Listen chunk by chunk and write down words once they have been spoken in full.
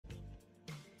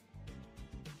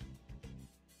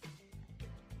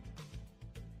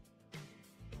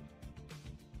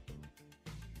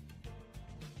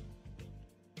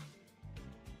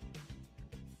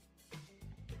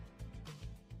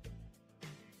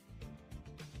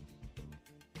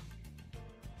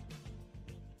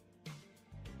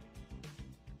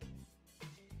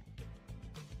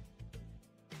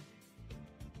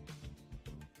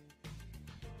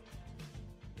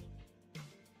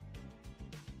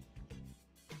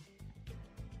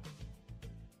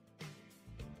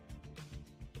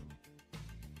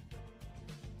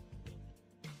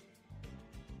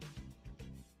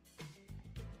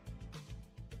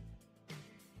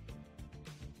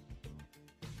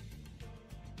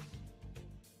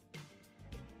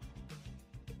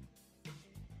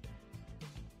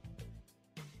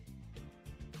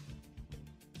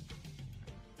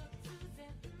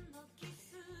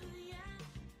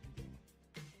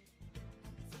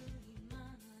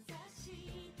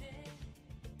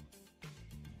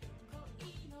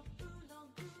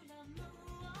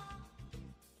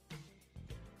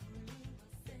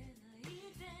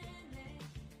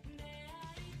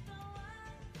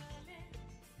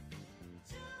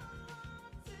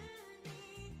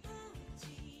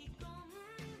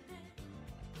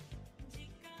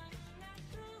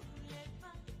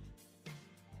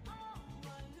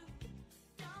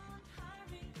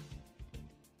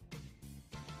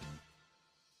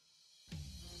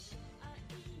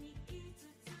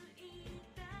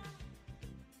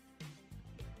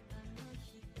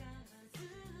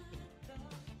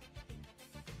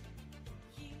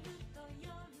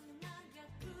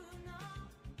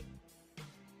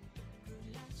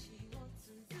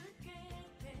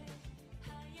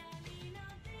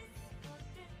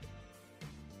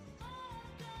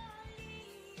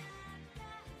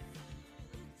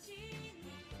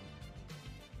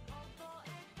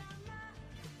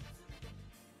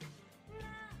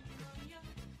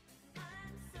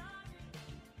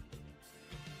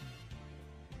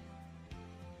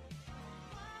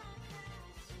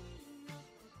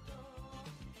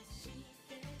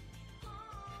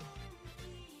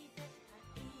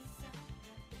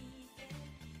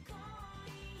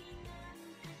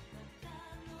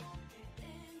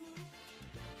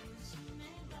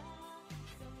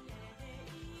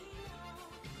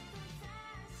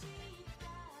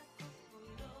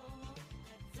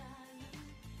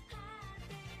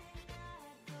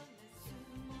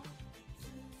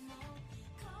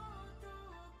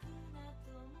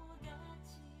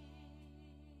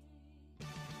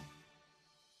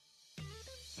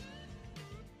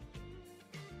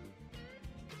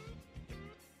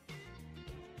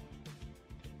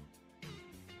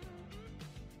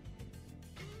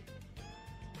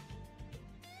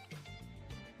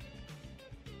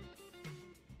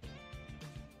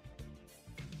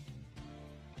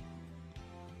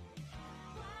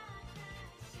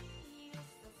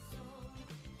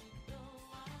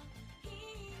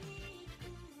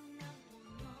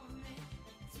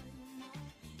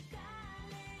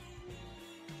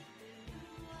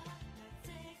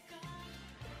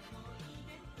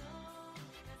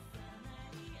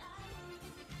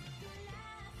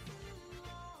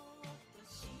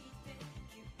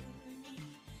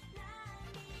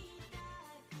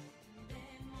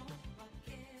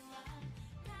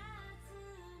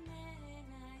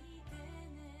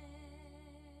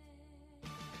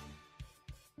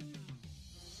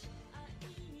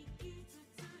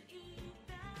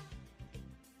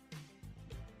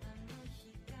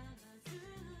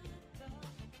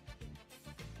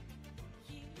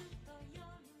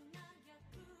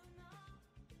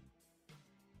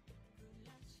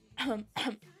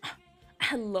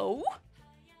Hello?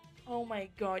 Oh my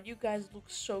god, you guys look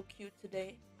so cute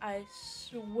today. I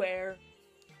swear.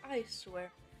 I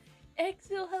swear.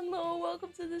 Exil, hello, welcome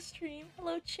to the stream.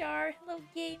 Hello, Char. Hello,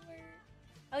 Gamer.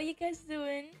 How you guys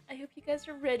doing? I hope you guys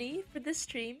are ready for this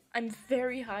stream. I'm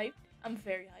very hyped. I'm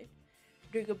very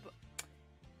hyped.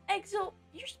 Exil,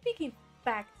 you're speaking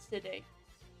facts today.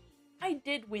 I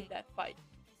did win that fight.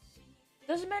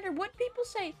 Doesn't matter what people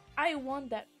say, I won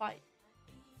that fight.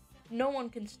 No one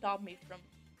can stop me from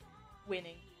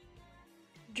winning.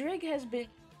 Drig has been...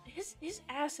 His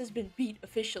ass has been beat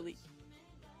officially.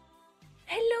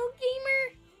 Hello,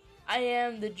 gamer! I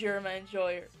am the German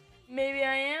enjoyer. Maybe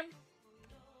I am.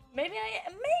 Maybe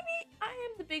I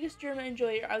am the biggest German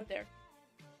enjoyer out there.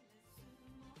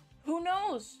 Who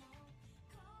knows?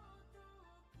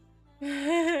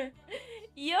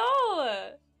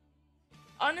 Yo!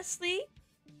 Honestly,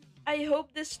 I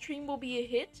hope this stream will be a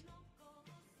hit.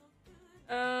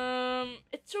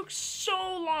 It took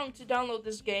so long to download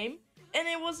this game, and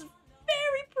it was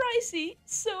very pricey,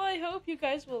 so I hope you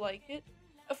guys will like it.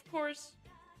 Of course,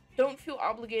 don't feel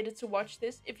obligated to watch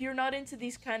this. If you're not into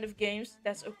these kind of games,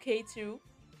 that's okay too.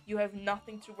 You have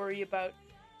nothing to worry about.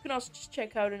 You can also just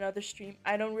check out another stream.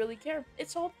 I don't really care.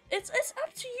 It's up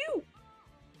to you.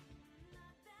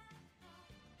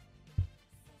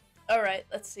 Alright,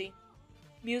 let's see.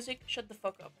 Music, shut the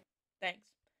fuck up. Thanks.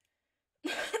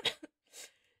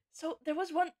 So, there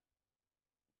was one...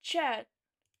 Chat,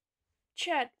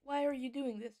 why are you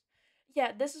doing this?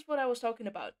 Yeah, this is what I was talking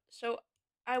about. So,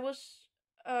 I was...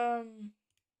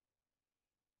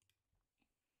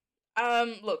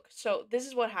 Look, so this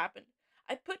is what happened.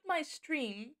 I put my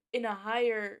stream in a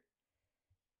higher,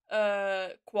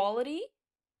 quality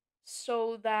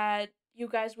so that you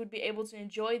guys would be able to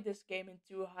enjoy this game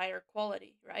into a higher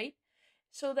quality, right?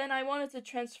 So then I wanted to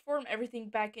transform everything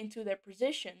back into their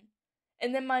position.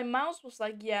 And then my mouse was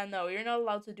like, yeah, no, you're not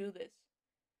allowed to do this.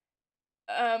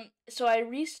 So I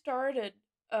restarted,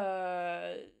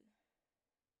 Streamlabs,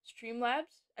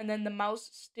 and then the mouse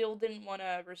still didn't want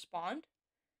to respond.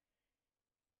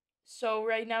 So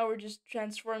right now we're just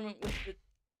transforming with the...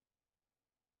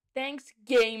 Thanks,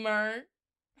 gamer!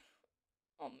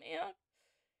 Oh, man.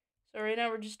 So right now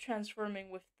we're just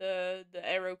transforming with the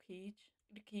arrow keys.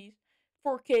 The keys.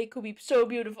 4K could be so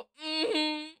beautiful.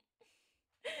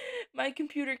 My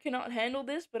computer cannot handle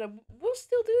this, but we'll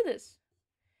still do this.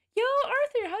 Yo,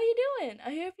 Arthur, how you doing?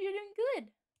 I hope you're doing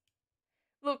good.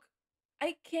 Look,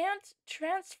 I can't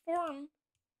transform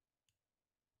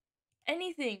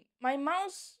anything. My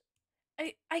mouse...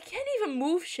 I can't even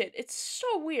move shit. It's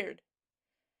so weird.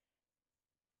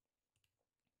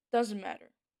 Doesn't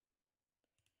matter.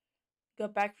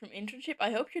 Got back from internship.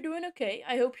 I hope you're doing okay.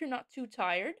 I hope you're not too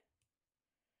tired.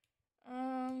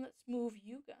 Let's move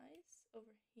you guys over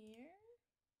here.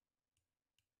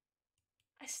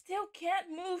 I still can't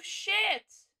move shit.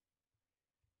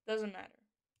 Doesn't matter.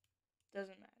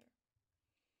 Doesn't matter.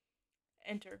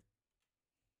 Enter.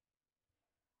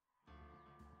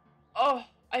 Oh,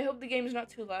 I hope the game is not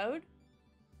too loud.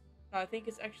 No, I think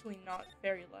it's actually not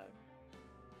very loud.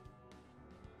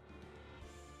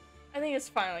 I think it's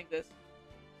fine like this.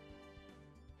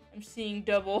 I'm seeing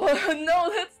double.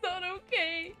 No, that's not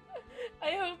okay.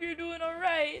 I hope you're doing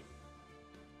alright.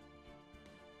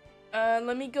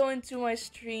 Let me go into my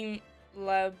stream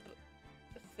lab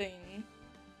thing.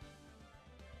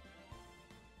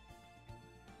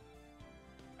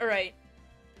 Alright.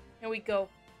 Here we go.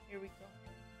 Here we go.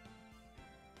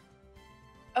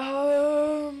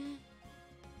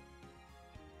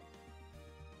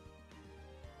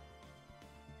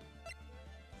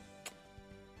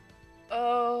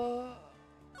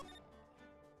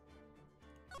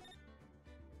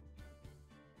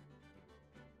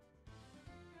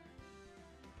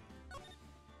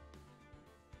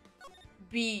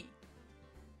 B.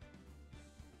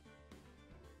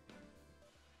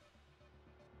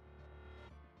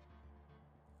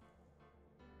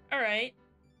 Alright.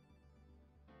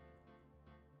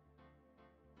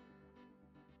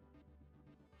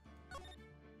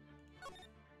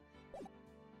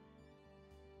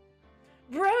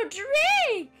 Bro,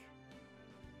 Drake!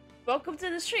 Welcome to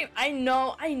the stream. I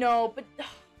know, but...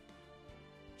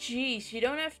 Jeez, you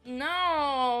don't have...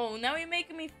 No! Now you're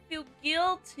making me feel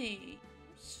guilty.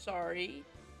 I'm sorry.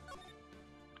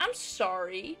 I'm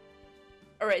sorry.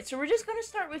 Alright, so we're just gonna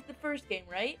start with the first game,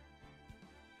 right?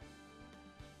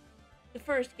 The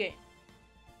first game.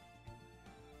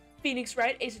 Phoenix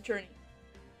Wright, Ace Attorney.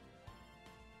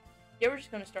 Yeah, we're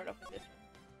just gonna start off with this one.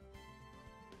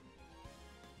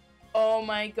 Oh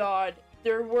my god.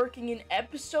 They're working in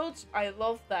episodes? I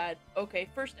love that. Okay,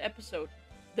 first episode.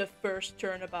 the first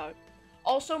turnabout.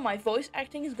 Also, my voice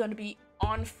acting is gonna be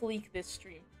on fleek this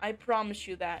stream. I promise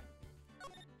you that.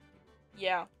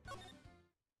 Yeah.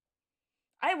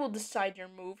 I will decide your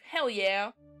move. Hell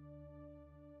yeah.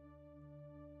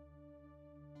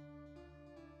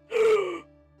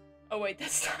 Oh wait,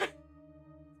 that's not...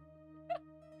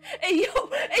 Hey yo!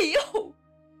 Hey yo!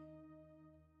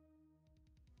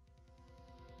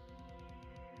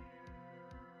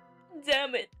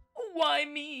 Damn it! Why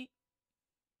me?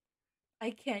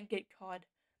 I can't get caught.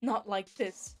 Not like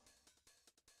this.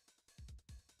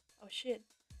 Oh shit.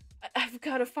 I've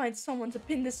gotta find someone to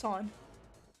pin this on.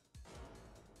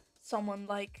 Someone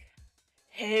like...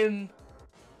 him.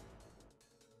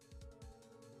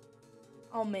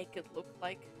 I'll make it look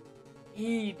like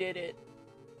he did it.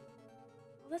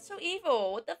 Oh, that's so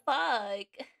evil. What the fuck?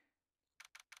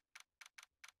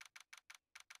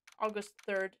 August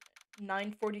 3rd,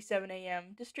 9:47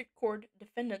 a.m. District Court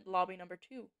Defendant Lobby number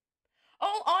 2.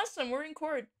 Oh, awesome! We're in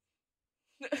court.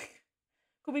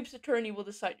 Kobeep's attorney will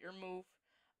decide your move.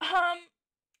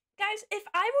 Guys, if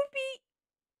I would be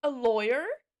a lawyer,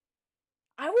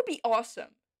 I would be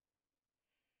awesome.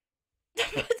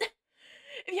 But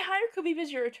if you hire Kobeep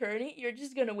as your attorney, you're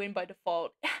just gonna win by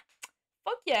default.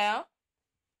 Fuck yeah.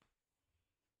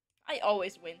 I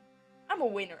always win. I'm a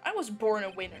winner. I was born a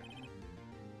winner.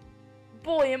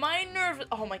 Boy, am I nervous.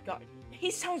 Oh my god. He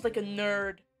sounds like a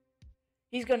nerd.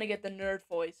 He's gonna get the nerd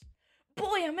voice.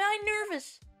 Boy, am I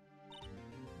nervous.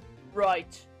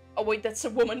 Right. Oh wait, that's a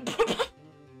woman.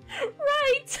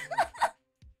 Right.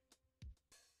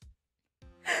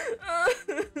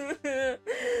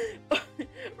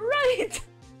 Right.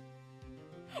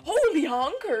 Holy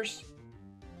honkers.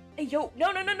 Hey, yo.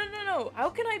 No. How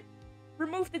can I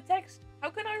remove the text? How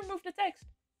can I remove the text?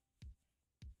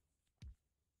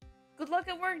 Good luck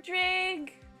at work,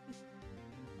 Drake.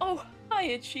 Oh,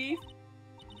 hiya, Chief.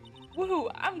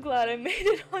 Woohoo, I'm glad I made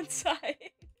it on time.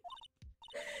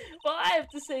 Well, I have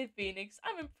to say, Phoenix,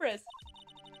 I'm impressed.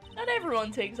 Not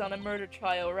everyone takes on a murder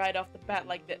trial right off the bat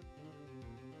like this.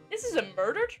 This is a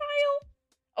murder trial?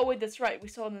 Oh wait, that's right, we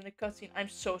saw it in the cutscene. I'm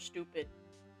so stupid.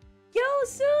 Yo,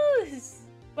 Sus!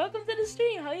 Welcome to the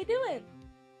stream, how you doing?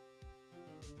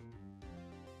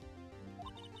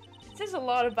 It says a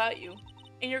lot about you.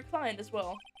 And your client as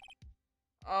well.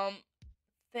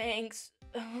 Thanks.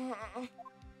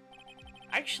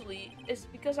 Actually, it's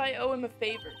because I owe him a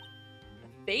favor.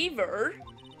 A favor?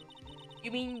 You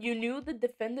mean you knew the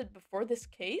defendant before this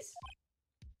case?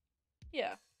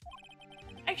 Yeah.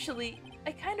 Actually,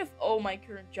 I kind of owe my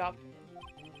current job to him.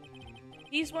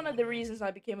 He's one of the reasons I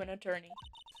became an attorney.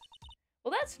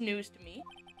 Well, that's news to me.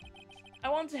 I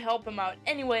want to help him out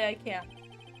any way I can.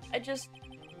 I just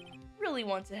really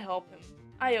want to help him.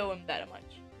 I owe him that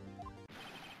much.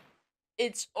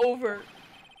 It's over.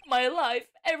 My life,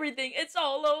 everything, it's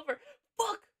all over.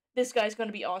 Fuck! This guy's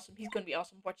gonna be awesome. He's gonna be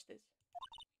awesome. Watch this.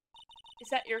 Is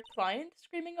that your client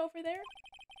screaming over there?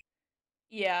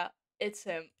 Yeah, it's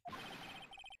him.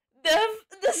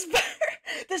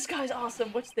 This guy's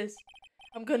awesome. Watch this.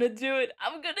 I'm gonna do it.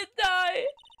 I'm gonna die.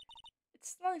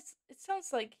 It's nice. It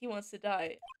sounds like he wants to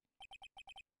die.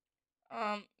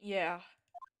 Yeah.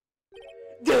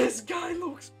 This guy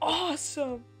looks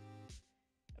awesome!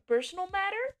 A personal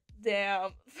matter?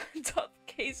 Damn. Tough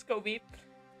case, Kobe.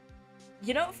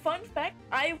 You know, fun fact,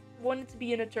 I wanted to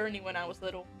be an attorney when I was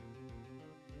little.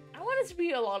 I wanted to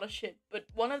be a lot of shit, but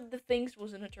one of the things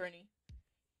was an attorney.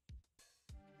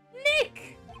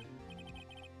 Nick!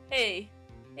 Hey.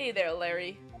 Hey there,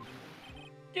 Larry.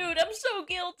 Dude, I'm so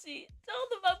guilty. Tell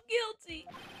them I'm guilty.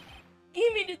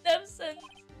 Give me the death sentence.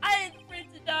 I ain't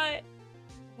afraid to die.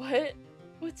 What?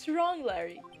 What's wrong,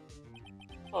 Larry?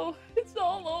 Oh, it's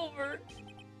all over.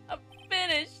 I'm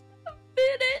finished. I'm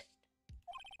finished.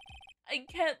 I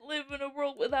can't live in a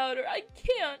world without her. I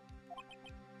can't.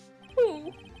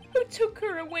 Who? Who took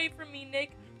her away from me,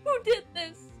 Nick? Who did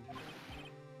this?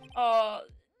 Oh,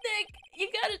 Nick, you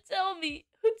gotta tell me.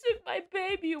 Who took my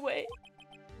baby away?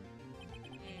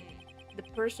 The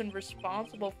person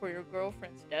responsible for your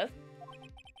girlfriend's death?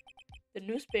 The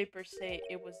newspapers say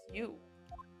it was you.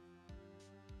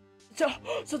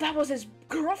 So that was his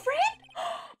girlfriend?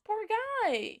 Poor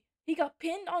guy. He got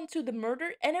pinned onto the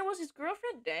murder and it was his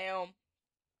girlfriend? Damn.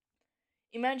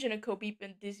 Imagine a Kobeep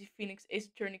and Dizzy Phoenix Ace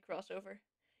Attorney crossover.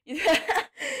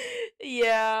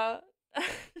 Yeah.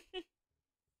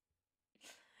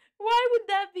 Why would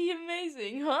that be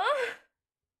amazing, huh?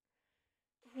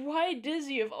 Why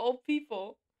Dizzy of all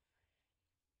people?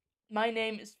 My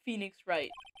name is Phoenix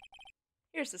Wright.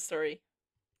 Here's the story.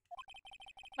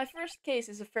 My first case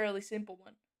is a fairly simple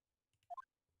one.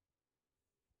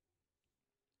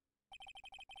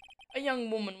 A young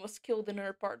woman was killed in her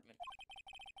apartment.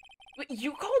 Wait,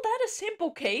 you call that a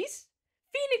simple case?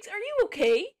 Phoenix, are you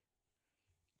okay?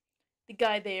 The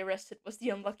guy they arrested was the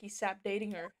unlucky sap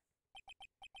dating her.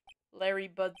 Larry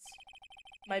Buds.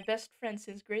 My best friend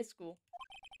since grade school.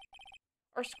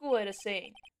 Our school had a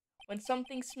saying, when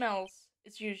something smells,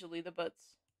 it's usually the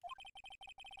buds.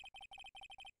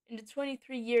 In the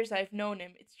 23 years I've known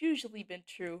him, it's usually been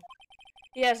true.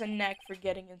 He has a knack for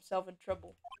getting himself in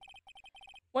trouble.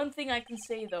 One thing I can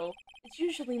say though, it's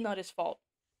usually not his fault.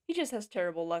 He just has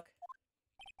terrible luck.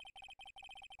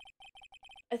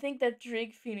 I think that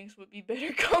Drake Phoenix would be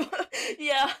better combo.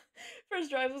 Yeah,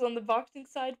 first rivals on the boxing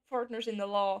side, partners in the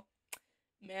law.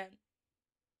 Man.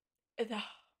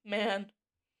 Man.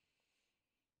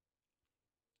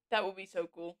 That would be so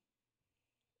cool.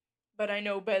 But I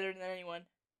know better than anyone.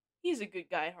 He's a good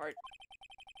guy, Hart.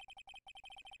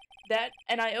 That,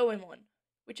 and I owe him one.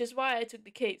 Which is why I took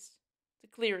the case. To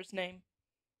clear his name.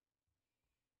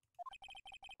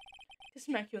 To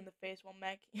smack you in the face while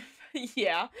macking.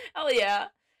 Yeah, hell yeah.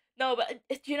 No, but,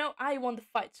 you know, I won the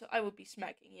fight, so I will be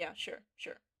smacking. Yeah, sure.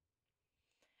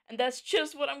 And that's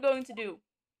just what I'm going to do.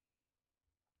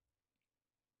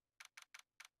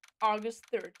 August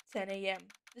 3rd, 10 a.m.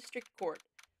 District Court.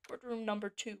 Courtroom number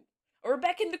 2. We're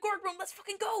back in the courtroom, let's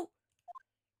fucking go!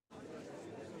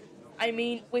 I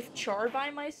mean, with Char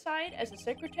by my side as a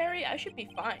secretary, I should be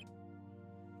fine.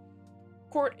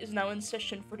 Court is now in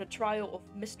session for the trial of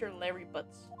Mr. Larry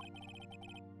Butts.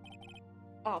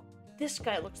 Oh, this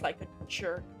guy looks like a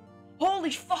jerk.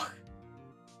 Holy fuck!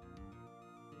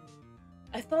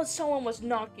 I thought someone was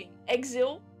knocking.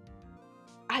 Exile?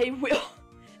 I will.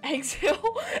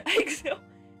 Exile?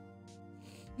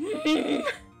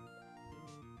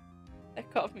 That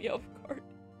caught me off guard.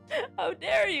 How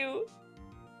dare you?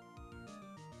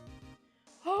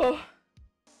 Oh.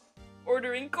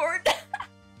 Order in court.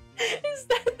 Is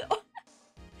that the...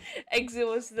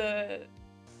 Exile is the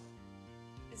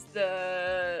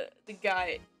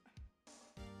guy.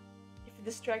 If a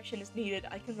distraction is needed,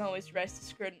 I can always rise the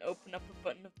skirt and open up a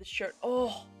button of the shirt.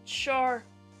 Oh, Char.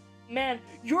 Man,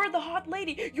 you're the hot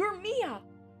lady. You're Mia.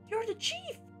 You're the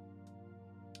chief.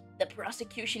 The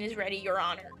prosecution is ready, Your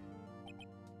Honor.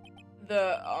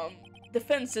 The,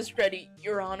 defense is ready,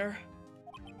 Your Honor.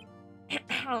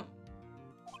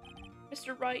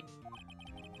 Mr. Wright,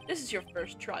 this is your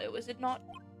first trial, is it not?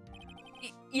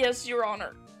 Yes, Your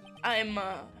Honor. I'm,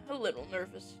 a little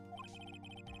nervous.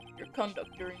 Your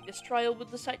conduct during this trial will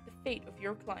decide the fate of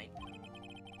your client.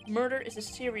 Murder is a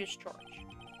serious charge.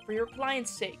 For your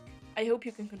client's sake, I hope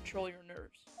you can control your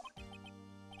nerves.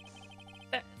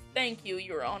 Thank you,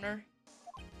 Your Honor.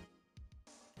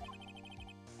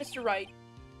 Mr. Wright,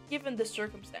 given the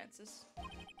circumstances,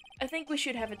 I think we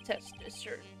should have a test to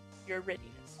ascertain your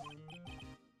readiness.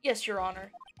 Yes, Your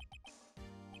Honor.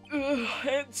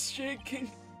 Hands shaking.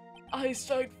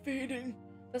 Eyesight fading.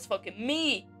 That's fucking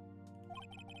me!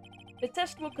 The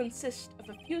test will consist of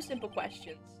a few simple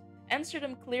questions. Answer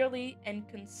them clearly and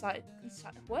concise.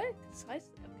 What? Concise?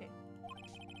 Okay.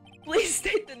 Please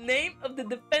state the name of the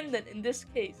defendant in this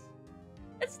case.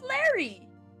 It's Larry!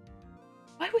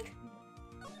 Why would...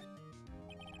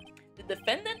 The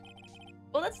defendant?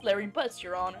 Well, that's Larry Butts,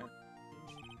 Your Honor.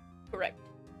 Correct.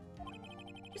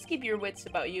 Just keep your wits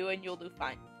about you and you'll do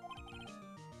fine.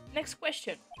 Next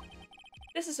question.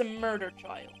 This is a murder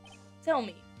trial. Tell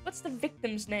me, what's the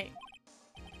victim's name?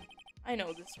 I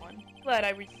know this one. Glad I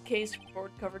read the case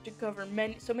report cover to cover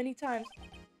so many times.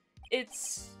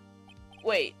 It's...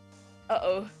 Wait.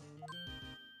 Uh-oh.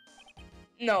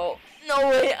 No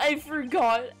way, I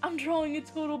forgot. I'm drawing a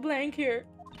total blank here.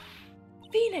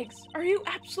 Phoenix, are you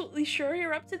absolutely sure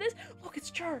you're up to this? Look,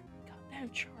 it's Char. Goddamn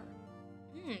Char.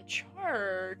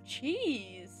 Char.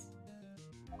 Jeez.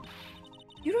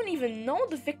 You don't even know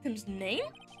the victim's name?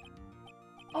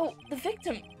 Oh, the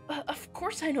victim. Of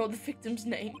course I know the victim's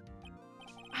name.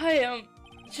 I,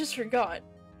 just forgot.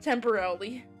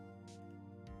 Temporarily.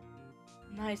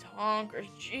 Nice honkers,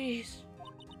 jeez.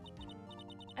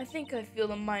 I think I feel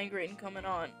the migraine coming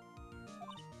on.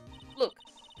 Look,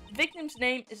 the victim's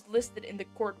name is listed in the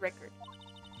court record.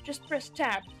 Just press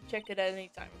tab to check it at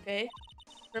any time, okay?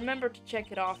 Remember to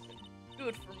check it often. Do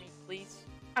it for me, please.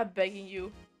 I'm begging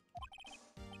you.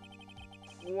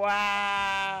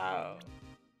 Wow.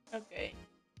 Okay.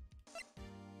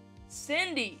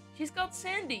 Cindy! She's called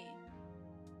Cindy!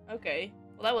 Okay.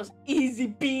 Well, that was easy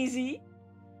peasy.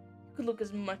 You can look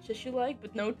as much as you like,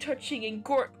 but no touching in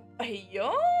court. Hey,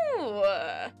 yo!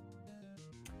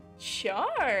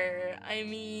 Sure. I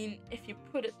mean, if you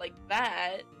put it like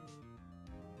that.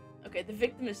 Okay, the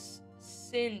victim is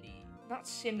Cindy, not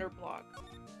Cinderblock.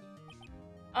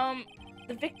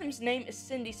 The victim's name is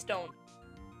Cindy Stone.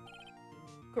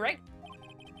 Correct?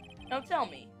 Now tell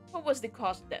me, what was the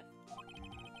cause of death?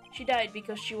 She died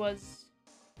because she was...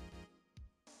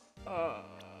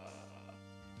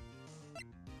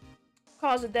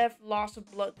 Cause of death, loss of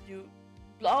blood due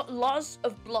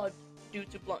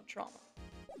to blunt trauma.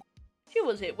 She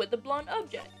was hit with a blunt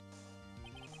object.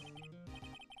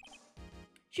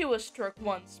 She was struck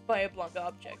once by a blunt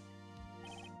object.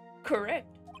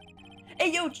 Correct.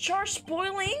 Hey yo, Char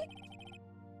spoiling?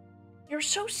 You're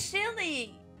so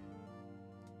silly!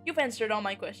 You've answered all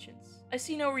my questions. I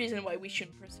see no reason why we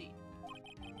shouldn't proceed.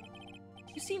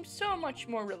 You seem so much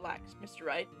more relaxed, Mr.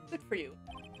 Wright. Good for you.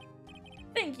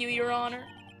 Thank you, Your Honor.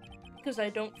 Because I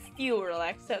don't feel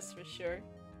relaxed, that's for sure.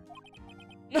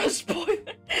 No spoiler!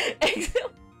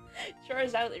 Excellent! Char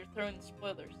is out there throwing the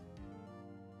spoilers.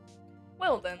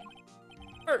 Well then,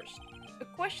 first, a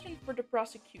question for the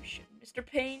prosecution. Mr.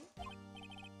 Payne?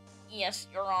 Yes,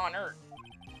 Your Honor.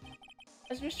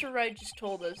 As Mr. Wright just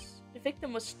told us, the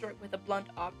victim was struck with a blunt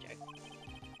object.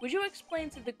 Would you explain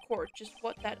to the court just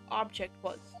what that object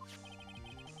was?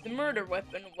 The murder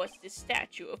weapon was the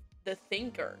statue of the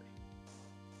Thinker.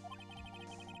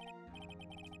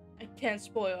 I can't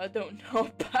spoil, I don't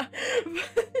know.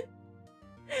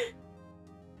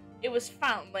 It was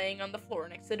found laying on the floor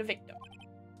next to the victim.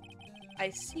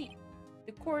 I see.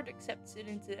 The court accepts it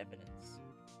into evidence.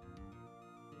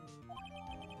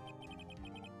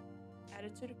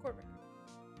 Added to the court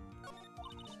record.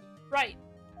 Right.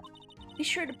 Be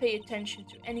sure to pay attention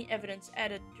to any evidence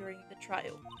added during the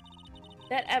trial.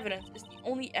 That evidence is the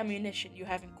only ammunition you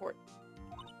have in court.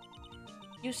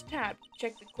 Use tab to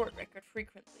check the court record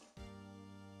frequently.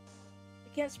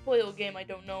 I can't spoil a game I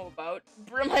don't know about.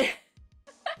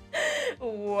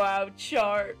 Wow,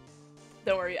 Char.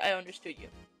 Don't worry, I understood you.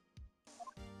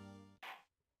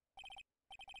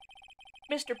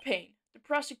 Mr. Payne, the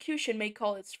prosecution may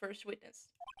call its first witness.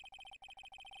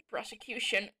 The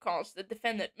prosecution calls the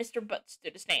defendant, Mr. Butts, to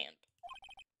the stand.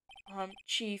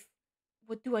 Chief,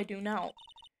 what do I do now?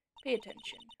 Pay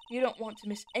attention. You don't want to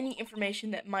miss any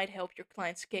information that might help your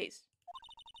client's case.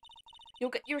 You'll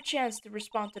get your chance to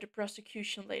respond to the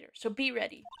prosecution later, so be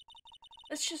ready.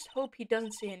 Let's just hope he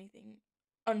doesn't say anything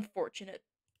unfortunate.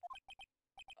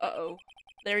 Uh-oh.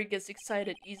 Larry gets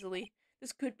excited easily.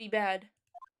 This could be bad.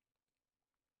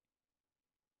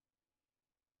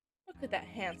 Look at that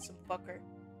handsome fucker.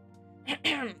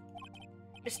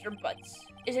 Mr. Butts,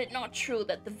 is it not true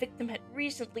that the victim had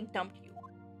recently dumped you?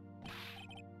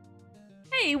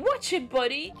 Hey, watch it,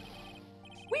 buddy!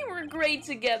 We were great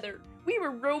together. We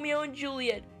were Romeo and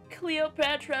Juliet,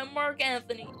 Cleopatra and Mark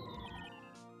Anthony.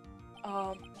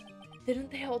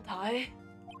 Didn't they all die?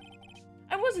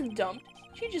 I wasn't dumped.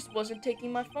 She just wasn't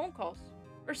taking my phone calls.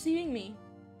 Or seeing me.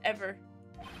 Ever.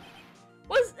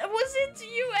 Was it to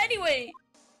you anyway?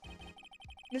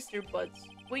 Mr. Butts,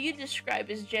 what you describe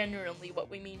is genuinely what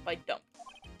we mean by dump.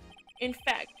 In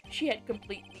fact, she had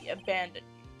completely abandoned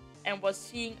you and was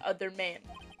seeing other men.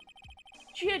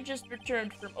 She had just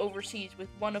returned from overseas with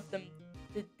one of them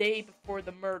the day before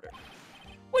the murder.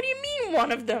 What do you mean,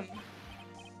 one of them?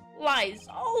 Lies.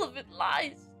 All of it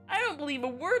lies. I don't believe a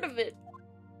word of it.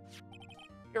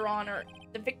 Your Honor,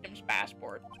 the victim's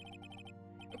passport.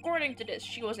 According to this,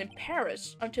 she was in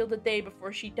Paris until the day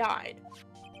before she died.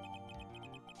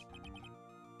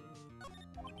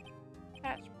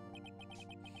 Passport.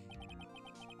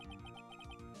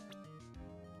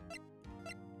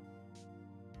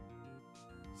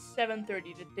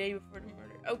 "7:30, the day before the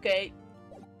murder." Okay.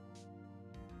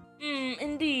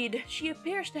 Indeed. She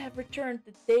appears to have returned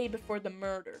the day before the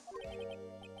murder.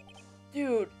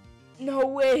 Dude, no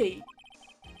way.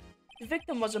 The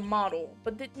victim was a model,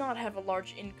 but did not have a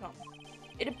large income.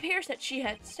 It appears that she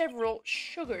had several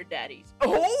sugar daddies.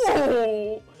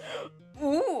 Oh!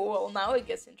 Ooh, well now it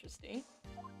gets interesting.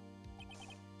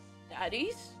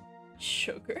 Daddies?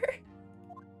 Sugar?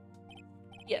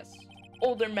 Yes,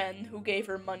 older men who gave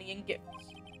her money and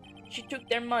gifts. She took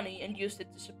their money and used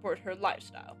it to support her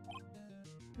lifestyle.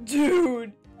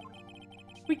 Dude!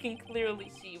 We can clearly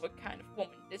see what kind of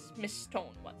woman this Miss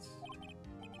Stone was.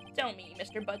 Tell me,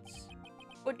 Mr. Butts,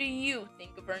 what do you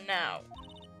think of her now?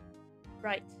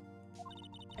 Right.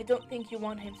 I don't think you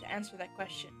want him to answer that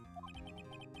question.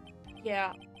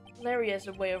 Yeah, Larry has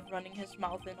a way of running his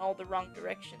mouth in all the wrong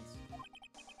directions.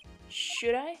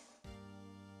 Should I?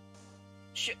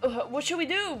 What should we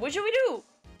do? What should we do?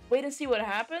 Wait and see what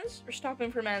happens, or stop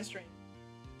him from answering?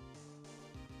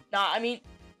 Nah, I mean,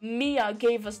 Mia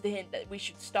gave us the hint that we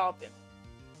should stop him.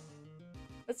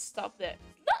 Let's stop that.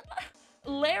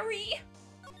 Larry!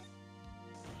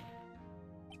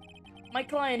 My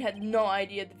client had no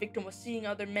idea the victim was seeing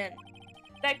other men.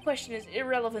 that question is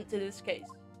irrelevant to this case.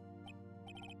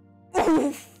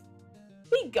 Oof!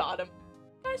 We got him.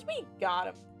 Guys, we got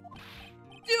him.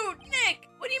 Dude, Nick,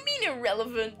 what do you mean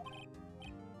irrelevant?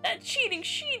 That cheating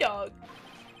she-dog.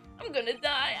 I'm gonna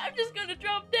die. I'm just gonna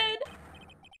drop dead.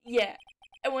 Yeah,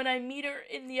 and when I meet her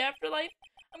in the afterlife,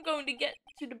 I'm going to get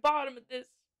to the bottom of this.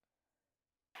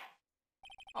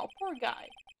 Oh, poor guy.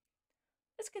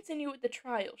 Let's continue with the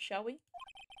trial, shall we?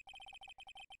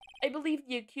 I believe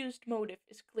the accused motive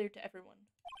is clear to everyone.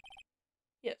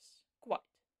 Yes, quite.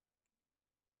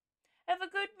 Have a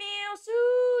good meal,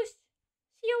 Zeus!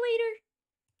 See you later!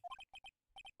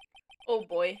 Oh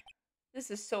boy, this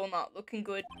is so not looking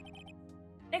good.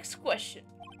 Next question.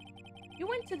 You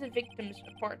went to the victim's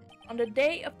apartment on the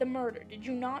day of the murder, did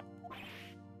you not?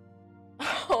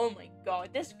 Oh my god,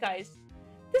 this guy's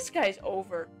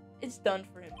over. It's done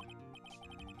for him.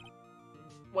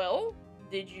 Well,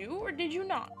 did you or did you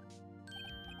not?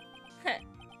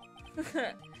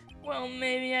 Well,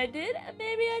 maybe I did and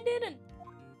maybe I didn't.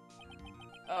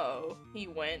 Oh, he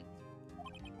went.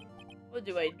 What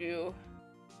do I do?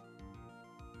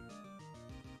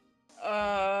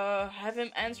 Have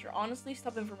him answer honestly?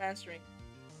 Stop him from answering.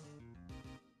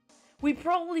 We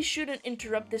probably shouldn't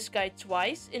interrupt this guy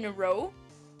twice in a row.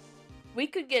 We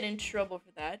could get in trouble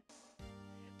for that.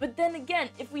 But then again,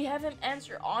 if we have him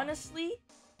answer honestly...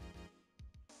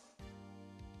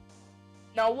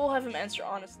 No, we'll have him answer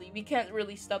honestly. We can't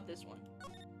really stop this one.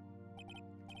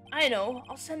 I know.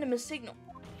 I'll send him a signal.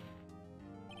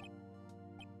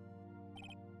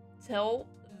 Tell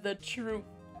the truth.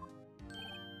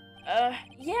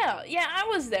 Yeah, I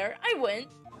was there. I went.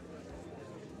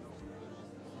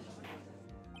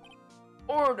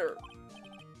 Order.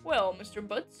 Well, Mr.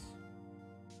 Butts.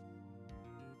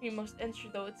 We must enter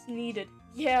though it's needed.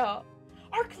 Yeah.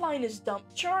 Our client is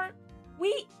dumped, Char.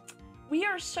 We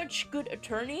are such good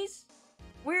attorneys.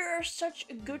 We are such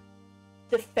a good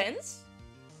defense.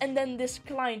 And then this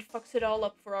client fucks it all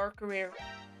up for our career.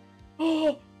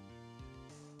 Oh.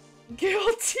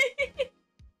 Guilty.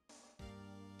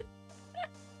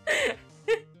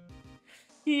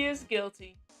 He is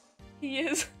guilty. He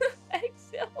is.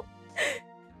 Exhale.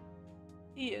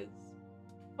 He is.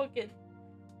 Fucking.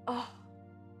 Oh.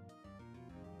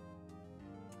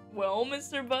 Well,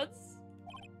 Mr. Butts?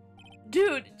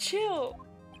 Dude, chill.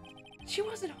 She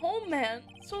wasn't home, man.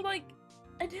 So, like,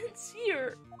 I didn't see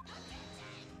her.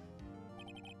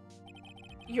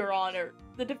 Your Honor,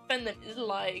 the defendant is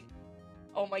lying.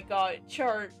 Oh my god,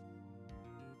 Chart.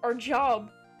 Our job.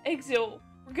 Exile.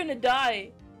 We're gonna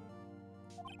die.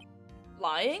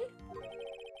 Lying?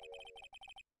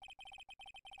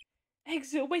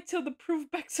 Exile, wait till the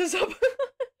proof backs us up.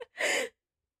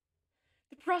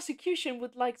 The prosecution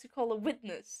would like to call a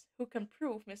witness who can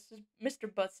prove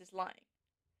Mr. Butts is lying.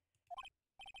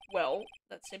 Well,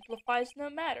 that simplifies no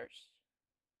matters.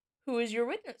 Who is your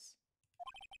witness?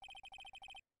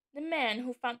 The man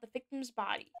who found the victim's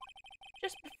body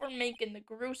just before making the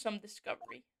gruesome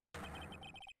discovery.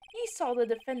 He saw the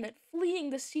defendant fleeing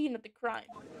the scene of the crime.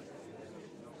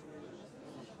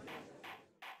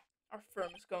 Our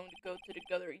firm is going to go to the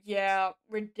gutter. Yeah,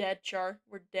 we're dead, Char.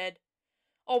 We're dead.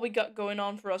 All we got going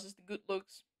on for us is the good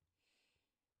looks.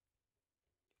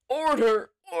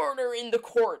 Order! Order in the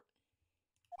court!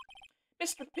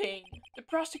 Mr. Payne, the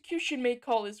prosecution may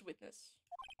call his witness.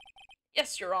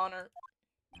 Yes, Your Honor.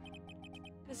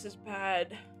 This is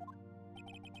bad.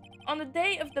 On the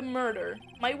day of the murder,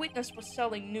 my witness was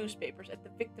selling newspapers at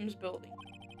the victim's building.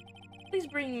 Please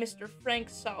bring Mr. Frank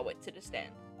Sawit to the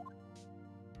stand.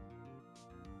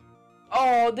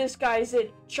 Oh, this guy's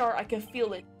it. Char, I can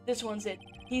feel it. This one's it.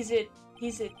 He's it.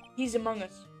 He's it. He's among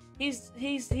us. He's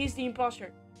the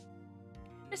imposter.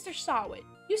 Mr. Sawit,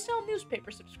 you sell newspaper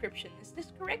subscription, is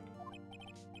this correct?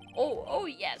 Oh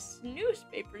yes.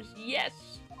 Newspapers,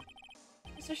 yes.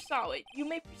 Mr. Sawit, you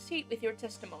may proceed with your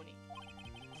testimony.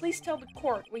 Please tell the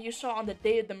court what you saw on the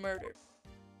day of the murder.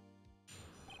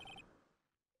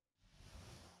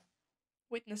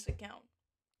 Witness account.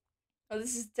 Oh,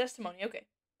 this is testimony, okay.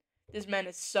 This man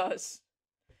is sus.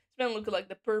 This man looks like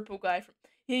the purple guy from...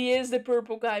 He is the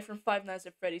purple guy from Five Nights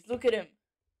at Freddy's. Look at him.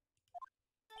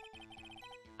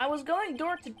 I was going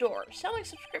door to door, selling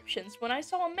subscriptions, when I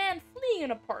saw a man fleeing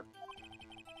an apartment.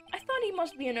 I thought he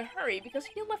must be in a hurry because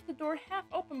he left the door half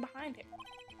open behind him.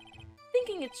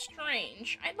 Thinking it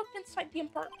strange, I looked inside the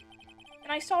apartment,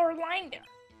 and I saw her lying there.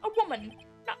 A woman,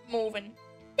 not moving,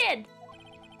 dead.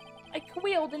 I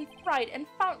squealed in fright and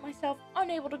found myself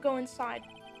unable to go inside.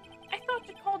 I thought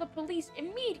to call the police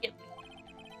immediately.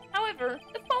 However,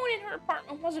 the phone in her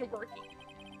apartment wasn't working.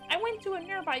 I went to a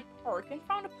nearby park and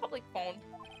found a public phone.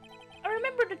 I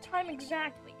remember the time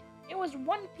exactly. It was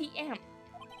 1 p.m.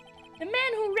 The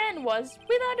man who ran was,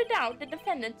 without a doubt, the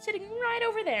defendant sitting right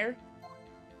over there.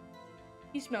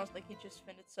 He smells like he just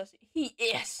offended Sussy. He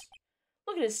is!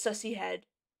 Look at his sussy head.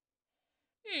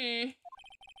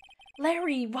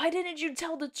 Larry, why didn't you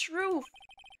tell the truth?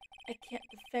 I can't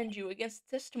defend you against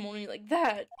testimony like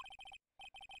that.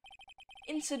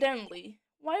 Incidentally,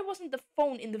 why wasn't the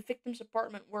phone in the victim's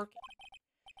apartment working?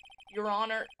 Your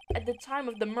Honor, at the time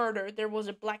of the murder, there was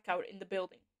a blackout in the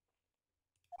building.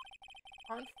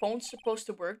 Aren't phones supposed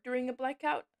to work during a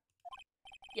blackout?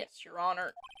 Yes, Your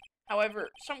Honor. However,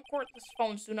 some cordless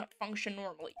phones do not function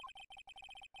normally.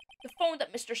 The phone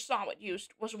that Mr. Sawat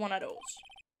used was one of those.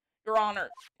 Your Honor,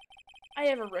 I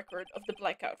have a record of the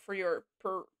blackout for your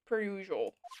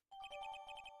perusal.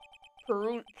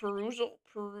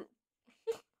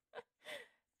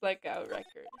 Blackout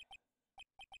record.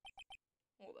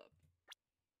 Hold up.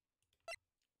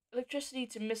 Electricity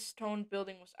to Miss Stone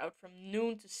building was out from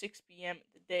noon to 6 p.m.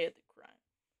 the day of the crime.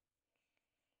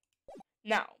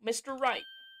 Now, Mr. Wright.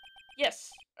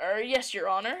 Yes, yes, Your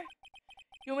Honor.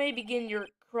 You may begin your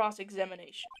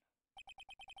cross-examination.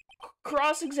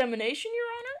 Cross-examination, Your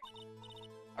Honor?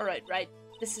 Alright, right.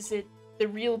 This is it. The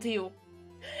real deal.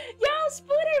 Yo,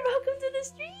 Spooter, welcome to the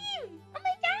stream! Oh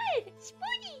my god,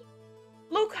 Spooty!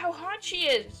 Look how hot she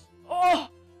is! Oh,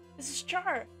 this is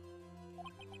Char.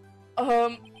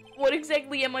 What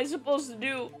exactly am I supposed to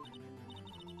do?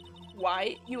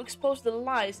 Why, you exposed the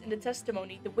lies in the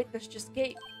testimony the witness just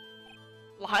gave.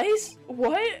 Lies?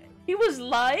 What? He was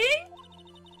lying?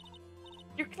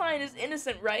 Your client is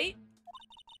innocent, right?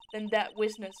 Then that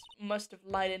witness must have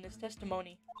lied in his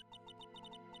testimony.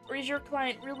 Or is your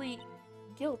client really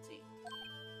guilty?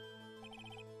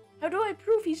 How do I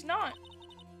prove he's not?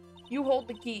 You hold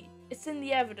the key. It's in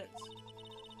the evidence.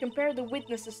 Compare the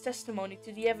witness's testimony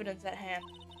to the evidence at hand.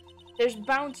 There's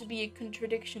bound to be a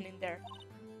contradiction in there.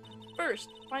 First,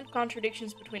 find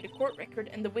contradictions between the court record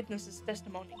and the witness's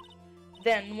testimony.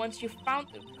 Then, once you've found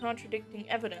the contradicting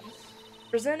evidence,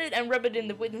 present it and rub it in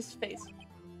the witness's face.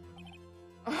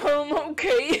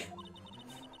 Okay.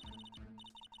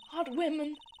 Hot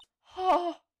women.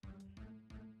 Oh.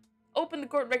 Open the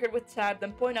court record with tab,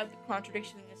 then point out the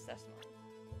contradiction in his testimony.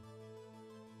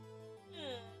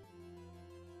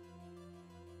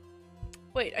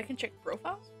 Wait, I can check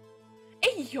profiles?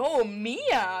 Hey, yo,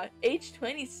 Mia! Age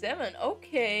 27.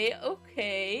 Okay,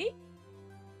 okay.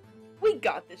 We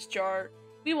got this, Jar.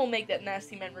 We will make that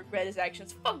nasty man regret his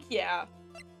actions. Fuck yeah.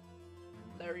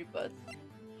 Larry Butts.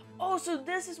 Oh, so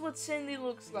this is what Cindy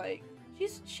looks like.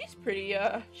 She's pretty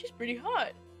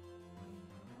hot.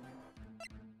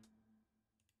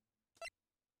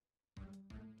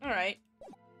 Alright.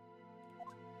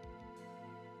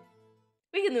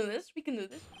 We can do this. We can do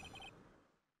this.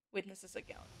 Witnesses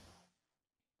account.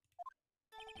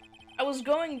 I was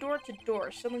going door to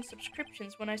door selling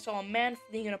subscriptions when I saw a man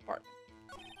fleeing an apartment.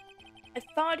 I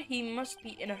thought he must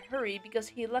be in a hurry because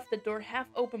he left the door half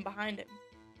open behind him.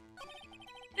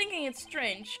 Thinking it's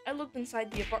strange, I looked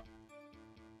inside the apartment.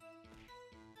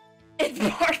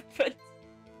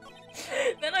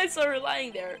 Then I saw her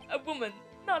lying there, a woman,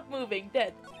 not moving,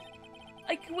 dead.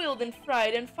 I quilled and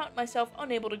fried and found myself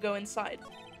unable to go inside.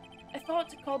 I thought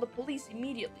to call the police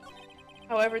immediately.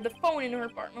 However, the phone in her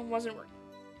apartment wasn't working.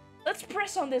 Let's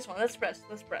press on this one. Let's press.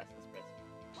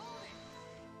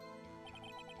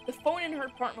 The phone in her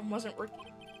apartment wasn't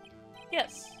working.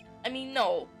 Yes. I mean,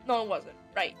 no, it wasn't.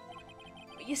 Right.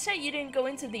 But you said you didn't go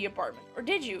into the apartment, or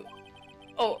did you?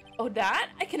 Oh, that?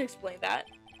 I can explain that.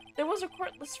 There was a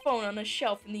cordless phone on a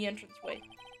shelf in the entranceway.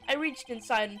 I reached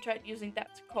inside and tried using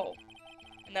that to call.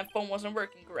 And that phone wasn't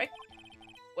working, correct?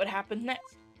 What happened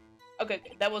next? Okay,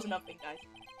 that was nothing, guys.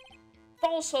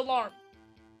 False alarm.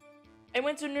 I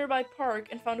went to a nearby park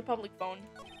and found a public phone.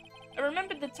 I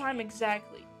remembered the time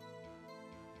exactly.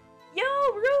 Yo,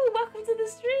 Rue, welcome to the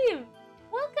stream.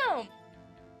 Welcome.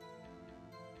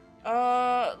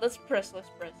 Let's press.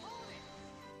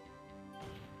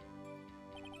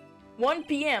 1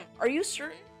 p.m. Are you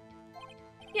certain?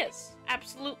 Yes,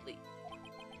 absolutely.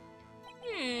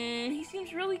 He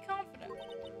seems really confident.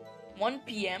 1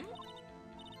 p.m.?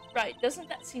 Right, doesn't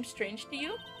that seem strange to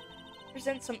you?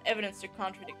 Present some evidence to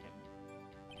contradict him.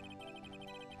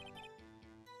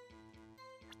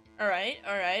 Alright.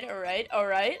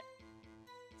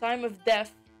 Time of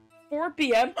death, 4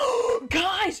 p.m.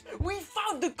 Guys, we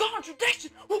found the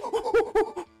contradiction!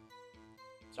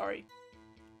 Sorry,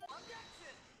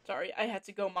 I had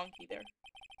to go monkey there.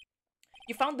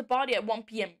 You found the body at 1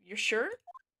 p.m. You're sure?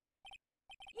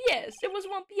 Yes, it was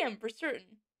 1 p.m. for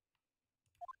certain.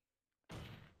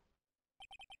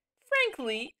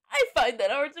 Frankly, I find that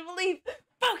hard to believe.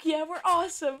 Fuck yeah, we're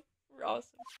awesome. super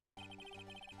awesome.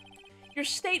 Your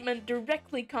statement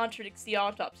directly contradicts the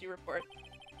autopsy report.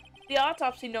 The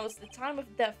autopsy notes the time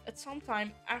of death at some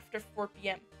time after 4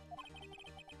 p.m.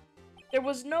 There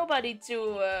was no body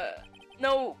to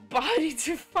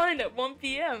find at 1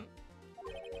 p.m.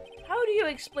 How do you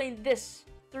explain this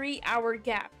 3-hour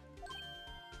gap?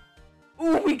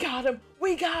 Ooh, we got him!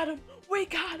 We got him! We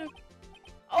got him!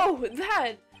 Oh,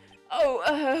 that!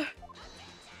 Oh,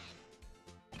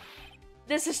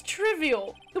 this is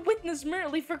trivial! The witness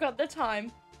merely forgot the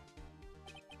time.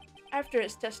 After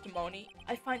his testimony,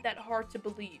 I find that hard to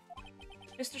believe.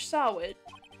 Mr. Sawit,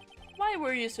 why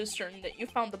were you so certain that you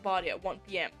found the body at 1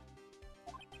 p.m.?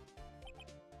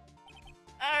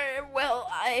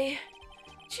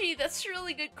 Gee, that's a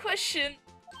really good question.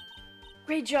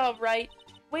 Great job, right?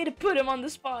 Way to put him on the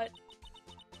spot.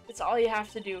 That's all you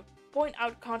have to do. Point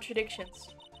out contradictions.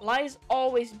 Lies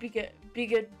always big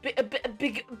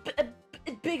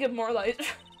more lies.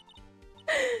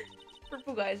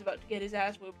 Purple guy is about to get his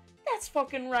ass whooped. That's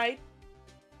fucking right.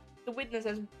 The witness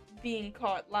is being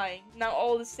caught lying. Now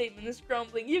all the statement is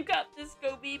crumbling. You got this,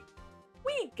 kobeepb.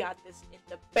 We got this in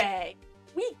the bag.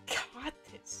 We got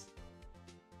this.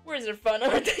 Where's their fun?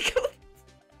 I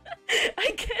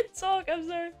can't talk, I'm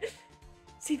sorry.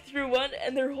 See through one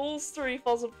and their whole story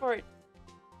falls apart.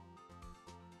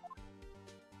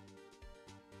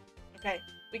 Okay,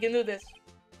 we can do this.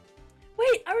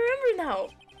 Wait, I remember now.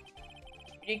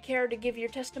 Do you care to give your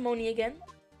testimony again?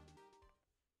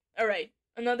 Alright,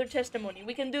 another testimony.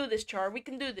 We can do this, Char. We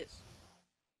can do this.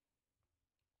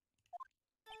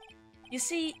 You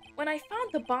see, when I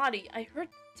found the body, I heard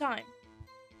the time.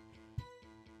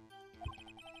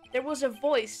 There was a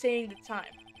voice saying the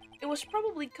time. It was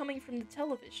probably coming from the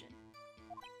television.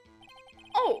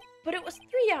 Oh, but it was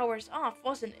 3 hours off,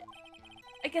 wasn't it?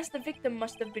 I guess the victim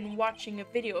must have been watching a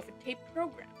video of a taped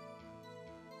program.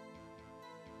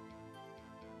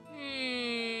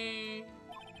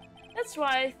 That's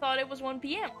why I thought it was 1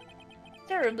 p.m.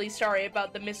 Terribly sorry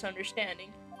about the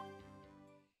misunderstanding.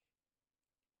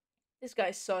 This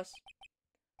guy's sus.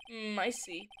 I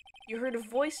see. You heard a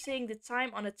voice saying the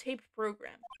time on a taped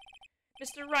program.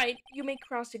 Mr. Wright, you may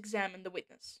cross-examine the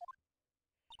witness.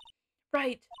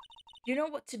 Right. You know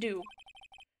what to do.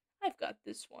 I've got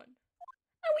this one.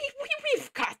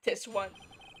 We've got this one.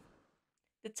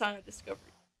 The time of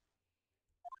discovery.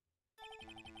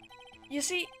 You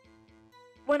see,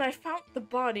 when I found the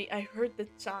body, I heard the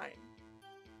time.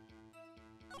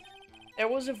 There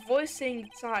was a voice saying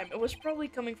the time. It was probably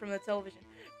coming from the television.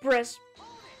 Press.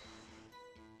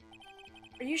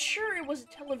 Are you sure it was a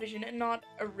television and not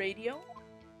a radio?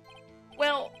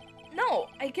 Well, no,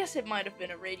 I guess it might have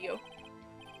been a radio.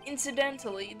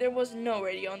 Incidentally, there was no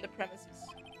radio on the premises.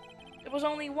 There was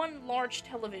only one large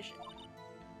television.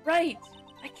 Right!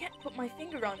 I can't put my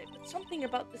finger on it, but something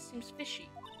about this seems fishy.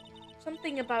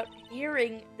 Something about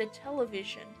hearing the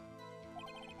television.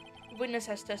 The witness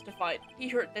has testified. He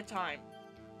heard the time.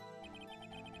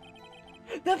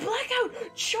 The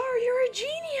blackout! Char, you're a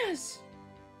genius!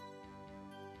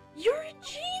 You're a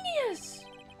genius!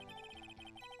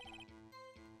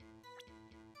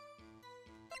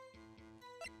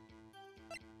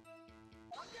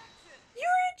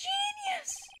 You're a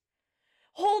genius!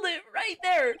 Hold it right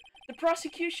there! The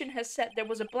prosecution has said there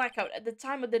was a blackout at the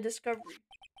time of the discovery.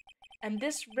 And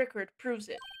this record proves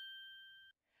it.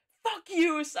 Fuck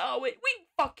you, Sawit! We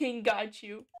fucking got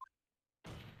you!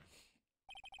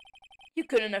 You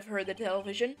couldn't have heard the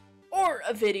television. Or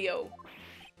a video.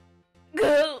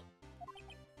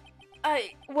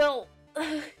 Well,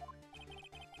 the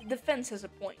defense has a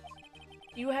point.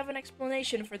 Do you have an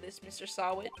explanation for this, Mr.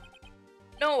 Sawit?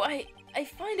 No, I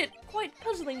find it quite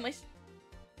puzzling myself.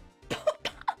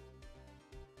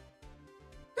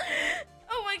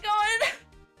 Oh my god!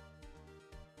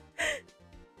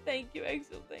 Thank you,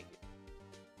 Exil, thank you.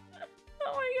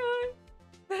 Oh my god.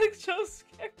 That so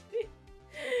scared me.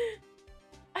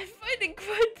 I find it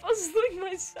quite puzzling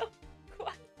myself.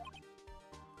 Quite.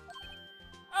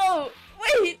 Oh,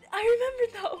 wait! I remember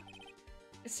though!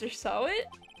 Mr. Sawit?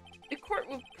 The court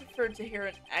would prefer to hear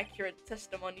an accurate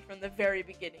testimony from the very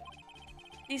beginning.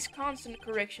 These constant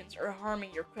corrections are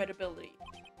harming your credibility.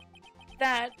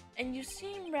 That, and you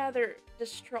seem rather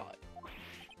distraught.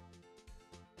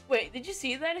 Wait, did you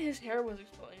see that? His hair was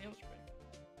exploding. It was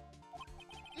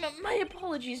pretty. My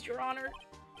apologies, Your Honor.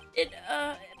 It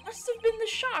must have been the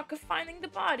shock of finding the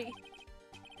body.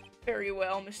 Very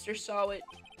well, Mr. Sawit.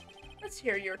 Let's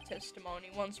hear your testimony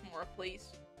once more, please.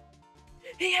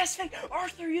 Yes,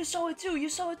 Arthur, you saw it too. You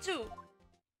saw it too.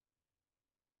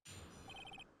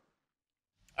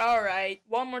 Alright,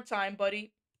 one more time,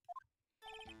 buddy.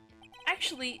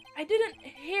 Actually, I didn't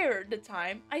hear the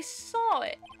time. I saw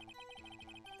it.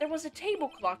 There was a table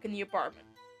clock in the apartment,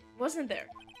 wasn't there?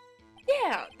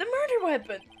 Yeah, the murder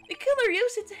weapon. The killer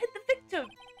used it to hit the victim.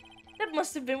 That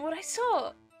must have been what I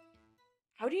saw.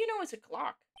 How do you know it's a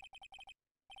clock?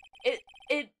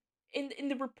 In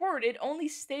the report, it only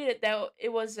stated that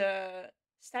it was a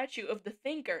statue of the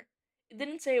thinker. It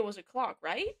didn't say it was a clock,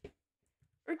 right?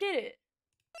 Or did it?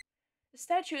 A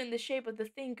statue in the shape of the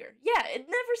thinker. Yeah, it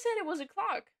never said it was a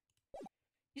clock.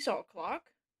 You saw a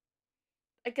clock?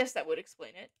 I guess that would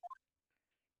explain it.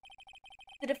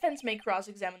 The defense may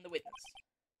cross-examine the witness.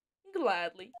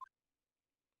 Gladly.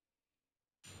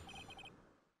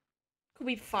 Could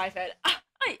be 5 head.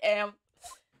 I am.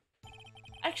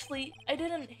 Actually, I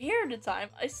didn't hear the time.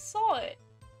 I saw it.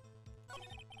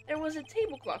 There was a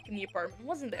table clock in the apartment,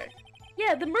 wasn't there?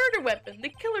 Yeah, the murder weapon. The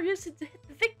killer used it to hit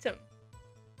the victim.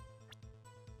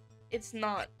 It's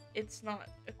not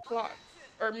a clock.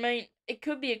 Or it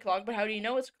could be a clock, but how do you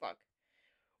know it's a clock?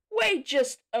 Wait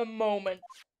just a moment.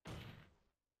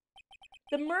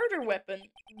 The murder weapon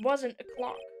wasn't a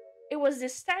clock. It was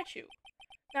this statue.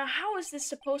 Now, how is this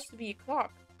supposed to be a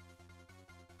clock?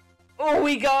 Oh,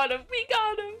 we got him! We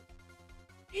got him!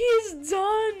 He's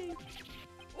done!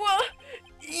 What?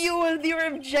 You with your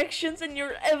objections and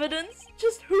your evidence?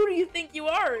 Just who do you think you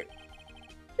are?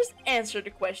 Just answer the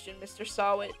question, Mr.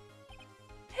 Sawit.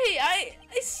 Hey,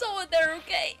 I saw it there,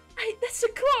 okay? That's a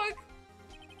clock!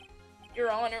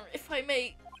 Your Honor, if I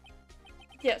may...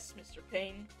 Yes, Mr.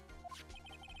 Payne.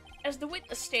 As the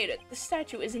witness stated, the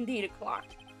statue is indeed a clock.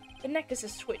 The neck is a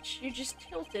switch. You just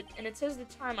tilt it and it says the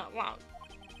time out loud.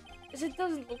 As it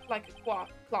doesn't look like a clock,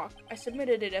 I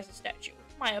submitted it as a statue.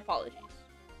 My apologies.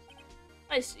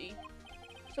 I see.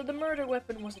 So the murder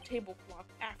weapon was a table clock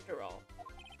after all.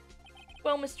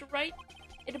 Well, Mr. Wright,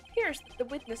 it appears that the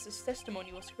witness's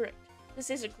testimony was correct. This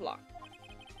is a clock.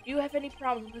 Do you have any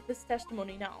problem with this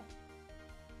testimony now?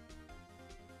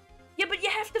 Yeah, but you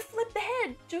have to flip the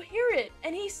head to hear it.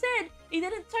 And he said he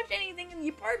didn't touch anything in the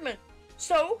apartment.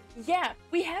 So, yeah,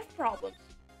 we have problems.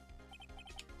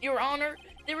 Your Honor,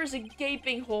 there is a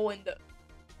gaping hole in the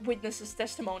witness's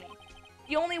testimony.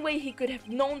 The only way he could have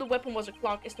known the weapon was a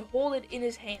clock is to hold it in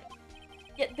his hand.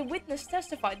 Yet the witness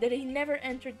testified that he never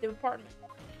entered the apartment.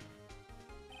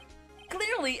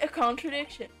 Clearly a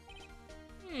contradiction.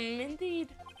 Indeed.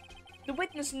 The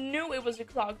witness knew it was a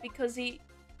clock because he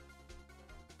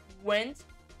went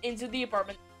into the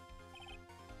apartment.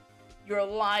 You're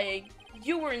lying.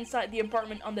 You were inside the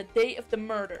apartment on the day of the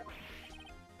murder.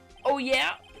 Oh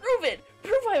yeah? Prove it!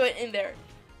 Prove I went in there!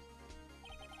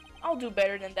 I'll do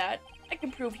better than that. I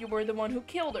can prove you were the one who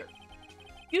killed her.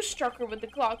 You struck her with the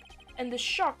clock, and the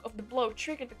shock of the blow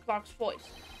triggered the clock's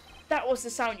voice. That was the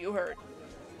sound you heard.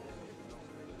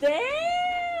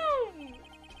 Damn!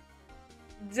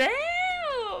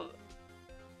 Damn!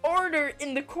 Order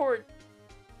in the court.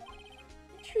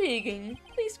 Intriguing.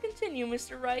 Please continue,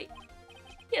 Mr. Wright.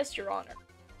 Yes, Your Honor.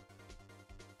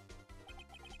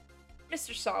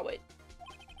 Mr. Sawit,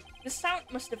 the sound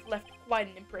must have left quite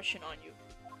an impression on you.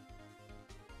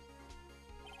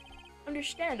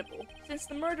 Understandable, since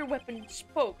the murder weapon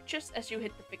spoke just as you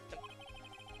hit the victim.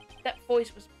 That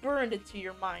voice was burned into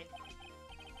your mind.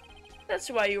 That's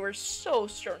why you were so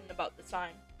certain about the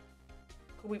time.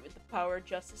 Compete with the power of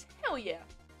justice, hell yeah.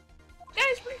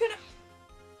 Guys, we're gonna...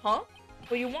 Huh? What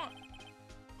do you want?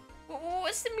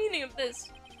 What's the meaning of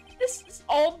this? This is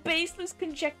all baseless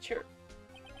conjecture.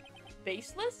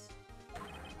 Baseless?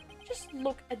 Just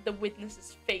look at the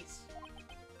witness's face.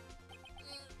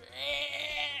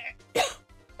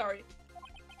 Sorry.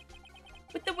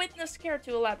 Would the witness care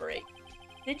to elaborate?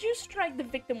 Did you strike the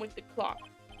victim with the clock?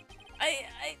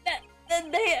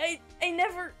 That day, I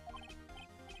never...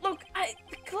 Look,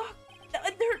 the clock...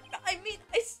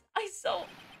 I saw...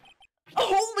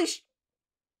 Holy sh...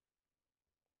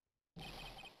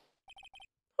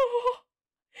 Oh,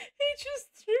 he just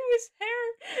threw his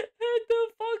hair at the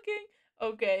fucking...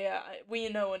 Okay, yeah, we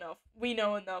know enough. We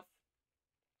know enough.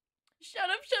 Shut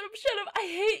up, shut up, shut up. I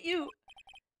hate you.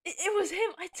 It was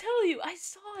him, I tell you. I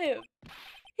saw him.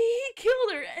 He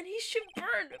killed her and he should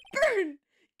burn. Burn!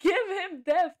 Give him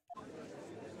death.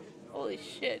 Holy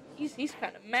shit. He's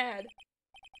kind of mad.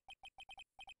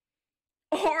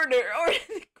 Order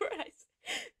the Christ.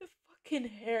 The fucking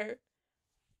hair.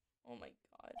 Oh my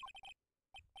god.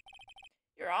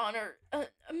 Your Honor,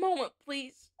 a moment,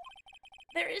 please.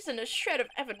 There isn't a shred of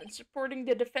evidence supporting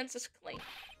the defense's claim.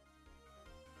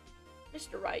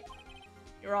 Mr. Wright,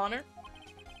 Your Honor,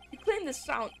 you claim the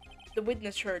sound the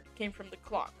witness heard came from the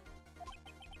clock.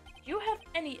 Do you have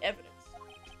any evidence?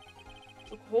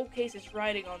 The whole case is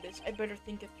riding on this. I better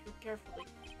think it through carefully.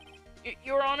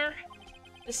 Your Honor,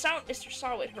 the sound Mr.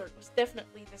 Sawit heard was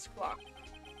definitely this clock.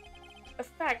 A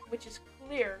fact which is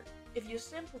clear if you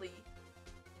simply...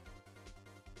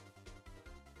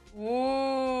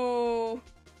 Ooh.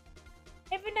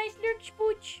 Have a nice lunch,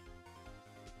 Pooch.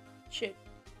 Shit.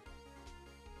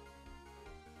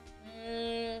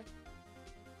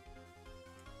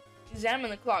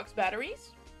 Examine the clock's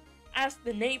batteries. Ask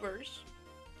the neighbors.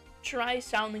 Try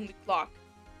sounding the clock.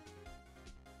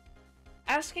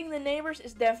 Asking the neighbors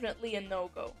is definitely a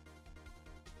no-go.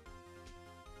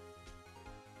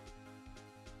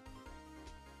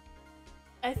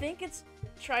 I think it's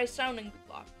try sounding the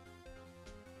clock.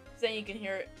 Then you can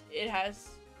hear it has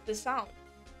the sound.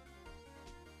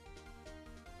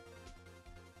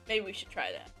 Maybe we should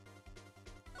try that.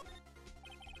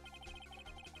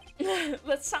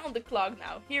 Let's sound the clock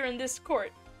now, here in this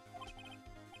court.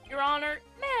 Your Honor,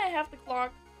 may I have the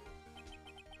clock?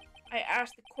 I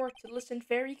asked the court to listen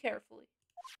very carefully.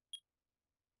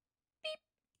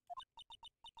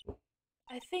 Beep.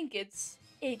 I think it's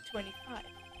 8:25.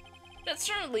 That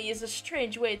certainly is a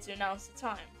strange way to announce the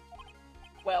time.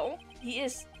 Well, he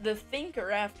is the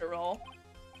thinker after all.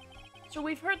 So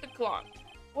we've heard the clock.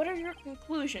 What are your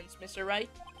conclusions, Mr. Wright?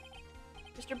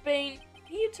 Mr. Bain,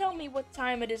 can you tell me what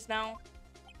time it is now?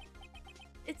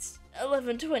 It's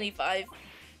 11:25.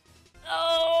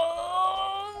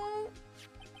 Oh!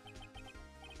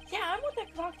 Yeah, I want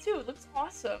that clock too. It looks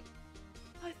awesome.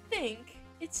 I think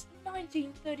it's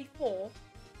 1934.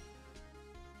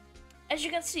 As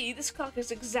you can see, this clock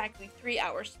is exactly 3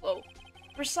 hours slow.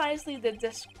 Precisely the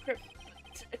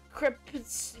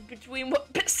discrepancy between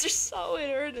what Mr. Sawit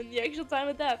heard and the actual time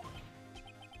of death.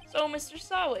 So, Mr.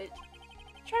 Sawit,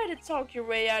 try to talk your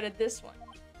way out of this one.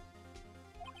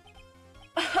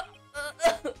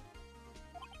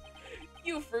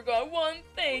 You forgot one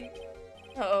thing.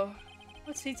 Uh-oh.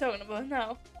 What's he talking about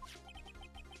now?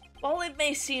 While it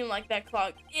may seem like that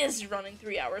clock is running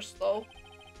 3 hours slow,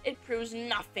 it proves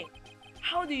nothing.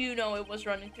 How do you know it was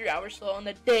running 3 hours slow on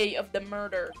the day of the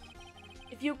murder?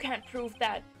 If you can't prove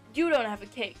that, you don't have a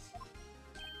case.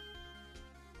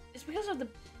 It's because of the...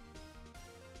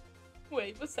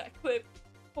 Wait, what's that clip?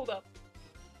 Hold up.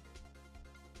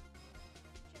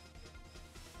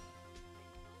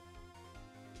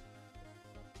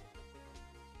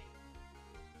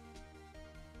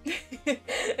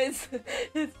 it's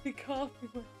the coffee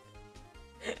one.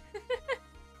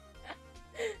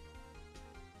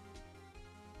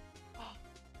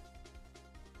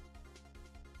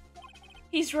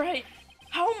 He's right.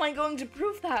 How am I going to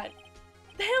prove that?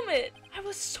 Damn it! I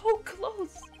was so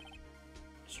close.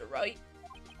 Mr. Wright,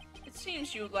 it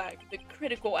seems you lack the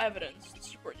critical evidence to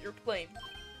support your claim.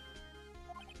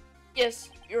 Yes,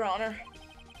 Your Honor.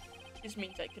 This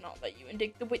means I cannot let you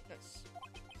indict the witness.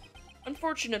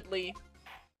 Unfortunately,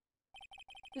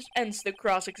 this ends the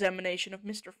cross-examination of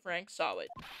Mr. Frank Sawit.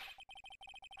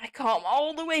 I come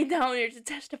all the way down here to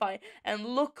testify, and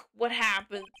look what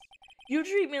happens. You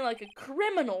treat me like a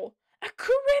criminal. A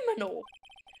criminal!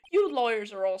 You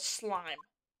lawyers are all slime.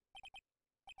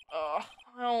 Ugh,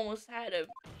 I almost had him.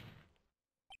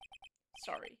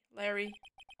 Sorry, Larry.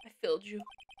 I failed you.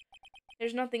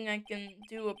 There's nothing I can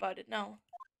do about it now.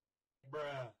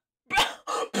 Bruh.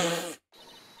 Bruh!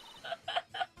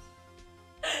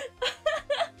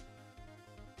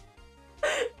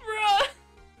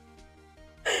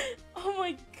 Oh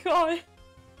my god.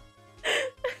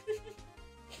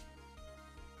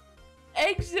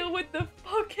 Exit with the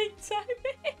fucking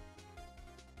timing.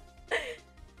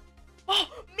 Oh,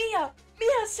 Mia!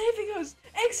 Mia saving us!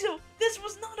 Exil, this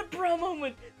was not a bra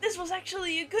moment. This was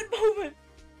actually a good moment.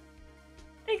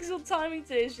 Exil timing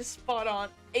today is just spot on.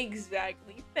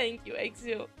 Exactly. Thank you,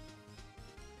 Exil.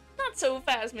 Not so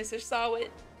fast, Mr.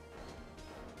 Sawit.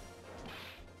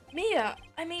 Mia,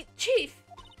 I mean, Chief.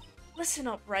 Listen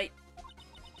up, right?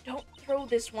 Don't throw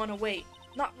this one away.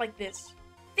 Not like this.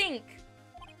 Think.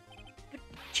 But,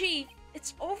 Chief,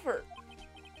 it's over.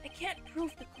 I can't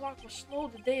prove the clock was slow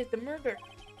the day of the murder.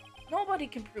 Nobody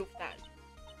can prove that.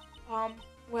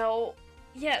 Well,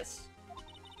 yes.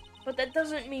 But that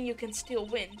doesn't mean you can still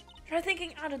win. Try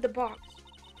thinking out of the box.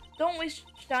 Don't waste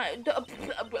time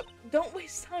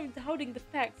doubting the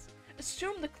facts.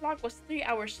 Assume the clock was 3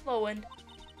 hours slow and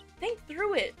think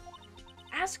through it.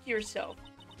 Ask yourself,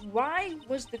 why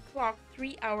was the clock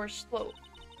 3 hours slow?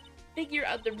 Figure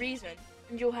out the reason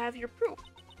and you'll have your proof.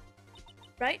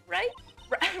 Right? Right?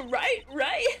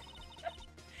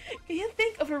 Can you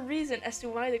think of a reason as to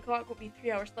why the clock would be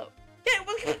 3 hours slow? Yeah,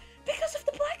 well, because of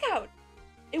the blackout.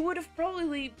 It would have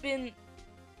probably been...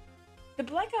 The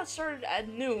blackout started at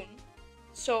noon,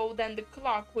 so then the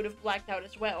clock would have blacked out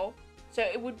as well, so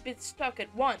it would be stuck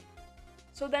at 1.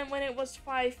 So then when it was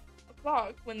 5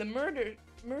 o'clock, when the murder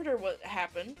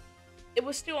happened, it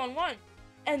was still on 1.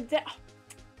 And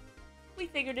we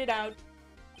figured it out.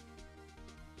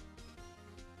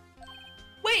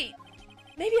 Wait!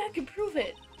 Maybe I can prove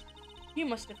it. You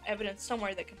must have evidence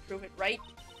somewhere that can prove it, right?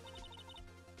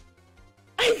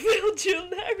 I failed you,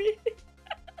 Larry!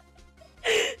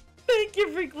 Thank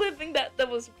you for clipping that. That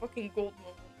was a fucking gold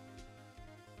moment.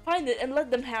 Find it and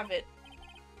let them have it.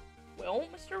 Well,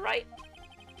 Mr. Wright,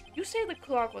 you say the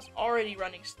clock was already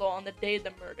running slow on the day of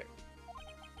the murder.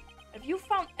 Have you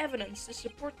found evidence to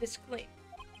support this claim?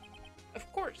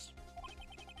 Of course.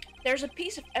 There's a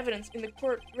piece of evidence in the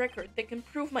court record that can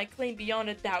prove my claim beyond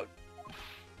a doubt.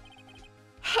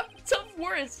 Tough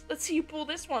words. Let's see you pull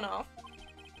this one off.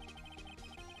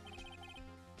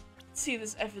 Let's see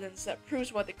this evidence that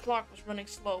proves why the clock was running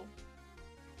slow.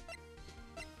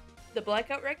 The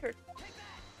blackout record.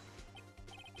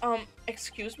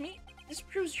 Excuse me? This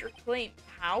proves your claim.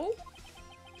 How?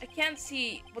 I can't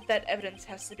see what that evidence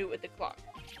has to do with the clock.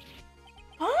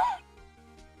 Huh?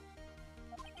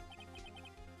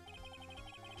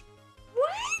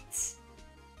 What?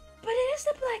 But it is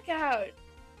the blackout.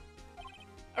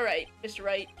 Alright, Mr.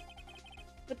 Wright.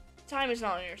 But time is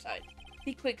not on your side.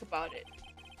 Be quick about it.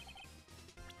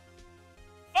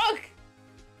 Fuck!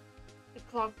 The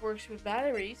clock works with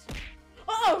batteries.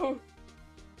 Oh!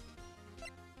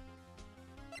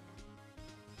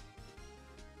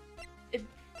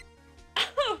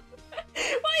 Why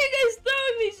are you guys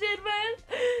throwing me shit, man?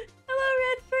 Hello,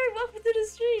 Redford. Welcome to the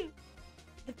stream.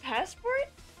 The passport?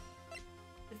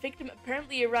 The victim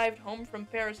apparently arrived home from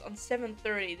Paris on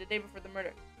 7:30, the day before the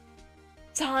murder.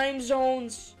 Time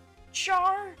zones!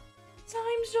 Char!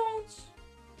 Time zones!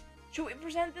 Should we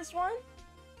present this one?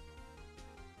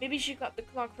 Maybe she got the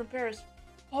clock from Paris.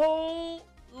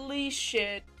 Holy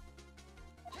shit.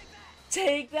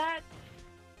 Take that!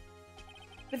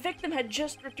 The victim had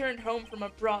just returned home from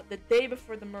abroad the day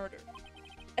before the murder.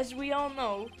 As we all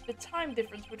know, the time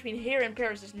difference between here and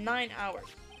Paris is 9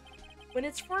 hours. When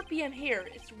it's 4 p.m. here,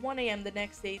 it's 1 a.m. the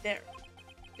next day there.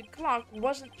 The clock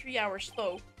wasn't 3 hours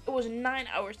slow, it was 9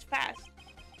 hours fast.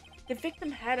 The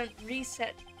victim hadn't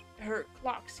reset her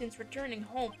clock since returning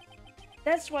home.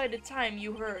 That's why the time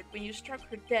you heard when you struck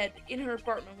her dead in her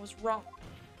apartment was wrong.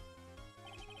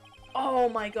 Oh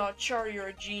my god, Char, you're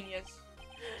a genius.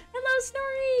 Hello,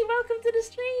 Snorri! Welcome to the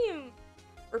stream!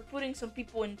 We're putting some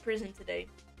people in prison today.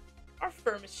 Our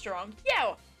firm is strong.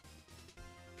 Yeah!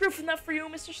 Proof enough for you,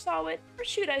 Mr. Sawit? Or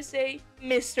should I say,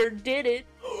 Mr. Did It?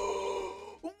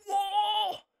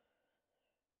 Whoa!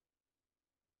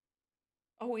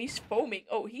 Oh, he's foaming.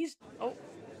 Oh, he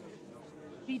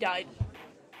died.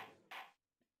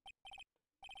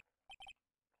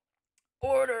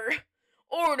 Order!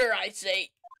 Order, I say!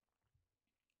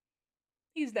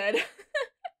 He's dead.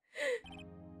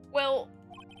 Well,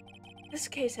 this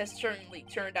case has certainly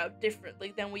turned out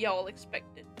differently than we all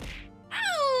expected.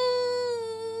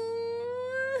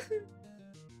 Ow!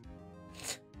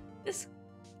 This...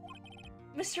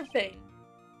 Mr. Payne,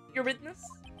 your witness?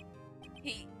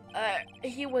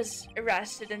 He was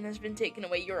arrested and has been taken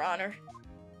away, Your Honor.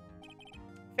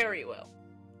 Very well.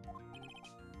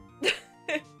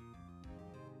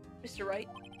 Mr. Wright?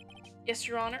 Yes,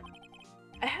 Your Honor?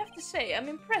 I have to say, I'm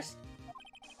impressed.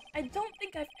 I don't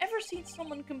think I've ever seen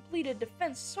someone complete a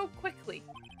defense so quickly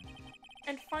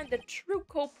and find the true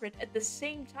culprit at the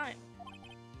same time.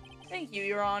 Thank you,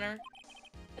 Your Honor.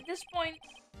 At this point,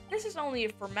 this is only a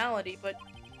formality, but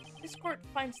this court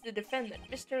finds the defendant,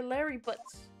 Mr. Larry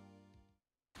Butts,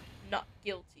 not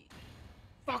guilty.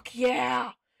 Fuck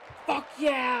yeah! Fuck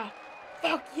yeah!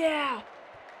 Fuck yeah!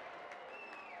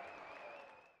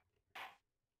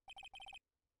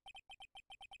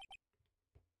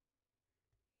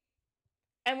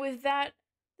 And with that,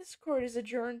 this court is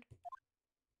adjourned.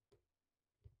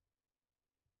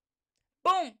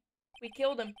 Boom! We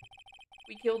killed him.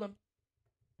 We killed him.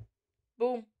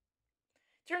 Boom.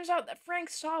 Turns out that Frank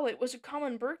Sawit was a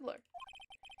common burglar.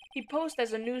 He posed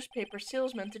as a newspaper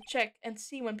salesman to check and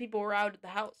see when people were out of the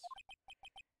house.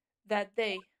 That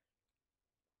day,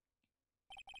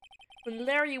 when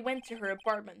Larry went to her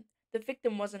apartment, the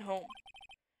victim wasn't home.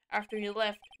 After he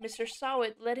left, Mr.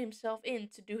 Sawit let himself in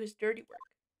to do his dirty work.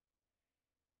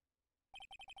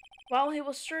 While he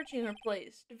was searching her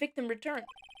place, the victim returned.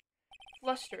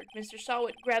 Flustered, Mr.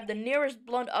 Sawit grabbed the nearest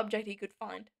blunt object he could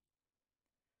find.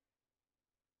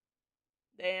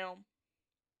 Damn.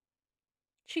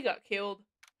 She got killed.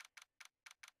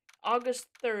 August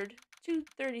 3rd,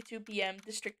 2:32 p.m.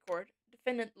 District Court.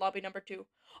 Defendant lobby number 2.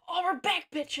 Oh, we're back,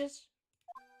 bitches!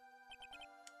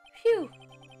 Phew.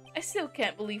 I still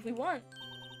can't believe we won.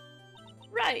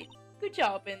 Right. Good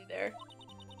job in there.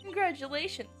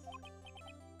 Congratulations.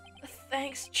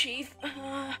 Thanks, Chief.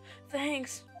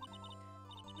 Thanks.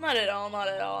 Not at all, not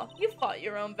at all. You fought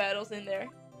your own battles in there.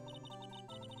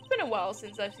 It's been a while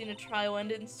since I've seen a trial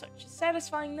end in such a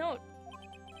satisfying note.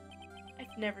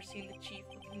 I've never seen the Chief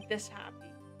looking this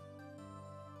happy.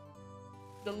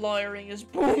 The lawyering is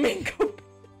booming.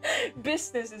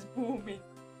 Business is booming.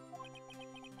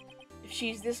 If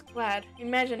she's this glad,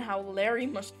 imagine how Larry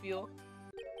must feel.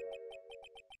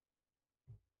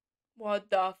 What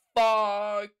the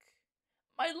fuck?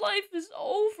 My life is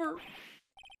over.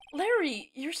 Larry,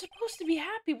 you're supposed to be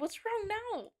happy. What's wrong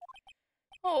now?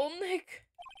 Oh, Nick.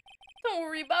 Don't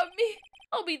worry about me.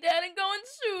 I'll be dead and gone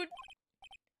soon.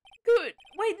 Good.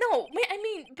 Wait, no. I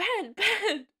mean,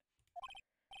 bad.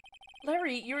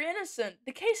 Larry, you're innocent.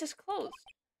 The case is closed.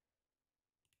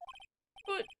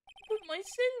 But my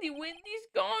Cindy, Wendy's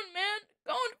gone, man.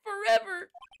 Gone forever.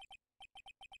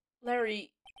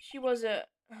 Larry, she was a...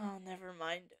 Oh, never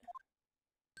mind.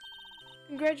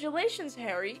 Congratulations,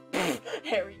 Harry.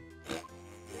 Harry.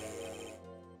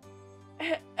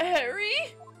 Harry?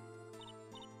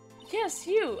 Yes,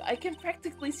 you. I can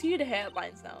practically see the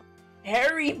headlines now.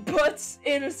 Harry Butts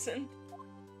innocent.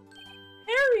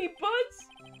 Harry Butts?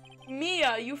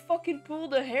 Mia, you fucking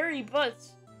pulled a Harry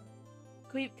Butts.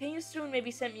 Can you soon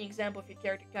maybe send me an example of your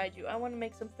character guide you? I want to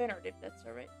make some fan art if that's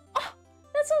alright. Oh,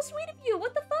 that's so sweet of you.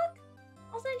 What the fuck?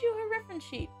 I'll send you her reference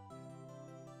sheet.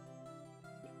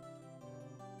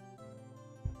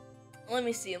 Let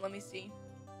me see.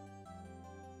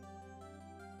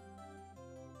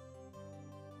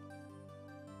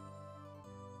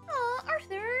 Aw,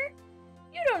 Arthur.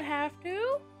 You don't have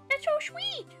to. That's so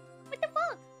sweet. What the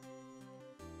fuck?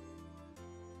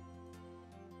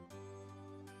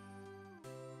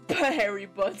 Harry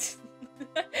Butts.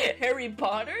 Harry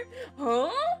Potter?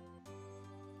 Huh?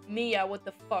 Mia, what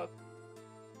the fuck?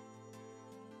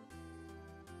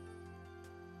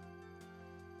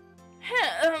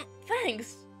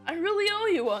 Thanks. I really owe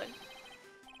you one.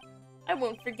 I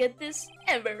won't forget this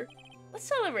ever. Let's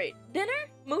celebrate. Dinner?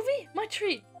 Movie? My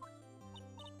treat.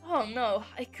 Oh no,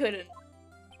 I couldn't.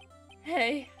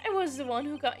 Hey, I was the one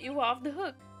who got you off the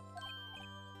hook.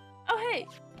 Oh hey.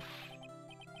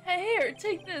 Hey, here,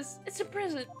 take this. It's a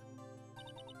present.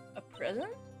 A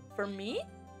present? For me?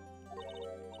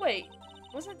 Wait,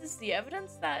 wasn't this the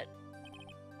evidence that...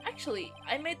 Actually,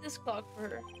 I made this clock for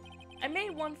her. I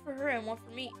made one for her and one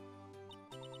for me.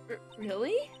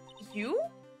 Really? You?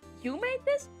 You made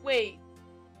this? Wait.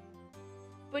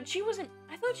 But she wasn't...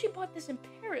 I thought she bought this in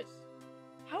Paris.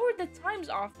 How are the times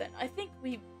off then? I think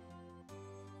we...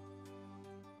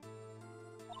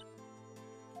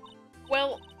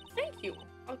 Well, thank you.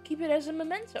 I'll keep it as a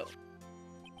memento.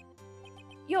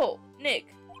 Yo,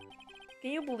 Nick.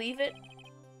 Can you believe it?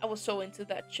 I was so into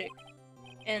that chick.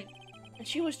 And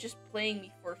she was just playing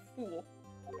me for a fool.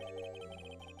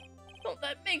 Don't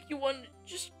that make you want to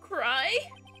just cry?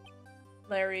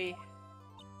 Larry.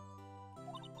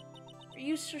 Are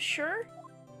you so sure?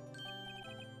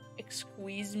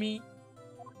 Excuse me?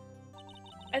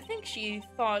 I think she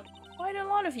thought quite a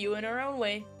lot of you in her own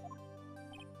way.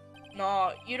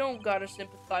 Nah, you don't gotta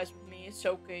sympathize with me, it's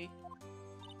okay.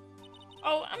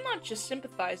 Oh, I'm not just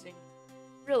sympathizing.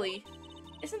 Really.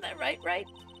 Isn't that right?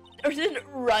 Or isn't it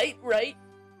right?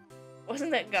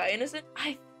 Wasn't that guy innocent?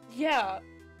 Yeah.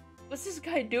 What's this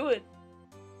guy doing?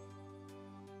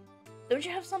 Don't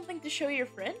you have something to show your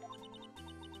friend?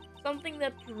 Something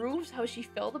that proves how she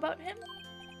felt about him?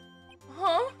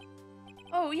 Huh?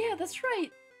 Oh yeah, that's right.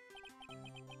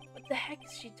 What the heck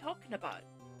is she talking about?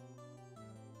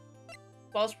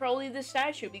 Well, it's probably the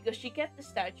statue, because she kept the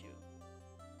statue.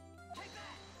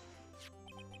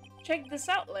 Check this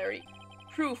out, Larry.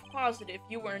 Proof positive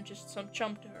you weren't just some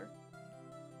chump to her.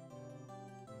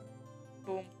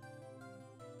 Boom.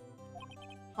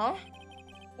 Huh?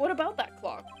 What about that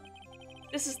clock?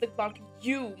 This is the clock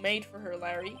you made for her,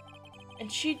 Larry.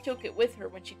 And she took it with her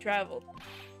when she traveled.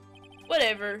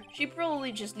 Whatever, she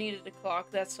probably just needed a clock,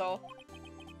 that's all.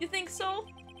 You think so?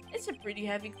 It's a pretty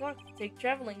heavy clock to take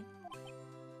traveling.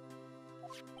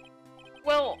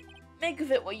 Well, make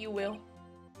of it what you will.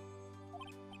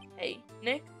 Hey,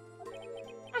 Nick.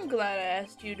 I'm glad I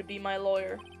asked you to be my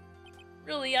lawyer.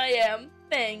 Really, I am.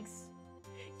 Thanks.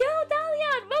 Yo,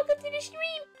 Dalian! Welcome to the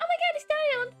stream! Oh my god, it's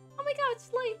Dalian! Oh my god,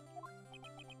 it's late.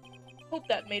 Hope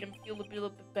that made him feel a little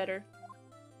bit better.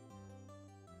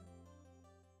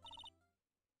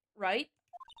 Right?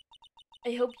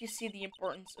 I hope you see the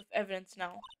importance of evidence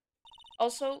now.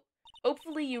 Also,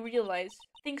 hopefully you realize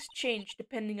things change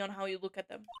depending on how you look at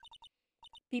them.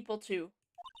 People too.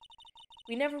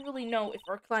 We never really know if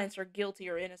our clients are guilty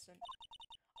or innocent.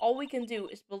 All we can do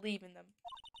is believe in them.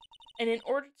 And in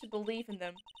order to believe in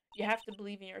them, you have to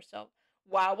believe in yourself.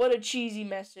 Wow, what a cheesy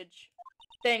message.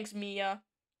 Thanks, Mia.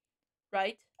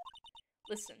 Right?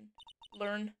 Listen,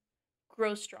 learn,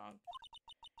 grow strong.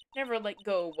 Never let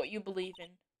go of what you believe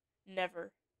in.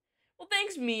 Never. Well,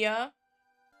 thanks, Mia.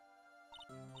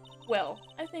 Well,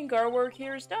 I think our work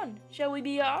here is done. Shall we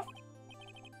be off?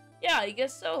 Yeah, I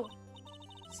guess so.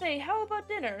 Say, how about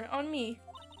dinner on me?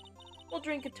 We'll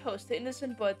drink a toast to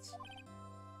innocent buds.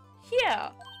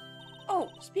 Yeah. Oh,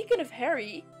 speaking of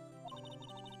Harry,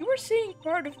 you were saying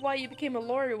part of why you became a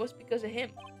lawyer was because of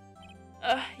him.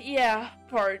 Yeah,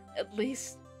 part, at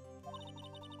least.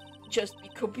 Just be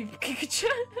kobeepb.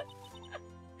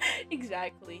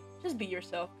 Exactly. Just be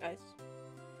yourself, guys.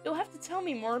 You'll have to tell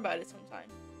me more about it sometime.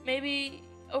 Maybe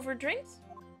over drinks?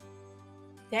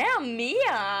 Damn,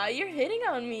 Mia! You're hitting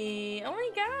on me! Oh my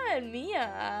god,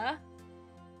 Mia!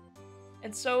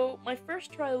 And so, my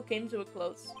first trial came to a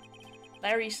close.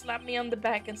 Larry slapped me on the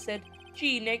back and said,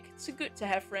 "Gee, Nick, it's good to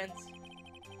have friends.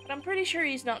 But I'm pretty sure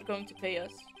he's not going to pay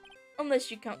us. Unless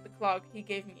you count the clock he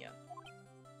gave me up."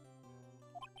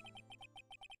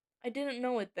 I didn't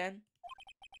know it then.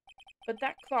 But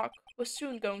that clock was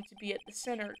soon going to be at the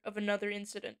center of another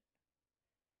incident.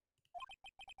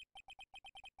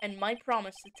 And my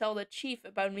promise to tell the chief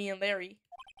about me and Larry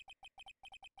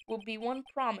would be one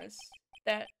promise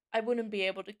that I wouldn't be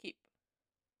able to keep.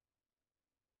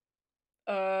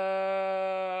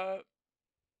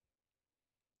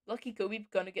 Lucky Kobe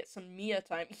gonna get some Mia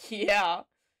time. Yeah.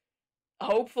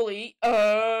 Hopefully.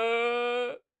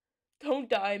 Don't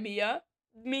die, Mia.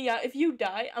 Mia, if you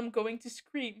die, I'm going to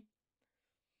scream.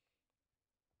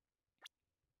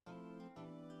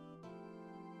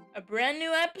 A brand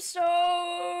new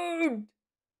episode!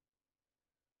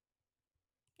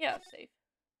 Yeah, safe.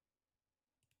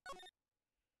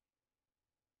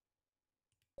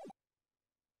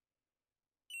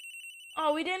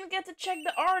 Oh, we didn't get to check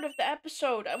the art of the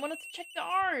episode. I wanted to check the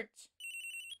art.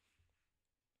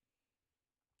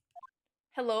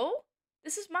 Hello?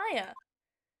 This is Maya.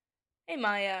 Hey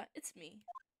Maya, it's me.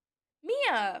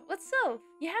 Mia, what's up?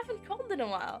 You haven't called in a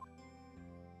while.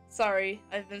 Sorry,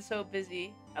 I've been so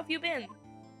busy. How have you been?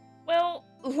 Well,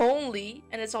 lonely,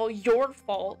 and it's all your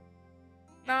fault.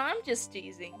 Nah, I'm just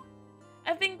teasing.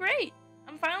 I've been great.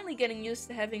 I'm finally getting used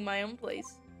to having my own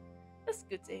place. That's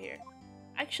good to hear.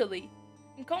 Actually,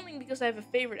 I'm calling because I have a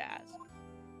favor to ask.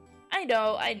 I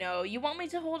know. You want me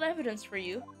to hold evidence for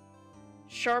you?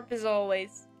 Sharp as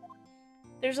always.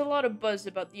 There's a lot of buzz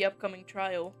about the upcoming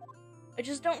trial. I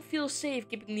just don't feel safe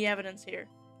keeping the evidence here.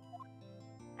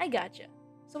 I gotcha.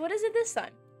 So what is it this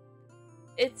time?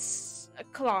 It's a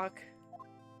clock.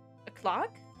 A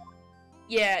clock?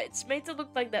 Yeah, it's made to look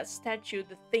like that statue,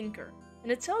 the Thinker,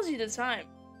 and it tells you the time.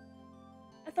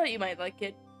 I thought you might like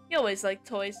it. You always like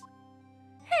toys.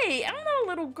 Hey, I'm not a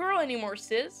little girl anymore,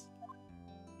 sis.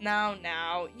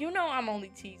 Now, you know I'm only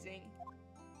teasing.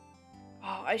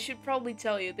 Oh, I should probably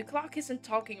tell you, the clock isn't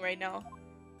talking right now.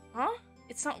 Huh?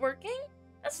 It's not working?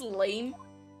 That's lame.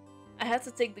 I had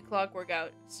to take the clockwork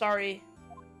out. Sorry.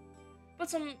 Put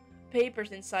some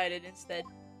papers inside it instead.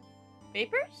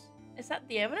 Papers? Is that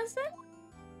the evidence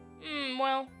then?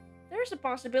 Well, there's a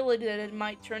possibility that it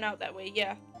might turn out that way,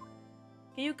 yeah.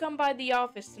 Can you come by the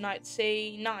office tonight,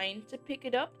 say 9, to pick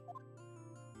it up?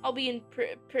 I'll be in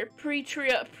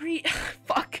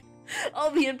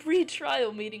I'll be in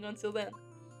pre-trial meeting until then.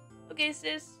 Okay,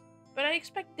 sis, but I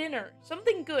expect dinner.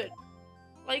 Something good.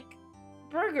 Like,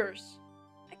 burgers.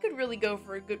 I could really go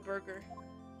for a good burger.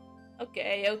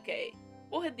 Okay.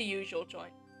 We'll hit the usual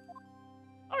joint.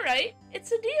 Alright,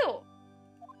 it's a deal.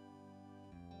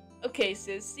 Okay,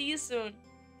 sis, see you soon.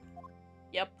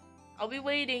 Yep, I'll be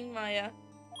waiting, Maya.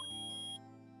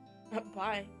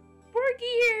 Bye.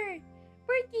 Borgir!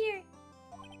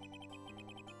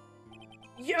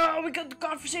 Yo, we got the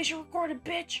conversation recorded,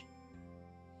 bitch!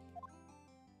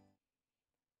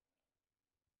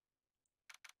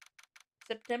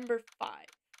 September 5,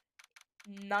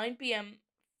 9 p.m.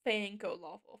 Faye & Co.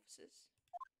 Law offices.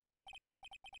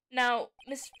 Now,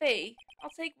 Miss Faye, I'll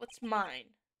take what's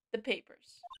mine. The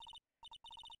papers.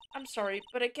 I'm sorry,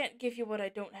 but I can't give you what I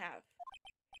don't have.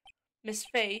 Miss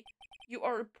Faye, you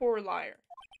are a poor liar.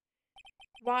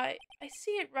 Why, I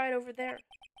see it right over there.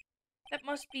 That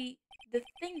must be the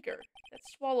Thinker that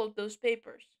swallowed those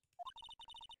papers.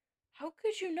 How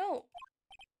could you know?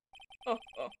 Oh,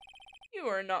 you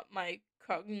are not my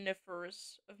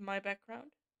cogniferous of my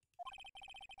background.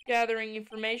 Gathering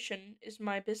information is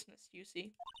my business, you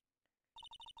see.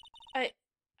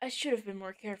 I should have been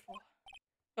more careful.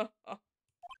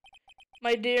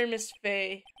 My dear Miss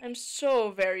Faye, I'm so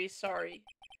very sorry.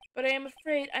 But I am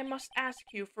afraid I must ask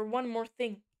you for one more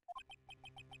thing.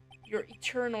 Your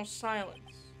eternal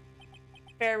silence.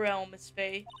 Farewell, Miss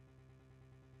Faye.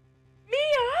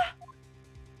 Mia!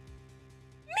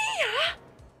 Mia!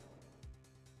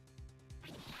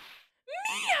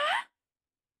 Mia!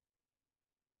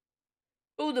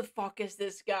 Who the fuck is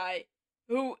this guy?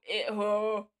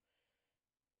 Oh.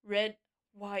 Red,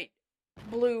 white,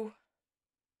 blue.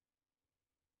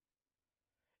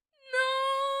 No!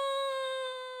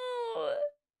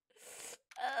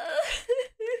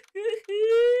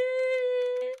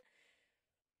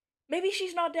 Maybe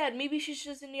she's not dead. Maybe she's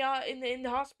just in the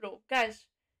hospital. Guys,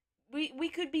 we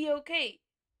could be okay.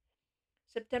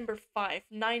 September 5,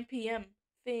 9 p.m.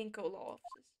 Finco law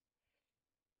offices.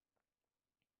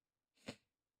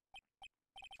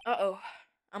 Uh-oh.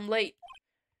 I'm late.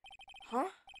 Huh?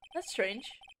 That's strange.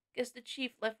 Guess the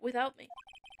chief left without me.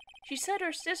 She said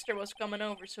her sister was coming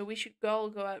over, so we should all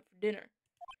go out for dinner.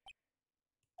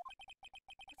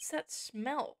 What's that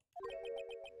smell?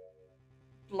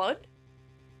 Blood?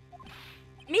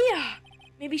 Mia!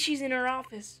 Maybe she's in her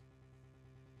office.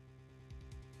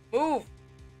 Move!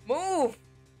 Move!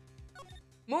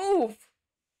 Move!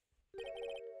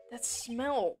 That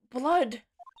smell. Blood!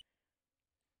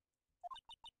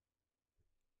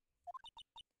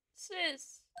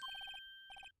 Sis!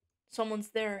 Someone's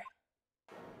there.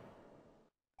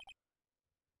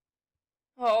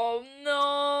 Oh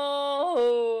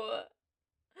no!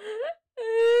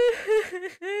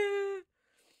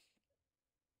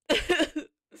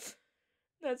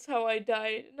 That's how I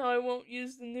died. Now I won't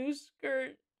use the new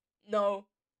skirt. No.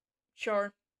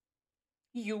 Sure.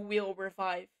 You will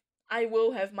revive. I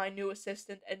will have my new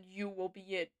assistant and you will be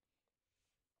it.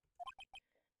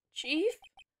 Chief?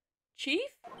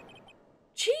 Chief?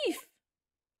 Chief!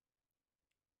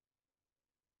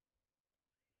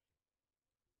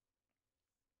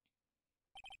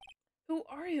 Who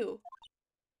are you?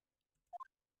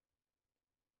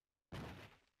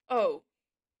 Oh.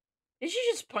 Did she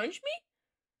just punch me?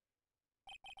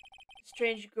 The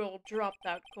strange girl dropped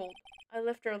out cold. I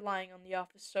left her lying on the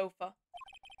office sofa.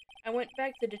 I went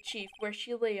back to the chief where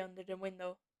she lay under the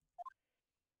window.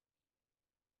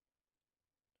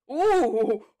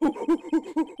 Ooh!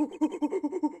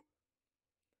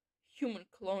 Human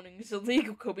cloning is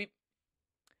illegal, Kobe.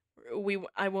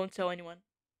 I won't tell anyone.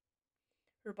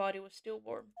 Her body was still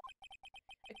warm.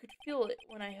 I could feel it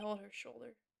when I held her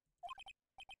shoulder.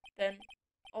 Then,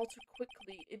 all too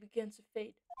quickly, it began to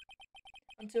fade.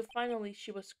 Until finally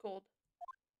she was cold.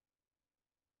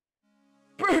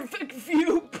 Perfect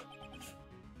view!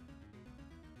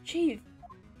 Chief!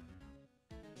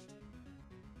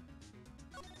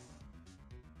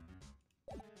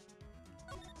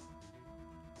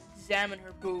 Examine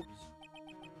her boobs.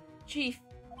 Chief,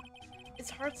 it's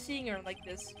hard seeing her like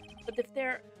this, but if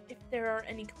there are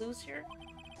any clues here,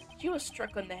 she was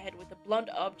struck on the head with a blunt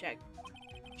object.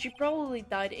 She probably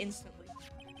died instantly.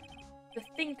 The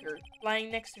thinker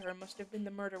lying next to her must have been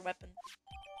the murder weapon.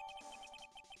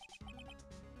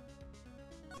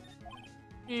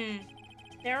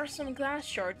 There are some glass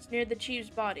shards near the chief's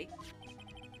body.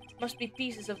 Must be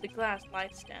pieces of the glass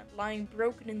light stand lying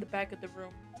broken in the back of the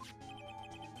room.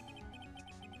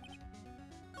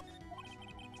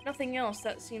 Nothing else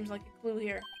that seems like a clue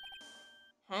here.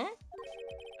 Huh?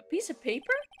 A piece of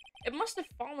paper? It must have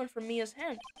fallen from Mia's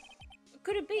hand. What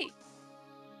could it be?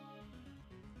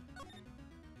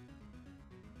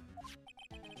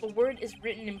 A word is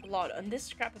written in blood on this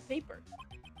scrap of paper.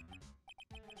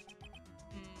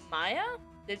 Maya?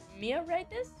 Did Mia write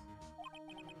this?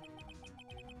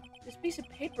 This piece of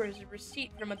paper is a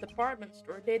receipt from a department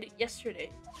store dated yesterday.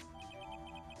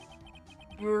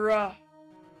 Bruh.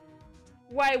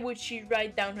 Why would she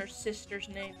write down her sister's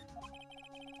name?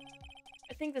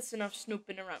 I think that's enough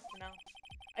snooping around for now.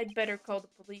 I'd better call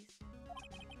the police.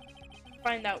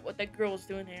 Find out what that girl's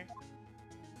doing here.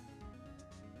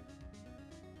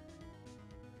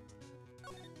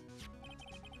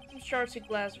 Some shards of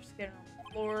glass are scattered on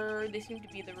the floor. They seem to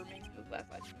be the remains of a glass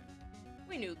lifespan.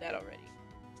 We knew that already.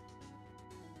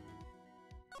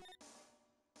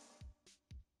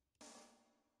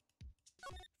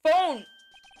 Phone!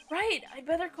 Right, I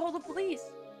better call the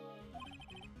police.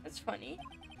 That's funny.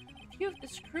 A few of the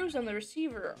screws on the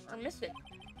receiver are missing.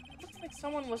 It looks like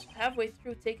someone was halfway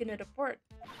through taking it apart.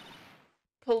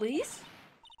 Police?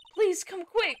 Please, come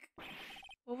quick!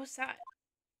 What was that?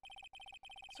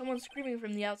 Someone screaming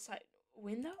from the outside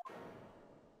window?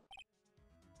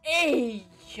 Hey,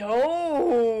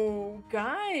 yo,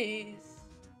 guys.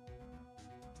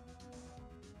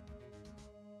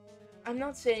 I'm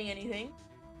not saying anything.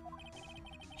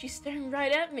 She's staring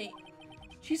right at me.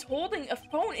 She's holding a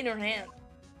phone in her hand.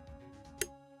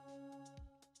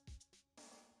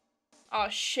 Oh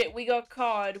shit, we got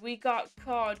caught. We got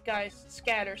caught, guys.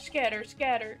 Scatter, scatter,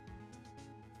 scatter.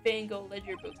 Bingo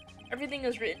ledger book. Everything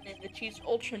is written in the chief's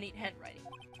ultra neat handwriting.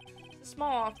 It's a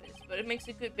small office, but it makes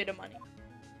a good bit of money.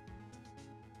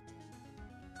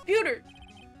 Computer!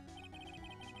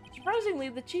 Surprisingly,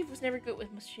 the chief was never good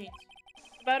with machines.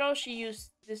 About all she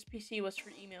used this PC was for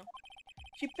email.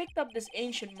 She picked up this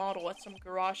ancient model at some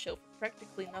garage sale for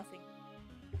practically nothing.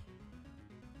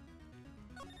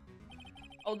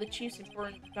 All the chief's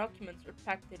important documents were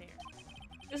packed in here.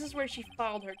 This is where she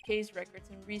filed her case records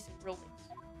and recent rulings.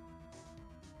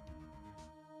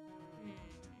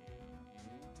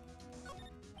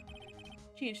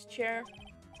 Chief's chair.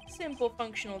 Simple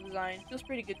functional design. Feels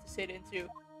pretty good to sit in too.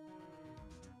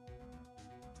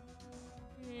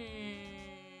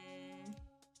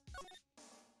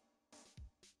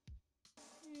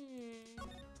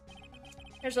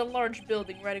 There's a large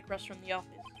building right across from the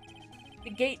office. The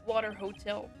Gatewater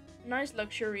Hotel. Nice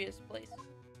luxurious place.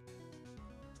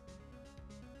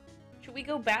 Should we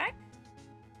go back?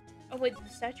 Oh wait, the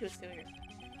statue is still here.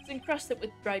 It's encrusted with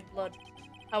dried blood.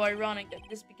 How ironic that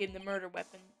this became the murder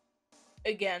weapon.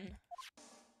 Again.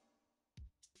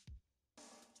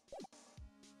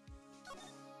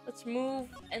 Let's move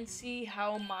and see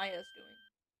how Maya's doing.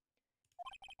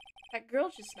 That girl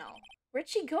just now. Where'd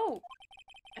she go?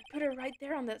 I put her right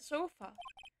there on that sofa.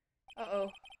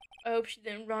 Uh-oh. I hope she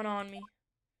didn't run on me.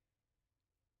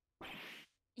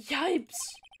 Yipes!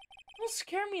 Don't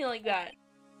scare me like that.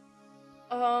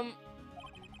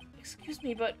 Excuse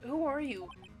me, but who are you?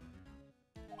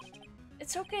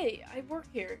 It's okay, I work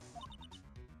here.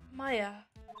 Maya.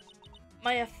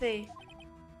 Maya Faye.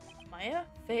 Maya?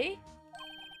 Faye?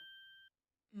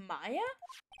 Maya?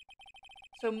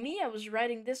 So Mia was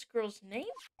writing this girl's name?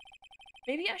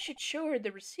 Maybe I should show her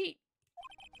the receipt.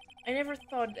 I never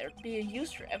thought there'd be a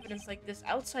use for evidence like this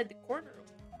outside the courtroom.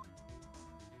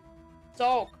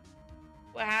 Talk.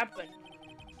 What happened?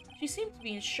 She seemed to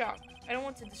be in shock. I don't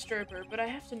want to disturb her, but I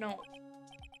have to know.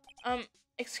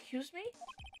 Excuse me?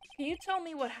 Can you tell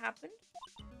me what happened?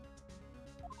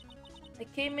 I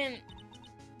came in.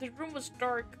 The room was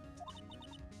dark.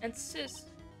 And sis.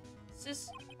 So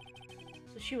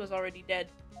she was already dead.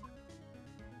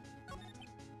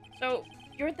 So,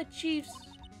 you're the chief's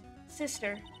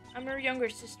sister. I'm her younger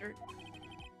sister.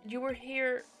 And you were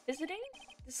here visiting?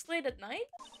 This late at night?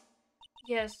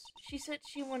 Yes, she said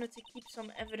she wanted to keep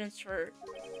some evidence for her.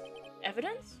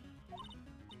 Evidence?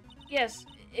 Yes,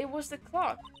 it was the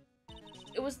clock.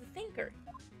 It was the thinker.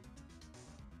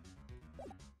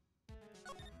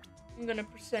 I'm gonna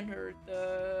present her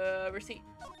the receipt.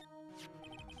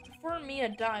 Before Mia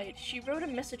died, she wrote a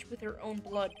message with her own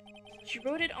blood. She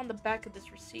wrote it on the back of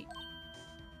this receipt.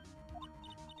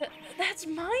 That's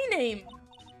my name!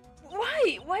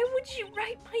 Why? Why would you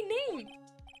write my name?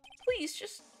 Please,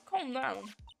 just calm down.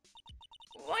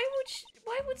 Why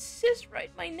would sis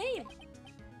write my name?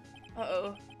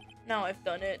 Uh-oh. Now I've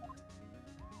done it.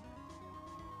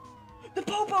 The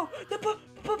popo! The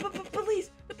police!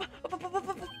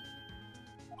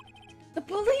 The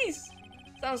police!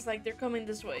 Sounds like they're coming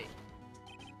this way.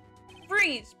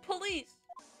 Freeze! Police!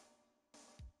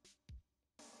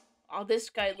 Oh, this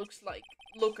guy looks like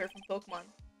Looker from Pokemon.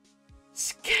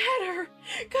 Scatter!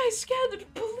 Guys, scatter the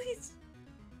police!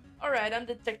 Alright, I'm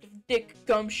Detective Dick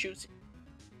Gumshoes.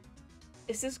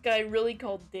 Is this guy really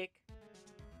called Dick?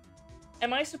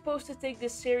 Am I supposed to take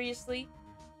this seriously?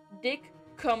 Dick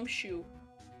Gumshoe.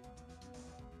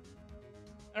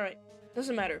 Alright,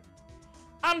 doesn't matter.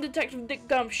 I'm Detective Dick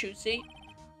Gumshoe, see?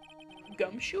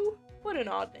 Gumshoe? What an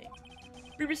odd name.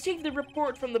 We received the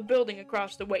report from the building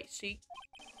across the way, see?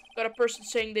 Got a person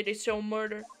saying that they saw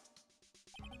murder.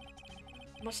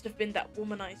 Must have been that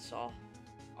woman I saw.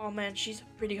 Oh man, she's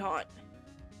pretty hot.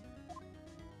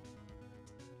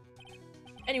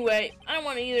 Anyway, I don't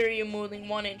want either of you moving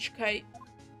 1 inch, okay?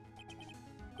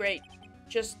 Great.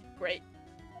 Just great.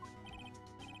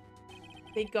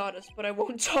 They got us, but I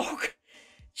won't talk.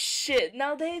 Shit,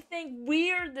 now they think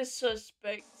we're the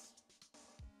suspects.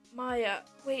 Maya,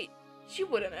 wait, she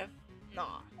wouldn't have.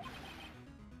 Nah.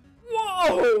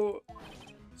 Whoa!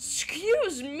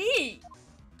 Excuse me!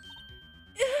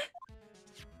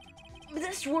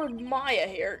 This word Maya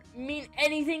here mean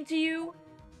anything to you?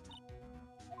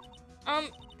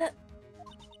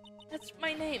 That's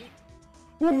my name.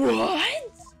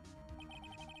 What?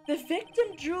 The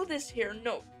victim drew this here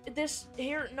note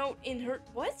in her,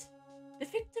 what? The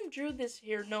victim drew this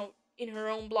here note in her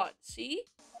own blood, see?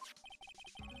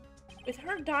 With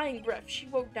her dying breath, she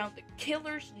wrote down the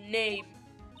killer's name.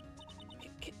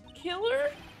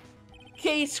 Killer?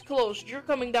 Case closed. You're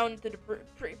coming down into the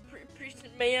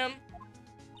precinct, ma'am.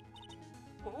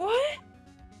 What?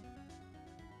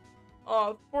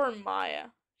 Oh, poor Maya.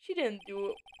 She didn't do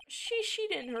it. She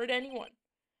didn't hurt anyone.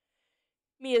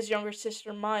 Mia's younger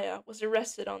sister, Maya, was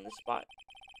arrested on the spot.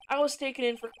 I was taken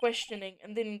in for questioning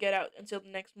and didn't get out until the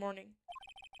next morning.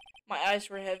 My eyes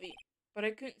were heavy, but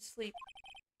I couldn't sleep.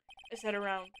 I sat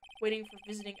around, waiting for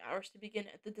visiting hours to begin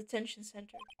at the detention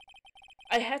center.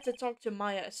 I had to talk to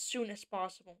Maya as soon as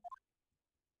possible.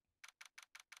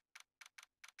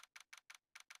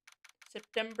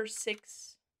 September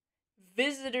 6th.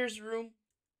 Visitor's room.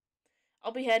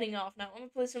 I'll be heading off now. I'm gonna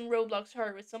play some Roblox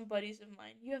Hard with some buddies of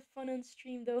mine. You have fun on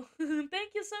stream, though.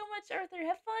 Thank you so much, Arthur.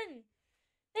 Have fun.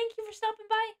 Thank you for stopping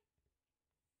by.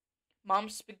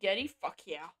 Mom's spaghetti? Fuck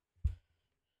yeah.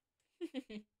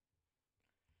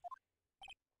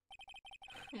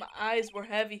 My eyes were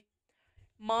heavy.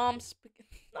 Mom's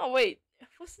spaghetti. No, wait.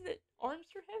 Wasn't it arms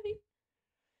were heavy?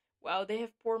 Wow, they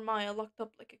have poor Maya locked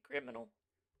up like a criminal.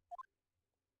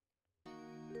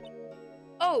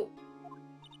 Oh,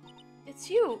 it's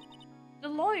you, the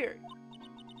lawyer.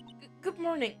 Good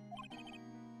morning.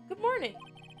 Good morning.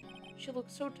 She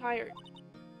looks so tired.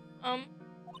 Are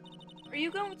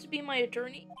you going to be my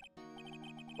attorney?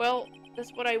 Well,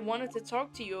 that's what I wanted to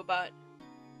talk to you about.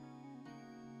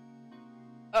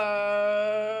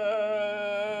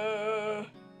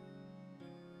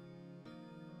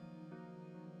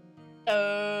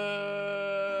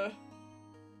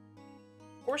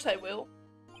 Of course I will.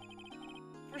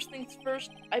 First things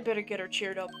first, I better get her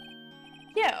cheered up.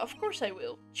 Yeah, of course I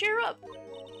will. Cheer up.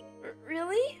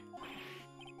 Really?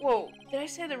 Whoa, did I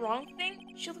say the wrong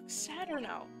thing? She looks sadder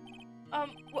now.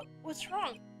 What's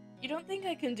wrong? You don't think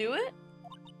I can do it?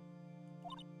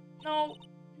 No,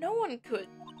 no one could.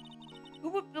 Who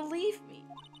would believe me?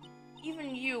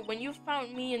 Even you, when you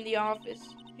found me in the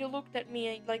office, you looked at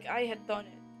me like I had done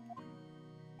it.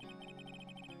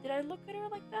 Did I look at her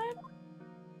like that?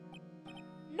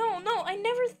 No, I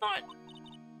never thought...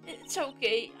 It's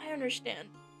okay, I understand.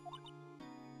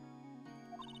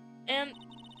 And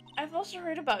I've also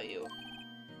heard about you.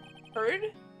 Heard?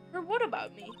 Heard what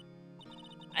about me?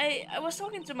 I was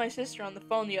talking to my sister on the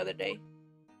phone the other day.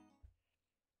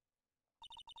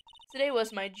 Today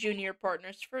was my junior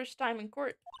partner's first time in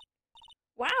court.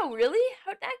 Wow, really?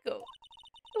 How'd that go?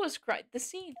 It was quite the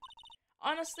scene.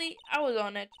 Honestly, I was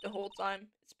on edge the whole time.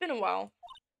 It's been a while.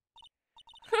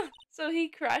 So he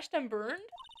crashed and burned?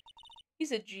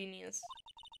 He's a genius.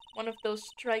 One of those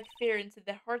strike fear into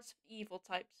the hearts of evil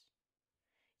types.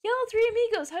 Yo, three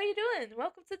amigos, how you doing?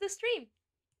 Welcome to the stream.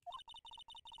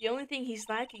 The only thing he's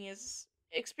lacking is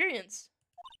experience.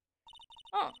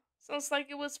 Oh, sounds like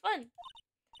it was fun.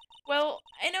 Well,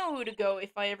 I know who to go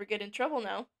if I ever get in trouble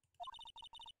now.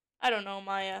 I don't know,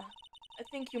 Maya. I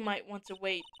think you might want to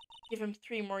wait. Give him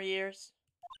 3 more years.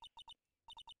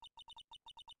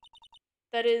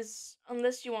 That is,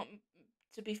 unless you want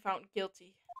to be found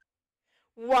guilty.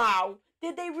 Wow!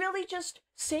 Did they really just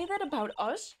say that about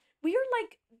us? We are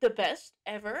like the best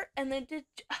ever, and then did...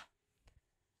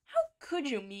 How could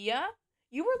you, Mia?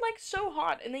 You were like so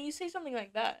hot, and then you say something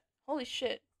like that. Holy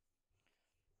shit.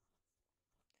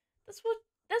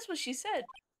 That's what she said.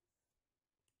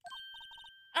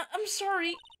 I'm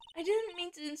sorry. I didn't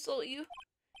mean to insult you.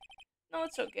 No,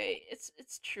 it's okay.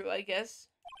 It's true, I guess.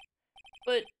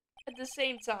 But at the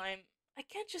same time, I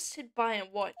can't just sit by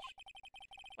and watch.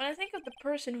 When I think of the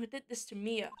person who did this to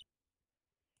Mia,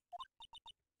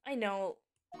 I know.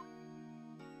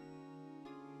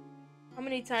 How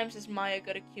many times has Maya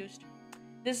got accused?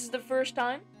 This is the first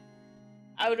time,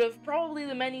 out of probably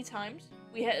the many times.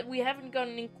 We haven't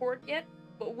gotten in court yet,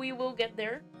 but we will get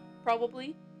there,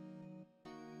 probably.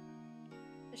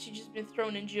 She's just been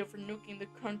thrown in jail for nuking the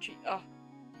country. Ugh.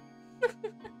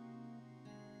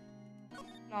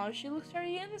 No, she looks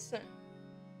very innocent.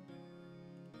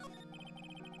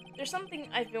 There's something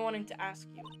I've been wanting to ask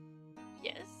you.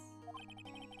 Yes?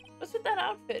 What's with that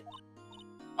outfit?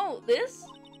 Oh, this?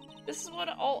 This is what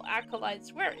all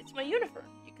acolytes wear. It's my uniform,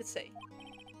 you could say.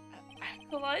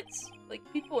 Acolytes? Like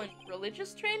people in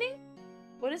religious training?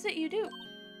 What is it you do?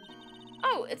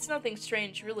 Oh, it's nothing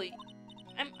strange, really.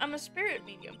 I'm a spirit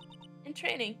medium. In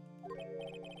training.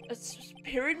 A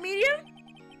spirit medium?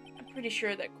 I'm pretty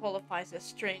sure that qualifies as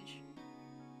strange.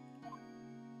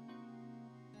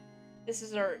 This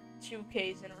is our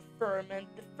 2Ks in our firm, and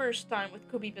the first time with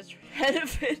kobeepb as head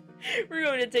of it, we're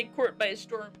going to take court by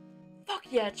storm.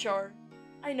 Fuck yeah, Char.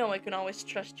 I know I can always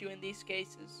trust you in these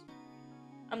cases.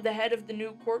 I'm the head of the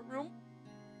new courtroom.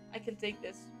 I can take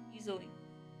this easily.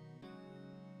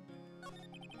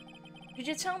 Could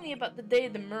you tell me about the day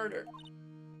of the murder?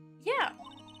 Yeah.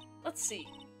 Let's see.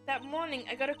 That morning,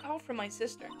 I got a call from my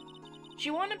sister. She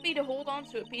wanted me to hold on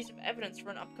to a piece of evidence for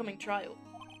an upcoming trial.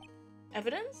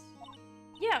 Evidence?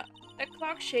 Yeah, that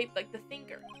clock shaped like the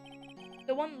thinker.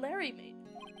 The one Larry made.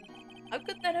 How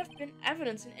could that have been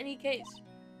evidence in any case?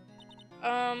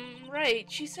 Right,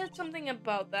 she said something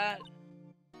about that.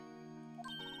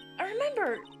 I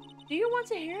remember! Do you want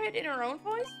to hear it in her own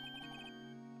voice?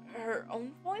 Her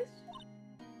own voice?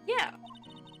 Yeah.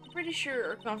 I'm pretty sure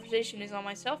our conversation is on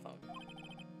my cell phone.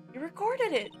 You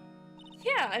recorded it!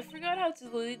 Yeah, I forgot how to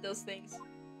delete those things.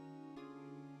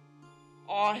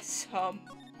 Awesome.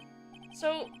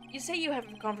 So, you say you have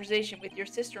a conversation with your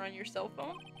sister on your cell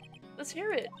phone? Let's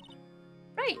hear it.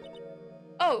 Right.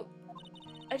 Oh,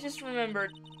 I just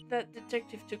remembered that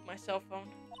detective took my cell phone.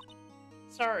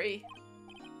 Sorry.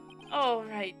 Oh,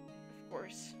 right. Of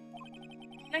course.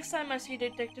 Next time I see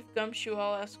Detective Gumshoe,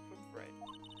 I'll ask him for it.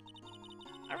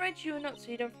 I'll write you a note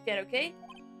so you don't forget, okay?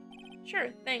 Sure,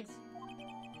 thanks.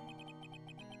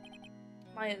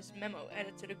 Maya's memo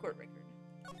added to the court record.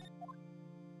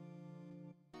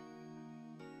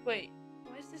 Wait,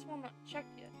 why is this one not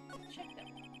checked yet? Check that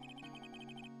one.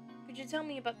 Could you tell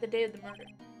me about the day of the murder?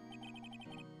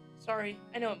 Sorry,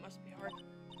 I know it must be hard.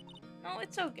 No,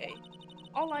 it's okay.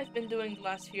 All I've been doing the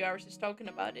last few hours is talking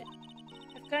about it.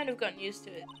 I've kind of gotten used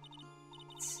to it.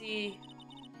 Let's see.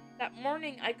 That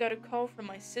morning I got a call from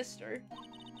my sister.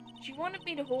 She wanted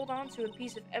me to hold on to a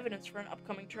piece of evidence for an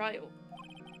upcoming trial.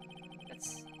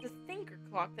 That's the thinker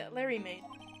clock that Larry made.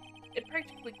 It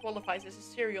practically qualifies as a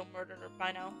serial murderer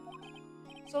by now.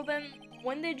 So then,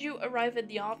 when did you arrive at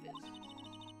the office?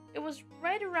 It was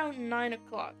right around 9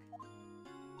 o'clock.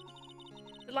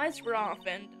 The lights were off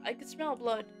and I could smell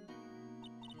blood.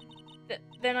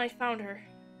 Then I found her.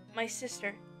 My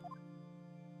sister.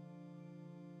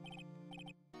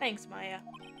 Thanks, Maya.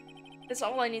 That's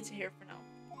all I need to hear for now.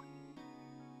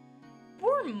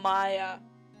 Poor Maya.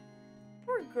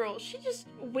 Poor girl, she just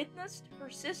witnessed her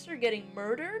sister getting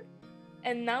murdered,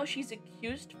 and now she's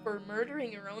accused for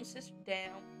murdering her own sister.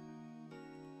 Damn.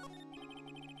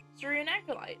 So you're an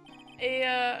acolyte,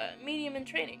 a medium in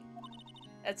training.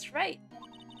 That's right.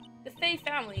 The Fae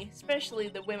family, especially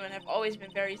the women, have always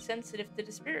been very sensitive to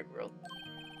the spirit world.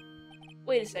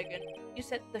 Wait a second, you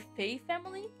said the Fae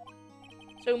family?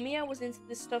 So Mia was into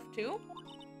this stuff too?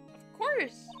 Of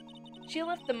course! She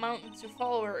left the mountain to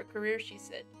follow her career, she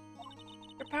said.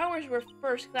 Her powers were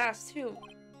first class too.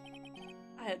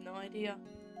 I had no idea.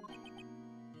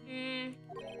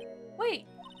 Wait.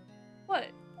 What?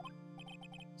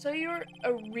 So you're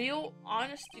a real,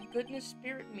 honest-to-goodness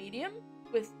spirit medium?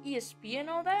 With ESP and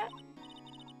all that?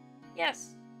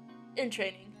 Yes. In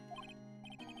training.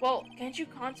 Well, can't you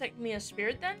contact Mia's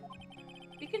spirit then?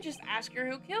 You can just ask her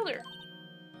who killed her.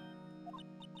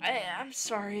 I'm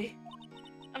sorry.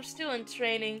 I'm still in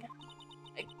training.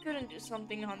 I couldn't do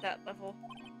something on that level.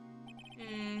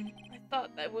 I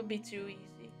thought that would be too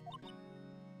easy.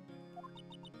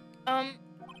 Huh?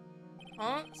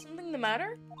 Something the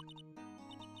matter?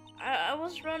 I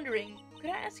was wondering, could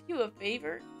I ask you a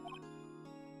favor?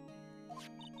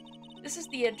 This is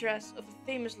the address of a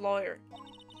famous lawyer.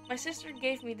 My sister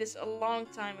gave me this a long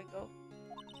time ago.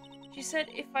 She said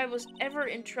if I was ever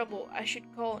in trouble, I should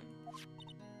call him.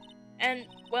 And,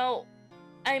 well,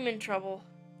 I'm in trouble.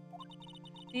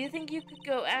 Do you think you could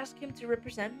go ask him to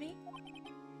represent me?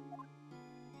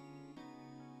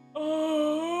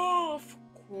 Oh, of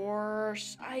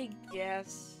course, I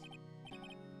guess.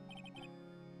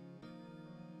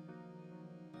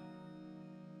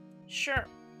 Sure,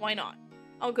 why not?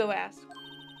 I'll go ask.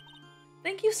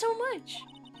 Thank you so much.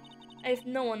 I have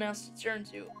no one else to turn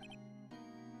to.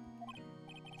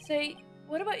 Say,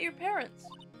 what about your parents?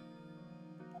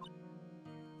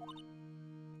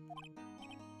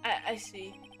 I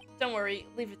see. Don't worry,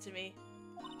 leave it to me.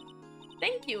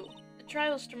 Thank you. The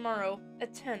trial's tomorrow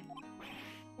at 10.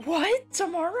 What?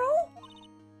 Tomorrow?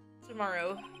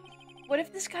 Tomorrow. What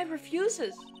if this guy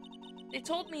refuses? They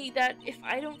told me that if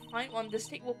I don't find one, the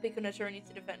state will pick an attorney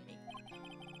to defend me.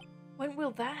 When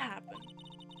will that happen?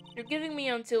 You're giving me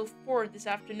until 4 this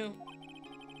afternoon.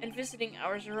 And visiting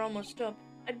hours are almost up.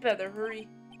 I'd better hurry.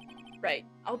 Right,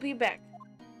 I'll be back.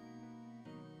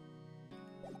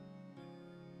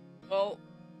 Well,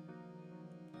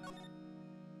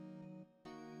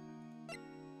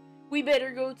 we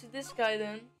better go to this guy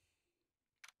then.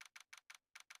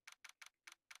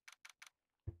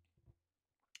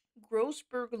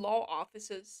 Grossberg Law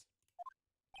Offices.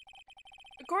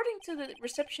 According to the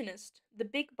receptionist, the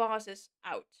big boss is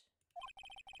out.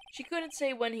 She couldn't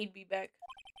say when he'd be back.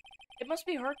 It must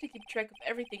be hard to keep track of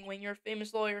everything when you're a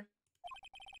famous lawyer.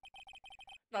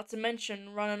 Not to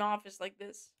mention run an office like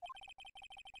this.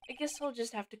 I guess I'll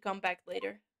just have to come back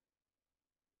later.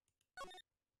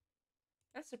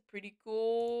 That's a pretty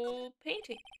cool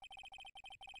painting.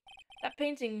 That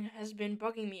painting has been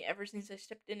bugging me ever since I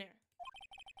stepped in here.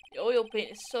 The oil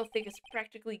paint is so thick it's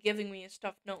practically giving me a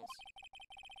stuffed nose.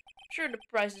 I'm sure the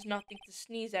price is nothing to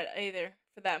sneeze at either,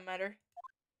 for that matter.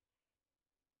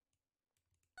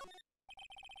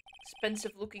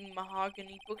 Expensive looking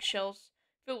mahogany bookshelves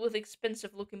filled with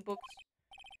expensive looking books.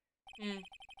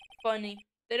 Funny.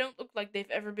 They don't look like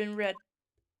they've ever been read.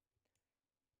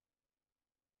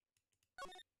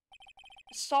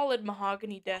 A solid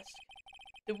mahogany desk.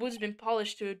 The wood's been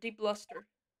polished to a deep luster.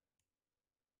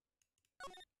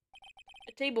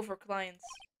 A table for clients.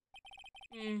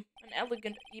 An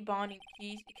elegant ebony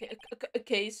case.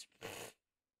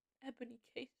 Ebony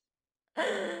case.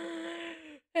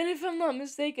 And if I'm not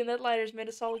mistaken, that lighter's made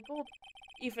of solid gold.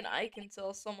 Even I can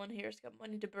tell someone here's got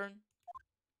money to burn.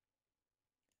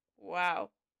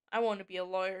 Wow. I want to be a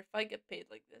lawyer if I get paid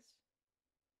like this.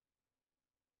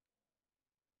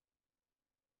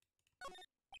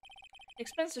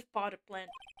 Expensive potted plant.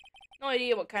 No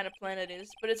idea what kind of plant it is,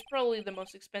 but it's probably the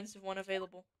most expensive one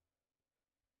available.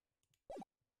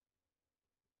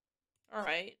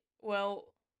 Alright, well...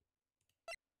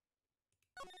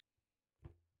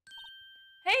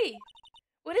 Hey!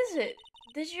 What is it?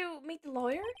 Did you meet the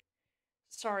lawyer?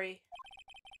 Sorry.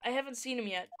 I haven't seen him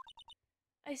yet.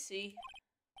 I see.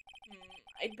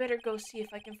 I'd better go see if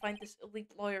I can find this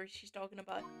elite lawyer she's talking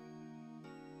about.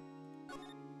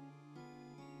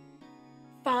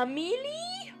 Family?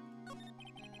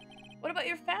 What about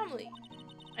your family?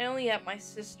 I only have my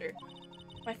sister.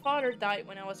 My father died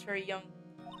when I was very young.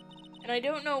 And I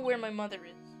don't know where my mother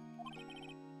is.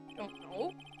 Don't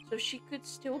know? So she could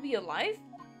still be alive?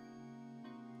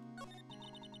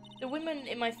 The women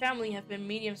in my family have been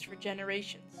mediums for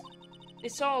generations. They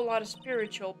saw a lot of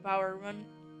spiritual power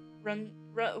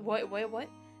what?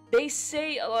 They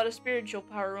say a lot of spiritual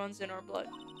power runs in our blood.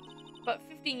 About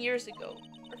 15 years ago,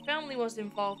 our family was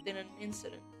involved in an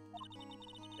incident.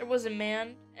 There was a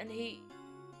man, and he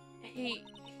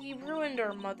ruined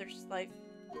our mother's life.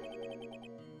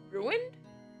 Ruined?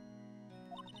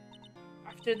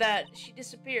 After that, she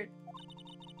disappeared.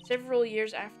 Several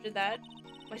years after that,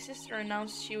 my sister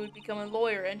announced she would become a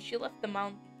lawyer and she left the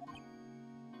mountain.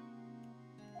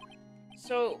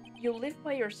 So, you live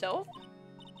by yourself?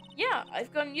 Yeah,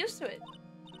 I've gotten used to it.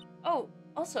 Oh,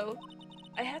 also,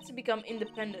 I had to become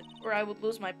independent or I would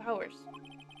lose my powers.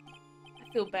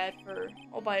 I feel bad for her,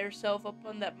 all by herself up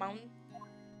on that mountain.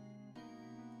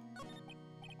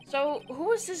 So, who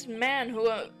was this man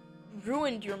who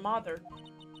ruined your mother?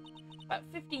 About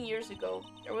 15 years ago,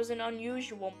 there was an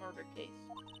unusual murder case.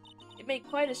 It made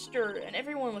quite a stir, and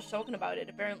everyone was talking about it,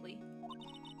 apparently.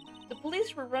 The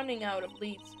police were running out of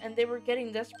leads, and they were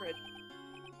getting desperate.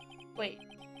 Wait,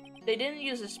 they didn't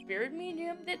use a spirit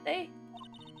medium, did they?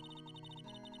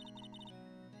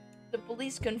 The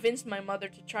police convinced my mother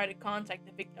to try to contact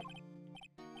the victim.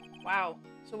 Wow,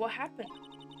 so what happened?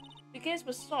 The case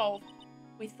was solved,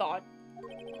 we thought.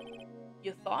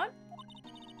 You thought?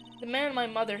 The man my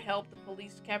mother helped the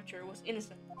police capture was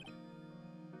innocent.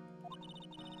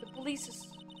 The police's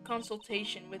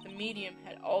consultation with the medium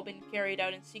had all been carried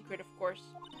out in secret, of course.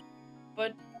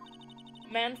 But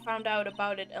man found out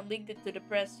about it and leaked it to the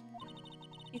press.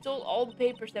 He told all the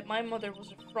papers that my mother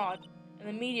was a fraud, and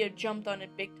the media jumped on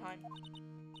it big time.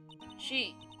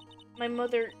 My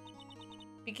mother,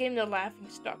 became the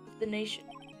laughingstock of the nation.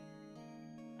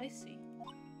 I see.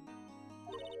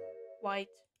 White.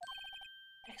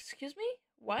 Excuse me?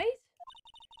 White?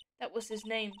 That was his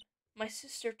name. My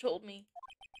sister told me.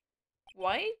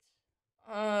 White?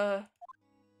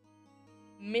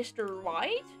 Mr.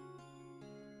 White?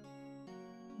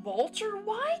 Walter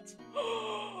White?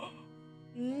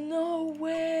 No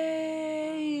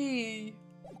way!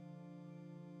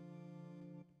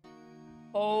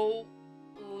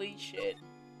 Holy shit.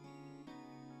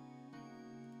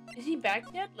 Is he back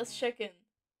yet? Let's check in.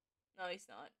 No, he's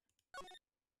not.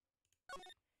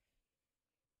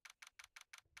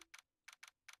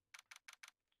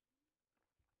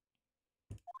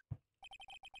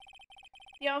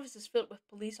 The office is filled with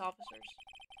police officers.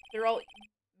 They're all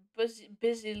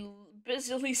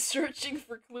busily searching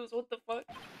for clues. What the fuck?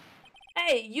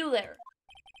 Hey, you there!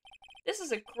 This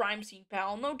is a crime scene,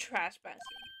 pal. No trespassing.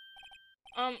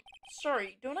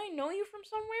 Sorry, don't I know you from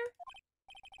somewhere?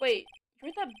 Wait,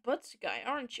 you're that Butts guy,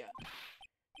 aren't you?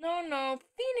 No,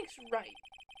 Phoenix Wright.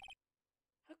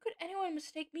 How could anyone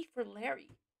mistake me for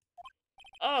Larry?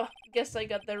 Oh, guess I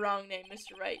got the wrong name,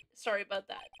 Mr. Wright. Sorry about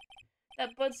that.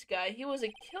 That Butts guy, he was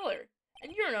a killer.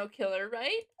 And you're no killer,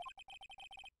 right?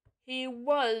 He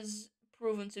was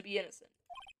proven to be innocent.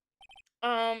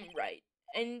 Right.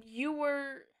 And you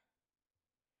were...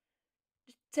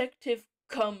 Detective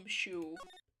Gumshoe.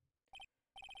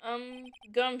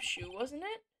 Gumshoe, wasn't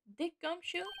it? Dick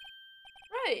Gumshoe?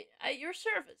 Right, at your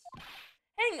service.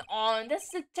 Hang on, that's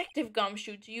Detective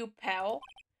Gumshoe to you, pal.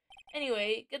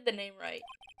 Anyway, get the name right.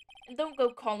 And don't go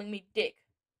calling me Dick.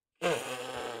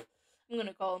 I'm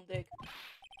gonna call him Dick.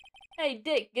 Hey,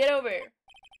 Dick, get over here.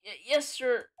 Yes,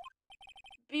 sir.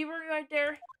 Be right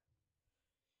there.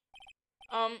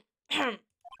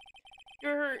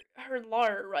 You're her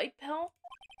lawyer, right, pal?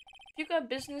 If you got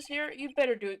business here, you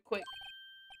better do it quick.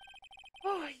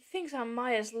 Oh, he thinks I'm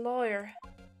Maya's lawyer.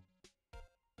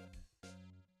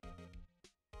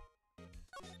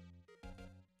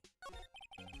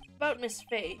 About Miss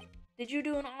Faye, did you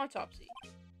do an autopsy?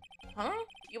 Huh?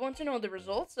 You want to know the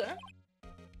results, huh?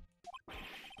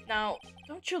 Now,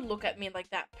 don't you look at me like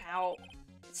that, pal.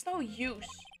 It's no use.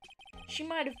 She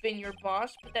might have been your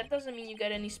boss, but that doesn't mean you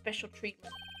get any special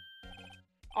treatment.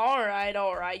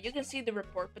 Alright, you can see the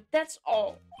report, but that's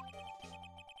all.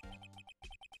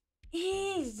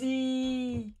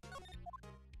 Easy!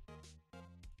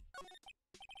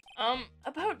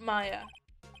 About Maya.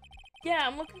 Yeah,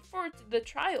 I'm looking forward to the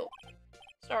trial.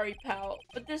 Sorry, pal,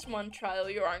 but this one trial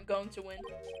you aren't going to win.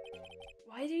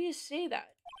 Why do you say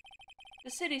that?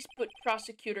 The city's put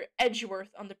Prosecutor Edgeworth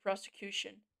on the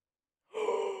prosecution.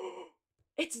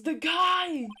 It's the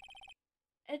guy!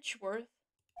 Edgeworth?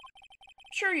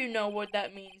 Sure you know what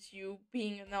that means, you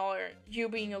being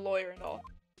a lawyer and all.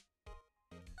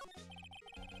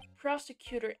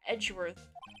 Prosecutor Edgeworth.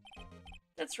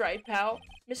 That's right, pal.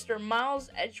 Mr. Miles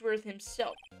Edgeworth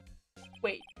himself.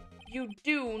 Wait, you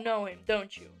do know him,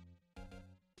 don't you?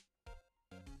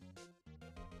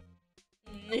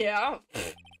 Yeah,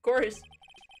 of course.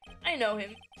 I know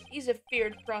him. He's a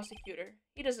feared prosecutor.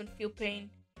 He doesn't feel pain.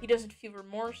 He doesn't feel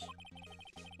remorse.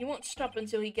 He won't stop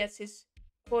until he gets his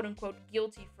quote-unquote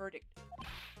guilty verdict.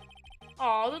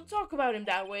 Aw, don't talk about him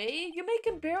that way. You make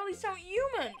him barely sound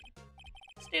human.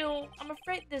 Still, I'm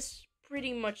afraid this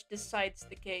pretty much decides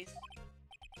the case.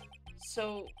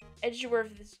 So,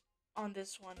 Edgeworth is on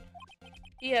this one.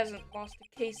 He hasn't lost a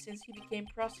case since he became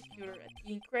prosecutor at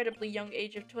the incredibly young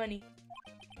age of 20.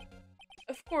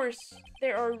 Of course,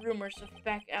 there are rumors of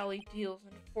back alley deals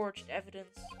and forged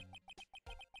evidence.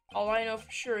 All I know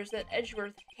for sure is that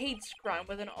Edgeworth hates crime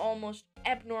with an almost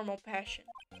abnormal passion.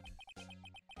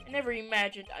 I never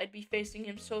imagined I'd be facing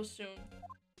him so soon.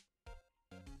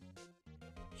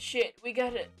 Shit, we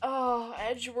got it. Oh,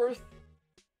 Edgeworth.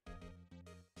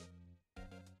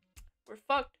 We're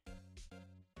fucked.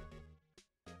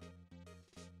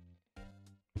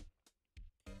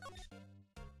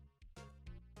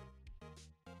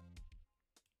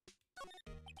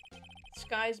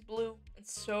 Sky's blue, and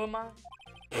so am I.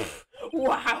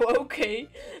 Wow, okay.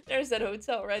 There's that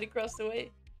hotel right across the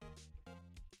way.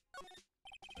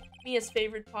 Mia's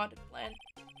favorite potted plant.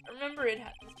 I remember it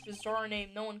had this bizarre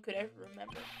name no one could ever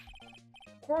remember.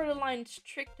 Cordyline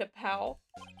stricta, pal.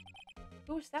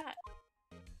 Who's that?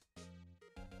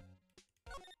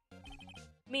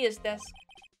 Mia's desk.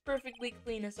 Perfectly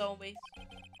clean as always.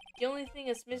 The only thing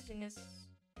that's missing is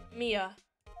Mia.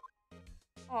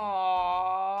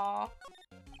 Aww.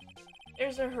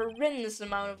 There's a horrendous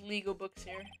amount of legal books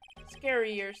here.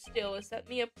 Scarier still is that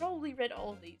Mia probably read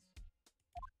all of these.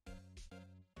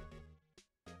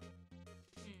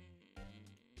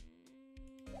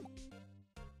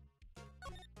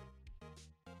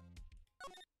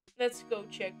 Let's go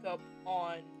check up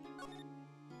on...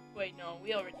 Wait, no,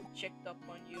 we already checked up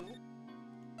on you.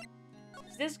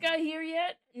 Is this guy here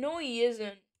yet? No, he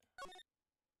isn't.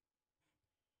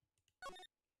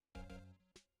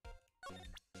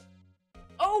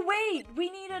 Oh, wait! We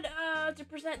needed, to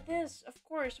present this. Of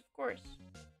course.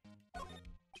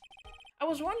 I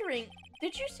was wondering,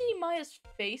 did you see Maya's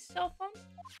face cell phone?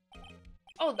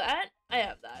 Oh, that? I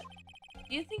have that.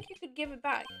 Do you think you could give it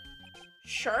back?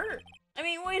 Sure. I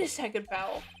mean, wait a second,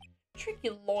 pal. Tricky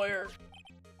lawyer.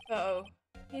 Uh-oh.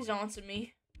 He's on to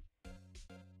me.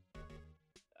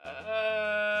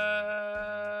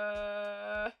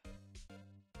 I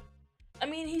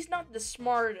mean, he's not the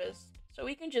smartest, so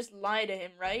we can just lie to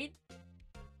him, right?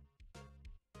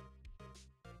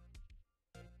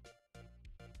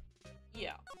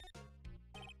 Yeah.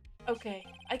 Okay,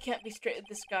 I can't be straight with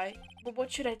this guy, but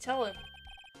what should I tell him?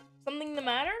 Something the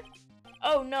matter?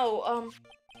 Oh no,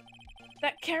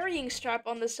 that carrying strap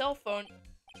on the cell phone.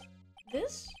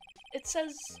 This? It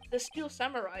says the Steel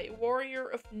Samurai, warrior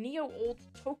of Neo-Old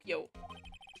Tokyo.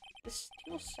 The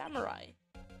Steel Samurai?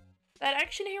 That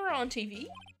action hero on TV?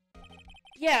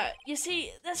 Yeah, you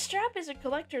see, the strap is a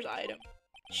collector's item.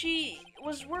 She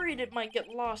was worried it might get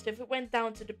lost if it went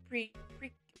down to the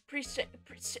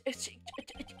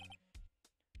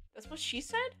That's what she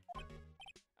said?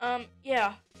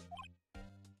 Yeah.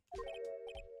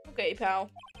 Okay, pal.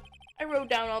 I wrote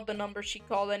down all the numbers she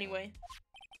called anyway.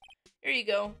 Here you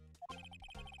go.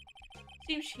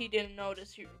 Seems he didn't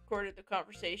notice you recorded the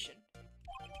conversation.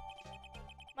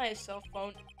 My cell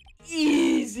phone.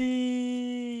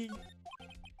 Easy!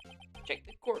 Check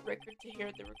the court record to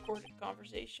hear the recorded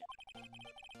conversation.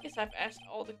 Guess I've asked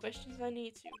all the questions I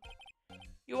need to.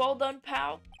 You all done,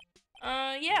 pal?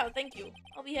 Yeah, thank you.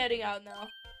 I'll be heading out now.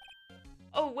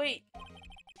 Oh, wait.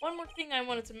 One more thing I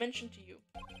wanted to mention to you.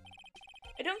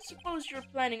 I don't suppose you're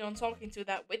planning on talking to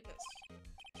that witness.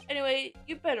 Anyway,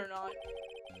 you better not.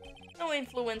 No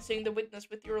influencing the witness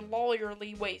with your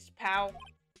lawyerly ways, pal.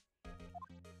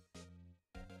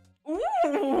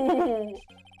 Ooh!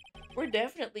 We're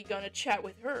definitely gonna chat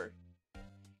with her.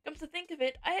 Come to think of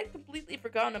it, I had completely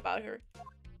forgotten about her.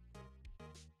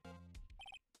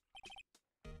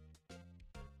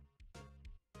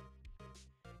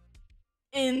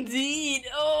 Indeed!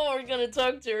 Oh, we're gonna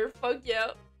talk to her. Fuck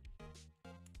yeah.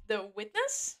 The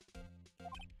witness?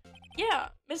 Yeah,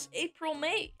 Miss April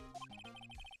May.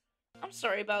 I'm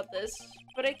sorry about this,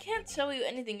 but I can't tell you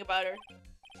anything about her.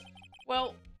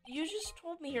 Well, you just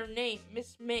told me her name,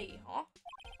 Miss May, huh?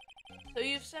 So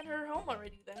you've sent her home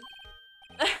already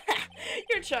then?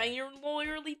 You're trying your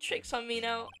lawyerly tricks on me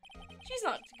now. She's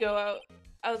not to go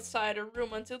outside her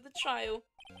room until the trial.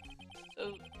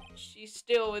 So she's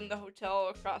still in the hotel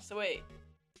across the way.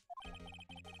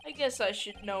 I guess I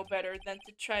should know better than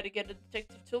to try to get a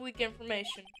detective to leak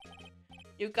information.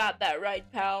 You got that right,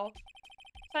 pal.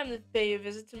 Time to pay a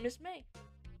visit to Miss May.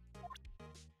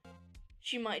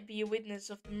 She might be a witness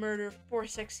of the murder of poor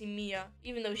sexy Mia,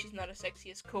 even though she's not as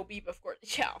sexy as kobeepb, of course.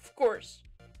 Yeah, of course.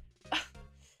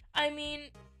 I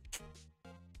mean...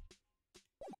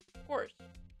 Of course.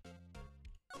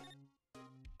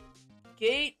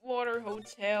 Gatewater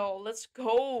Hotel, let's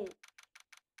go!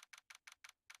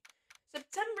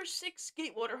 September 6th,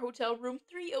 Gatewater Hotel, room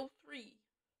 303.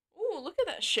 Ooh, look at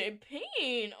that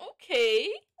champagne. Okay.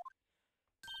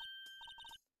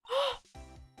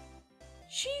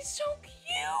 She's so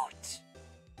cute.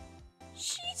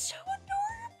 She's so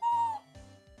adorable.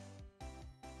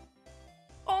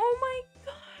 Oh my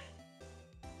god.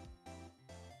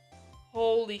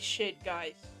 Holy shit,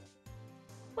 guys.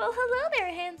 Well, hello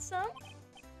there, handsome.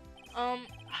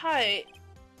 Hi.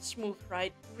 Smooth,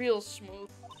 right? Real smooth.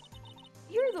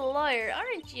 You're the lawyer,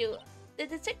 aren't you? The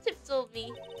detective told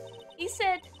me. He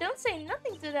said, don't say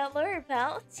nothing to that lawyer,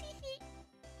 pal. Teehee.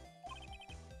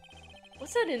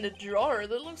 What's that in the drawer?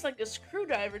 That looks like a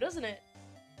screwdriver, doesn't it?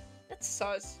 That's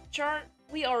sus. Char,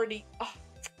 we already... Oh,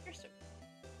 you're so...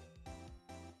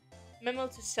 Memo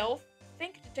to self.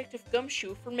 Thank Detective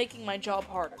Gumshoe for making my job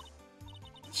harder.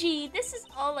 Gee, this is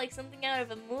all like something out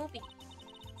of a movie.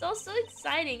 It's all so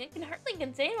exciting, I can hardly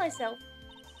contain myself.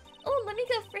 Oh, let me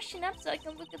go freshen up so I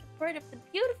can look at the part of the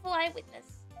beautiful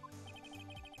eyewitness.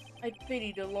 I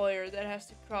pity the lawyer that has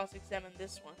to cross-examine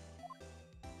this one.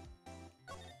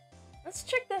 Let's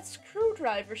check that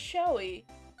screwdriver, shall we?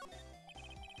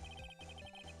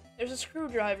 There's a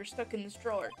screwdriver stuck in this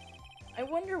drawer. I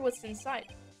wonder what's inside.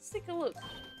 Let's take a look.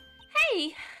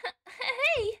 Hey!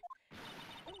 Hey!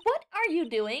 What are you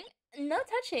doing? No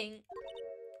touching.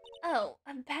 Oh,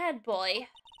 a bad boy.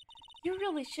 You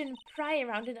really shouldn't pry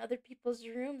around in other people's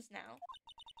rooms now.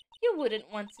 You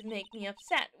wouldn't want to make me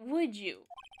upset, would you?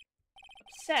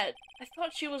 Upset? I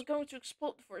thought she was going to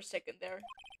explode for a second there.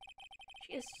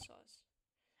 She is sus.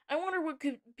 I wonder what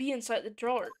could be inside the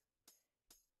drawer.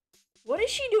 What is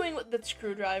she doing with that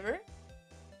screwdriver?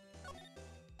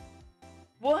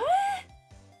 What?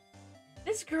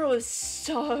 This girl is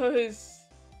sus.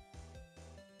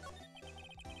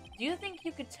 Do you think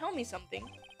you could tell me something?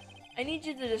 I need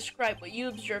you to describe what you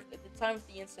observed at the time of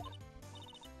the incident.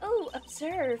 Oh,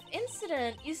 observe.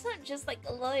 Incident. You sound just like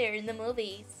a lawyer in the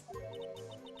movies.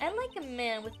 I like a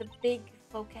man with a big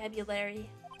vocabulary.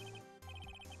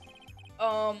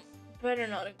 Better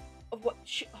not. What?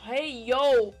 Hey,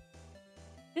 yo!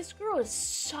 This girl is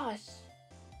sus.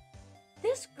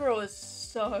 This girl is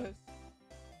sus.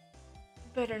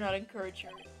 Better not encourage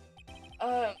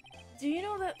her. Do you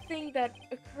know that thing that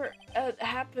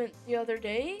happened the other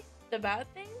day? The bad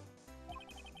thing?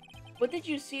 What did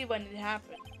you see when it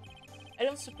happened? I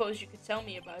don't suppose you could tell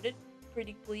me about it,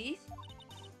 pretty please?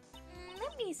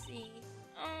 Let me see.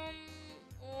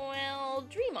 Well,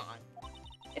 dream on.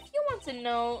 If you want to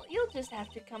know, you'll just have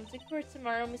to come to court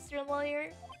tomorrow, Mr.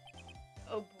 Lawyer.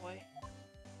 Oh boy.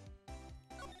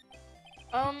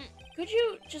 Could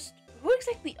you just... Who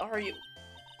exactly are you?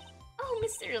 Oh,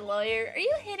 Mr. Lawyer, are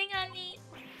you hitting on me?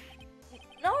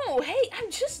 No, hey, I'm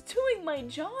just doing my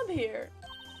job here.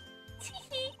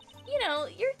 You know,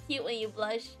 you're cute when you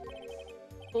blush.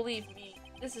 Believe me,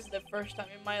 this is the first time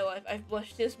in my life I've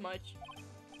blushed this much.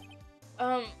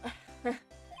 Um,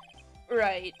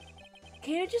 right.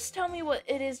 Can you just tell me what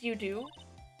it is you do?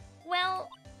 Well,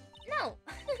 no.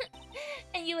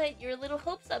 And you had your little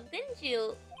hopes up, didn't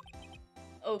you?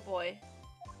 Oh boy.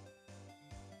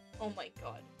 Oh my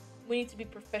god. We need to be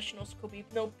professionals, Kobe.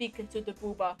 No peek into the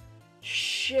booba.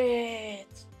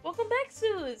 Shit. Welcome back,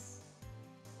 Suze.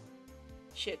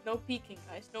 Shit, no peeking,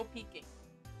 guys. No peeking.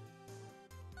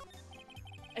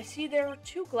 I see there are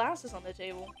 2 glasses on the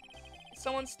table. Is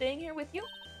someone staying here with you?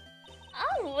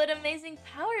 Oh, what amazing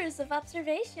powers of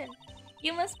observation.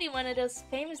 You must be one of those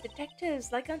famous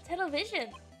detectives like on television.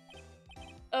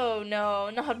 Oh no,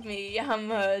 not me. I'm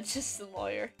just a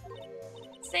lawyer.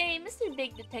 Say, Mr.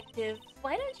 Big Detective,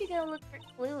 why don't you go look for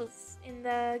clues in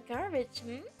the garbage,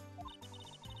 hmm?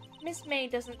 Miss May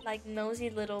doesn't like nosy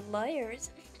little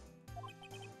lawyers.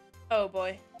 Oh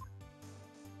boy.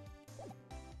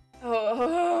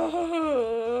 Oh.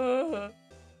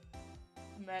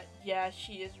 Matt, yeah,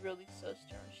 she is really so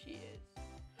stern. She is.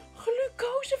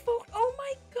 Glucosaphone! Oh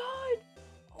my god!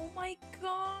 Oh my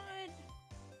god!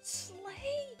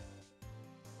 Slay!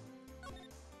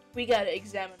 We gotta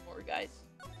examine more, guys.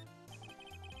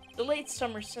 The late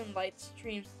summer sunlight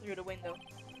streams through the window.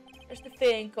 There's the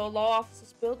Fay & Co. Law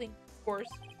Offices building, of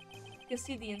course. You can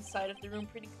see the inside of the room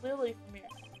pretty clearly from here.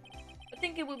 I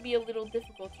think it would be a little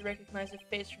difficult to recognize a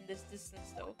face from this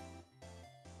distance, though.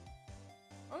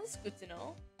 Oh, that's good to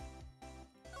know.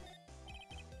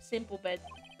 Simple bed.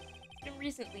 It's been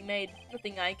recently made.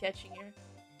 Nothing eye-catching here.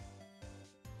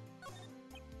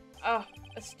 Ah,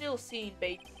 a still scene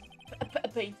painting.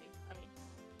 Painting, I mean.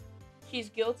 She's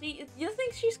guilty? You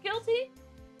think she's guilty?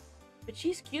 But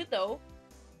she's cute, though.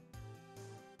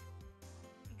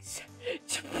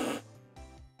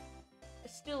 A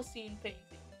still scene painting.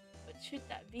 But should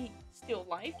that be still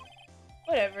life?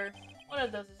 Whatever. One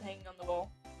of those is hanging on the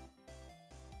wall.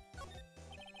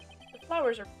 The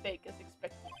flowers are fake, as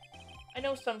expected. I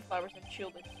know sunflowers and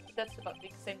tulips, but that's about the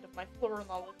extent of my floral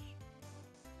knowledge.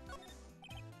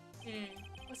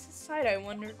 What's inside, I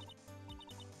wonder?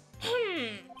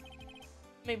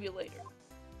 Maybe later.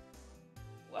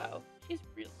 Wow, she's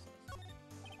real sus.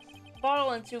 A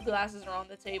bottle and 2 glasses are on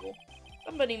the table.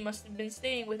 Somebody must have been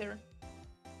staying with her.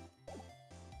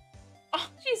 Oh,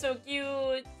 she's so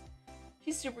cute!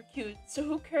 She's super cute, so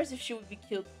who cares if she would be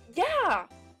killed? Yeah!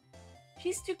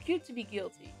 She's too cute to be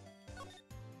guilty.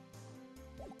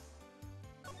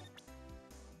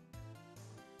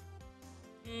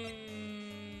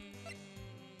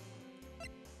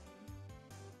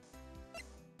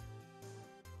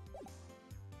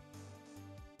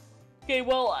 Okay,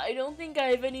 well, I don't think I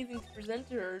have anything to present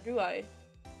to her, do I?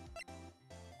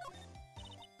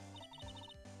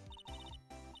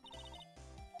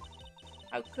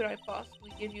 How could I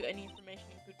possibly give you any information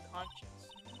in good conscience?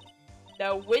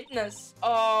 The witness!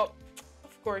 Of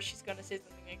course she's gonna say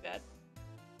something like that.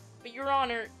 But Your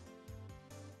Honor,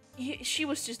 she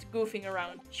was just goofing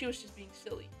around. She was just being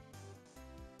silly.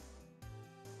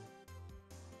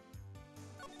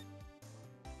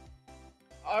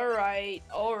 Alright,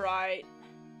 alright.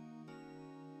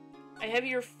 I have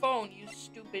your phone, you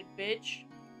stupid bitch.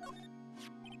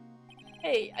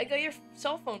 Hey, I got your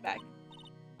cell phone back.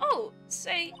 Oh,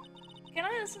 say, can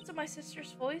I listen to my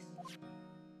sister's voice?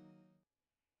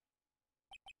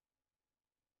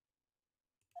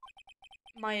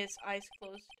 Maya's eyes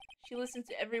closed. She listened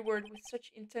to every word with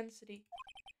such intensity.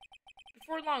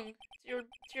 Before long,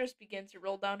 tears began to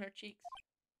roll down her cheeks.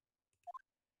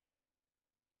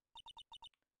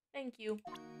 Thank you.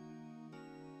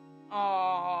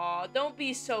 Aww, don't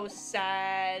be so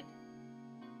sad.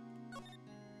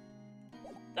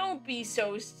 Don't be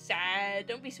so sad.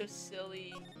 Don't be so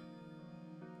silly.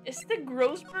 Is the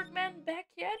Grossberg man back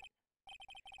yet?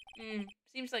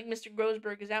 Seems like Mr.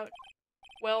 Grossberg is out.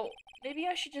 Well, maybe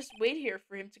I should just wait here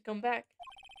for him to come back.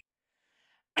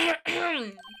 If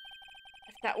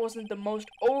that wasn't the most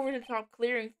over-the-top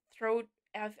clearing throat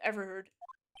I've ever heard.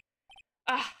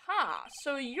 Aha!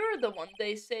 So you're the one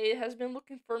they say has been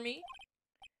looking for me?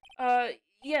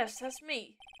 Yes, that's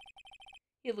me.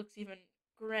 He looks even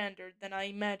grander than I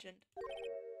imagined.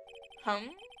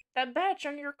 That badge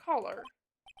on your collar.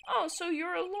 Oh, so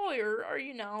you're a lawyer, are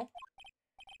you now?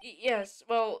 Yes,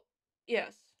 well,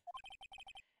 yes.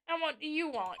 And what do you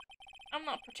want? I'm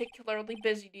not particularly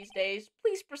busy these days.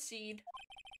 Please proceed.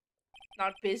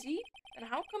 Not busy? Then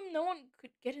how come no one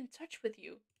could get in touch with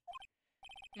you?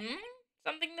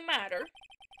 Something the matter?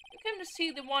 You came to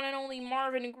see the one and only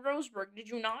Marvin Grossberg, did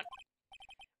you not?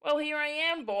 Well, here I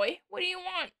am, boy. What do you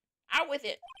want? Out with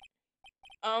it.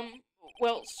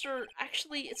 Well, sir,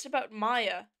 actually, it's about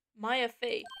Maya. Maya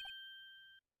Faye.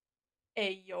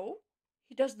 Ayo?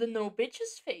 He does the no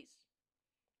bitches face.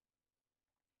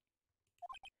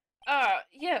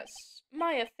 Yes,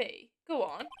 Maya Faye. Go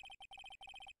on.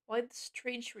 Why the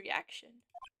strange reaction?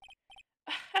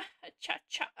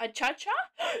 Cha-cha? A cha-cha?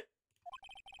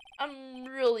 I'm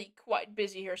really quite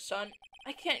busy here, son.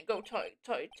 I can't go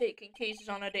taking cases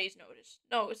on a day's notice.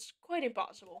 No, it's quite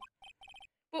impossible.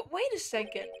 But wait a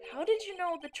second. How did you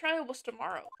know the trial was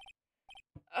tomorrow?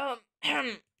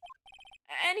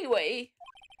 Anyway,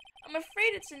 I'm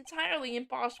afraid it's entirely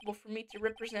impossible for me to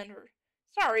represent her.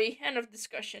 Sorry, end of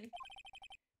discussion.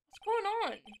 What's going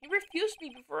on? He refused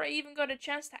me before I even got a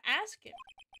chance to ask him.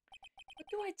 What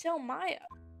do I tell Maya?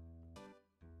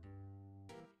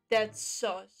 That's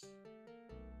sus.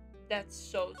 That's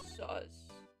so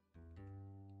sus.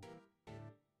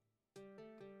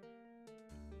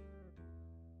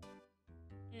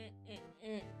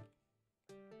 Mm-mm-mm.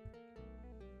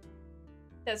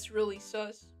 That's really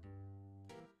sus.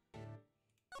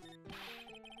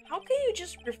 How can you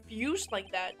just refuse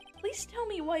like that? Please tell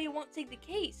me why you won't take the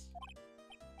case.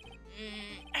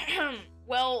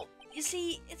 Well, you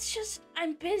see, it's just,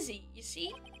 I'm busy, you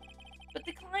see? But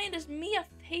the client is Mia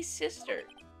Faye's sister.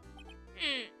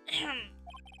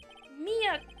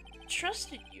 Mia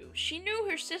trusted you. She knew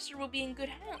her sister would be in good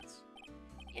hands.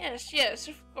 Yes,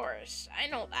 of course. I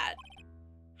know that.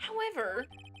 However,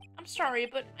 I'm sorry,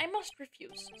 but I must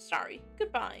refuse. Sorry.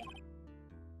 Goodbye.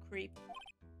 Creep.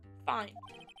 Fine.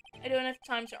 I don't have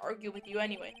time to argue with you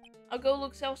anyway. I'll go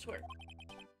look elsewhere.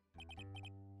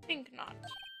 Think not.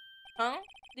 Huh?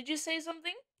 Did you say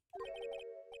something?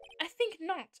 I think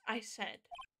not, I said.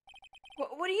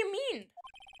 What do you mean?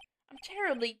 I'm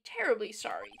terribly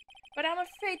sorry, but I'm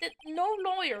afraid that no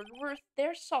lawyer worth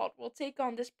their salt will take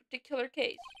on this particular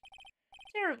case.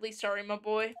 Terribly sorry, my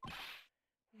boy.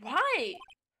 Why?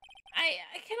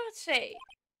 I cannot say.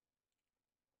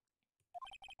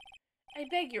 I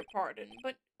beg your pardon,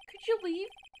 but could you leave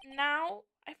now?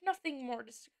 I've nothing more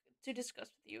to discuss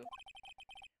with you.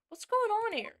 What's going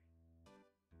on here?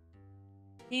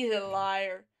 He's a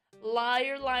liar.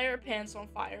 Liar, pants on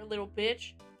fire, little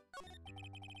bitch.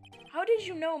 How did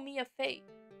you know Mia Faye?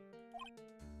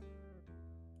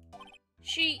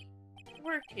 She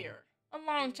worked here a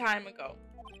long time ago.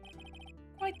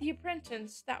 Quite the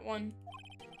apprentice, that one.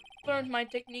 Learned my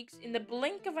techniques in the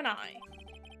blink of an eye.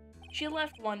 She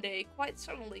left one day, quite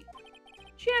suddenly.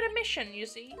 She had a mission, you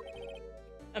see.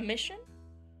 A mission?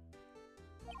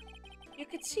 You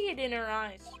could see it in her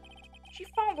eyes. She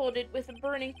followed it with a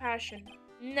burning passion.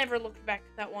 Never looked back,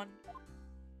 that one.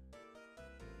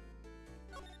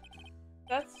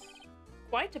 That's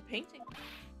quite a painting.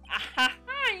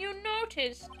 Ahaha, you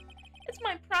noticed. It's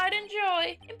my pride and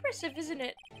joy. Impressive, isn't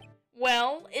it?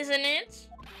 Well, isn't it?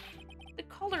 The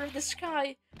color of the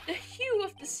sky, the hue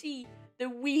of the sea, the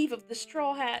weave of the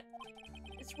straw hat.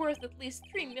 It's worth at least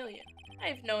 3 million. I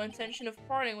have no intention of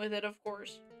parting with it, of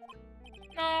course.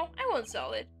 No, I won't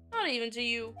sell it. Not even to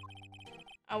you.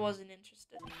 I wasn't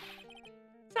interested.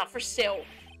 It's not for sale.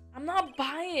 I'm not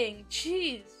buying.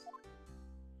 Jeez.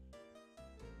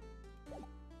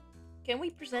 Can we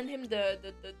present him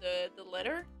the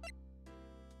letter?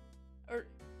 Or,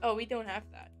 oh, we don't have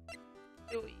that,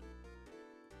 do we?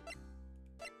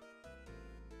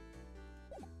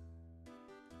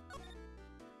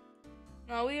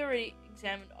 No, we already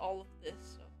examined all of this,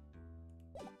 so.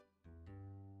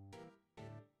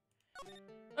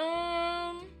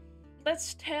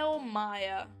 Let's tell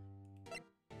Maya. But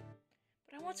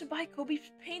I want to buy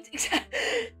Kobe's paintings.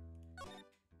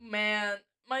 Man,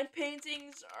 my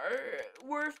paintings are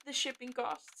worth the shipping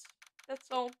costs. That's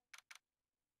all.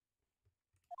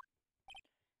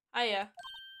 Hiya.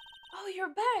 Oh, you're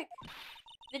back.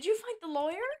 Did you find the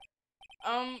lawyer?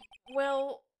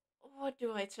 Well, what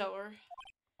do I tell her?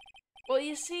 Well,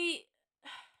 you see,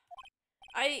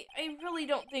 I really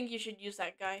don't think you should use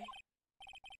that guy.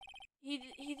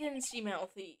 He didn't seem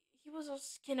healthy. He was all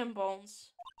skin and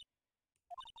bones.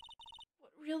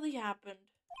 What really happened?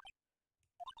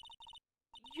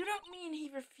 You don't mean he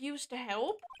refused to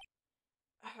help?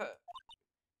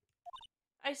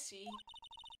 I see.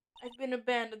 I've been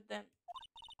abandoned then.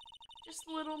 Just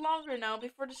a little longer now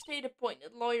before the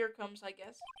state-appointed lawyer comes, I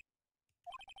guess.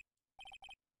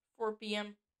 4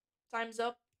 p.m. Time's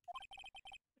up.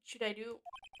 What should I do?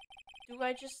 Do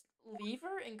I just leave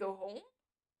her and go home?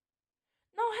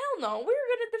 No, hell no. We're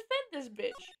gonna defend this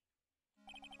bitch.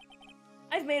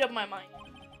 I've made up my mind.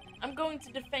 I'm going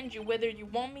to defend you whether you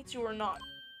want me to or not.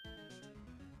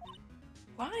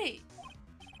 Why?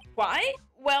 Why?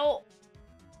 Well...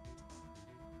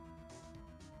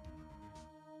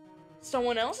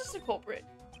 Someone else is the culprit.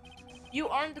 You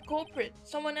aren't the culprit.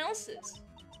 Someone else is.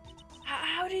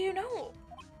 How do you know?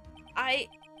 I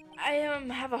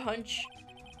have a hunch.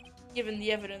 Given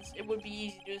the evidence, it would be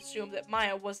easy to assume that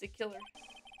Maya was the killer.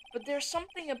 But there's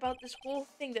something about this whole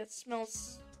thing that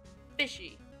smells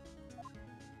fishy.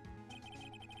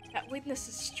 That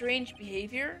witness's strange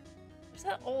behavior? Was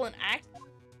that all an act?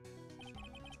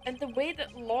 And the way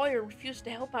that lawyer refused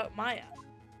to help out Maya.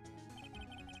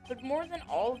 But more than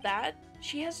all that,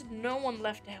 she has no one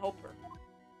left to help her.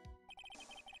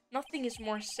 Nothing is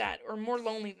more sad or more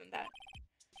lonely than that.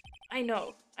 I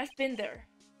know, I've been there.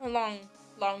 A long,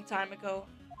 long time ago.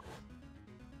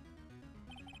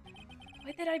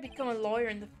 Why did I become a lawyer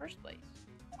in the first place?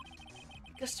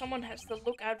 Because someone has to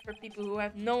look out for people who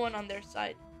have no one on their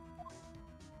side.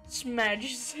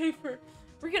 Smudge, save her.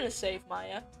 We're gonna save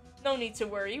Maya. No need to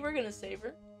worry, we're gonna save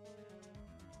her.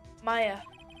 Maya,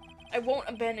 I won't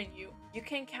abandon you. You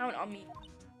can count on me.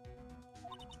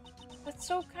 That's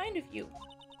so kind of you.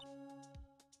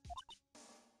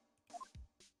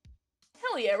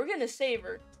 Hell yeah, we're gonna save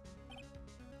her.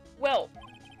 Well,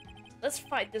 let's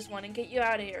fight this one and get you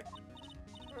out of here.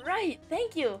 Right,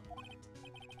 thank you.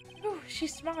 Whew, she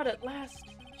smiled at last.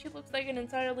 She looks like an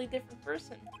entirely different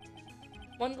person.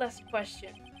 One last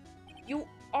question. You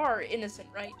are innocent,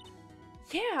 right?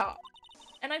 Yeah,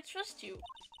 and I trust you.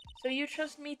 So you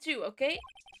trust me too, okay?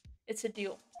 It's a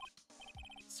deal.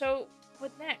 So,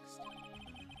 what next?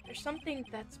 There's something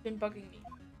that's been bugging me.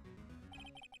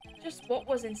 Just what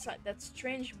was inside that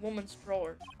strange woman's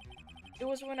drawer? It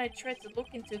was when I tried to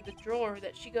look into the drawer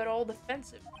that she got all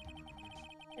defensive.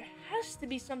 There has to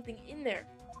be something in there.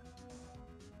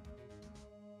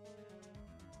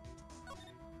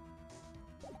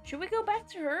 Should we go back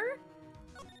to her?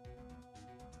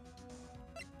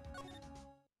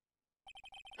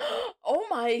 Oh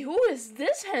my, who is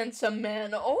this handsome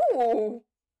man? Oh!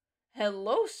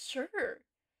 Hello, sir.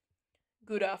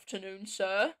 Good afternoon,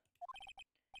 sir.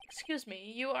 Excuse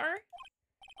me, you are?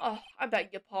 Oh, I beg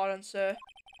your pardon, sir.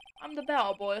 I'm the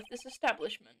bellboy of this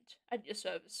establishment. At your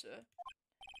service, sir.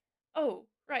 Oh,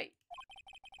 right.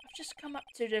 I've just come up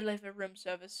to deliver room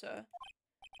service, sir.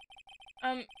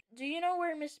 Do you know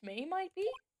where Miss May might be?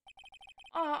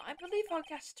 I believe our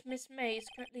guest, Miss May, is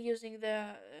currently using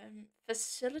the,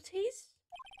 facilities?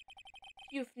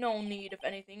 If you've no need of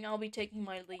anything, I'll be taking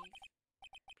my leave.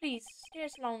 Please, stay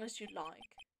as long as you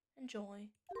like. Enjoy.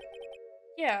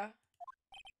 Yeah.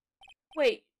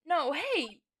 Wait, no,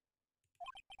 hey!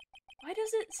 Why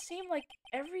does it seem like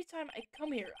every time I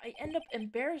come here, I end up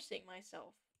embarrassing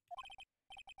myself?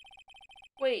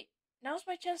 Wait, now's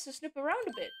my chance to snoop around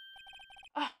a bit.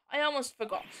 Ah, I almost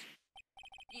forgot.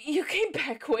 You came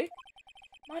back quick.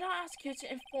 Might I ask you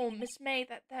to inform Miss May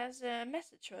that there's a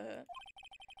message for her?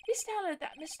 Please tell her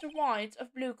that Mr. White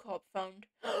of Blue Corp phoned.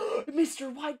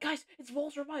 Mr. White, guys, it's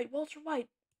Walter White, Walter White.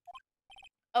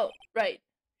 Oh, right,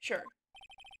 sure.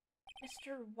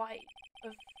 Mr. White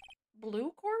of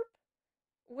Blue Corp?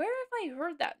 Where have I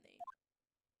heard that name?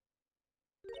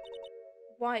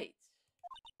 White.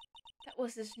 That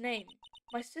was his name.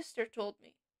 My sister told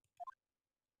me.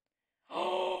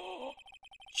 Oh,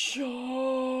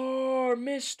 Char,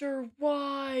 Mr.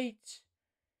 White.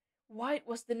 White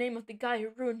was the name of the guy who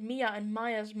ruined Mia and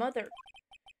Maya's mother.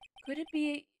 Could it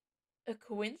be a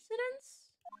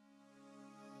coincidence?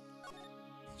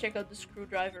 Let's check out the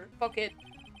screwdriver. Fuck it.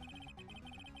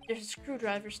 There's a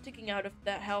screwdriver sticking out of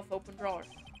that half-open drawer.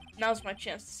 Now's my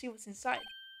chance to see what's inside.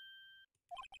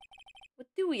 What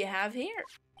do we have here?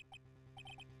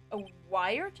 A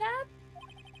wiretap?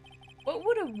 What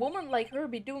would a woman like her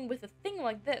be doing with a thing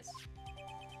like this?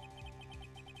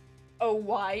 A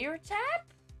wiretap?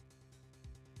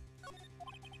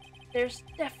 There's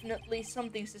definitely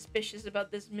something suspicious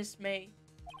about this Miss May.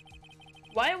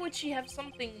 Why would she have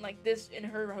something like this in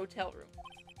her hotel room?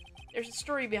 There's a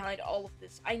story behind all of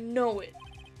this. I know it.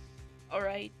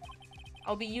 Alright.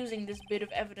 I'll be using this bit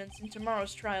of evidence in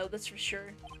tomorrow's trial, that's for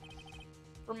sure.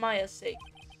 For Maya's sake.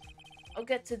 I'll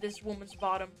get to this woman's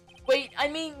bottom. Wait, I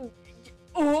mean...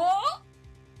 Oh!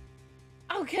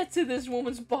 I'll get to this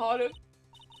woman's bottom.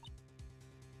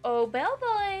 Oh,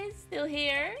 bellboy, still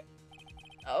here?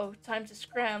 Oh, time to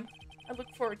scram. I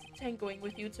look forward to tangoing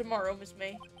with you tomorrow, Miss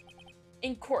May.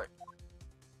 In court.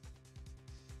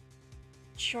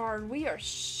 Char, we are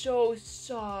so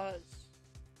sus.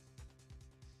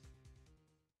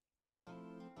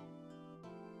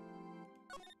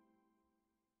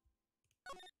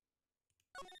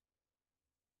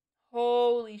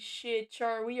 Holy shit,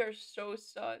 Char, we are so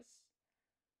sus.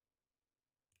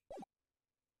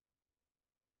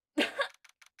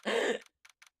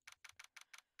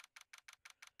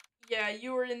 Yeah,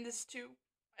 you were in this too.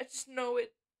 I just know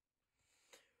it.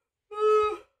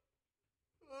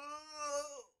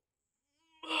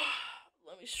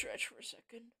 Let me stretch for a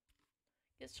second.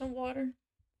 Get some water.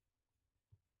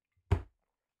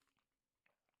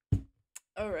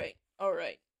 Alright,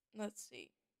 alright. Let's see.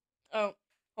 Oh,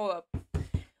 hold up.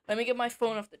 Let me get my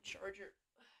phone off the charger.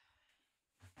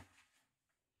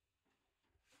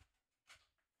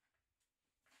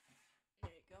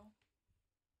 There you go.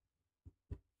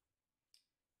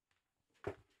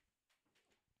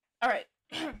 Alright.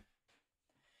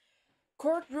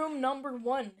 Courtroom number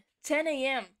 1, 10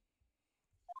 a.m.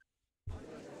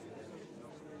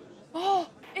 Oh,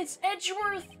 it's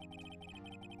Edgeworth!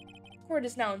 Court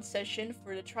is now in session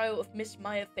for the trial of Miss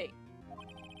Maya Fey.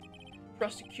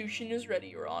 Prosecution is ready,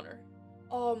 Your Honor.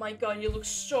 Oh my god, you look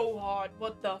so hot.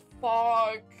 What the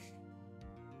fuck?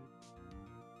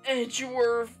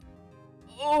 Edgeworth.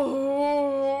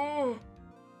 Oh.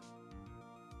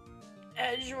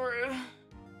 Edgeworth.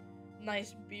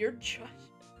 Nice beard, Josh.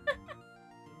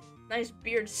 Nice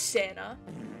beard, Santa.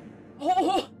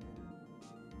 Oh.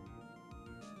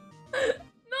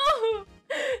 No!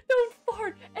 Don't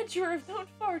fart! Edgeworth, don't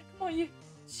fart! Come on, you...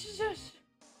 Shush!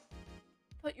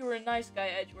 Thought you were a nice guy,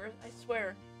 Edgeworth, I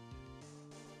swear.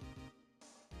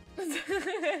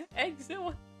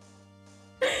 Exo.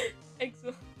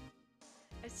 Exo.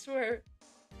 I swear.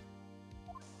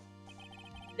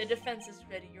 The defense is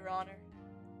ready, Your Honor.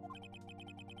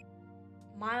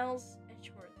 Miles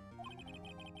Edgeworth.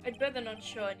 I'd better not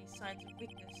show any signs of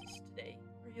weaknesses today,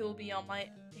 or he'll be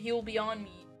on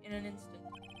me in an instant.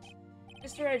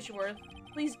 Mr. Edgeworth,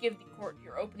 please give the court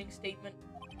your opening statement.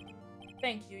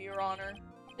 Thank you, Your Honor.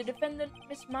 The defendant,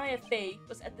 Miss Maya Fey,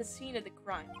 was at the scene of the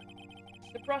crime.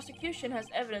 The prosecution has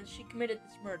evidence she committed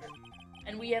this murder,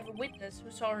 and we have a witness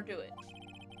who saw her do it.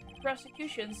 The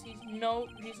prosecution sees no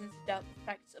reason to doubt the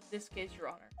facts of this case, Your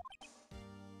Honor.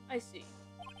 I see.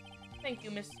 Thank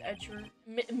you, Miss Edgeworth.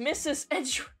 Mrs.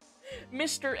 Edgeworth.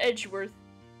 Mr. Edgeworth.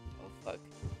 Oh, fuck.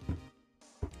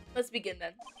 Let's begin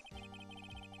then.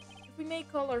 If we may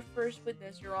call our first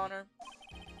witness, Your Honor.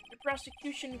 The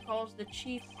prosecution calls the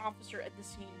chief officer at the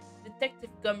scene, Detective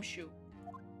Gumshoe.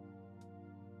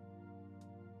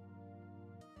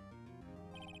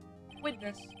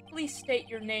 Witness, please state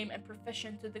your name and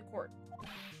profession to the court.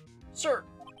 Sir,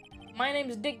 my name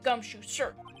is Dick Gumshoe,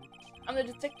 sir. I'm the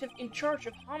detective in charge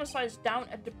of homicides down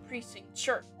at the precinct,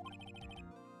 sir.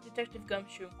 Detective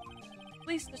Gumshoe,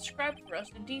 please describe for us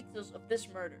the details of this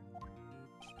murder.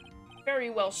 Very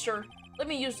well, sir. Let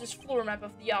me use this floor map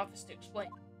of the office to explain.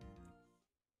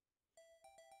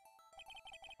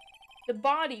 The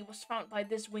body was found by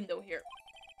this window here.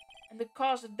 And the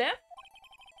cause of death?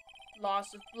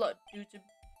 Loss of blood due to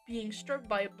being struck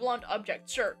by a blunt object,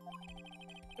 sir.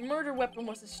 The murder weapon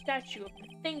was a statue of the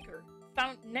thinker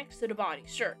found next to the body,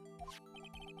 sir.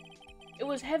 It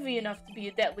was heavy enough to be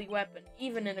a deadly weapon,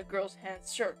 even in a girl's hands,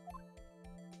 sir.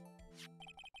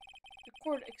 The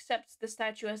court accepts the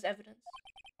statue as evidence.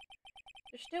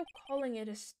 They're still calling it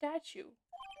a statue.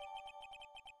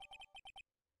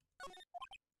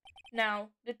 Now,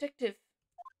 detective.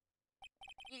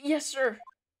 Yes, sir.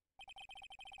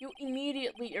 You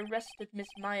immediately arrested Miss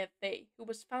Maya Fey, who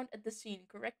was found at the scene,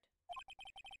 correct?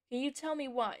 Can you tell me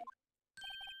why?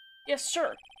 Yes,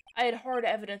 sir. I had hard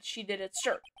evidence she did it,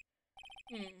 sir.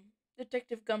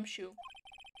 Detective Gumshoe,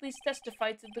 please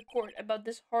testify to the court about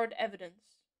this hard evidence.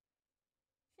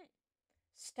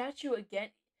 Statue again?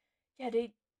 Yeah,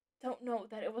 they don't know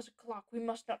that it was a clock. We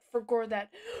must not forgo that.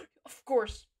 Of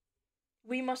course.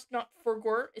 We must not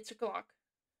forgo it's a clock.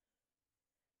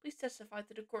 Please testify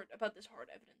to the court about this hard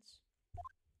evidence.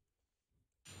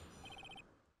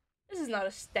 This is not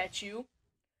a statue.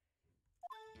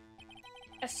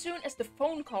 As soon as the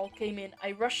phone call came in,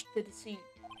 I rushed to the scene.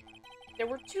 There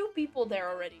were 2 people there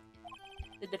already.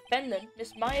 The defendant,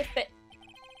 Miss Maya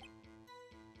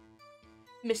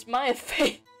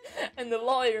Fey, and the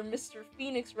lawyer, Mr.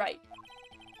 Phoenix Wright.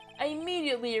 I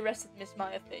immediately arrested Miss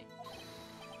Maya Fey.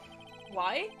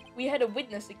 Why? We had a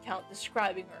witness account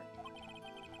describing her.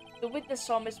 The witness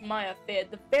saw Miss Maya Fey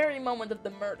at the very moment of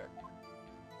the murder.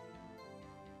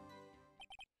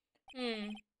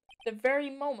 The very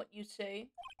moment, you say?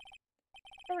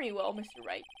 Very well, Mr.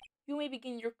 Wright. You may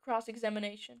begin your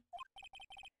cross-examination.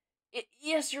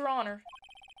 Yes, Your Honor.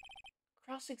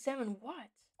 Cross-examine what?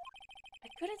 I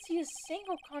couldn't see a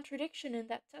single contradiction in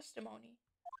that testimony.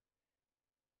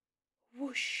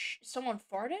 Whoosh! Someone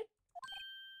farted?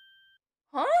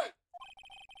 Huh?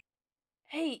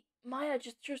 Hey, Maya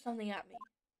just threw something at me.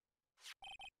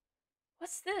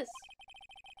 What's this?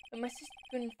 When my sister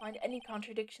couldn't find any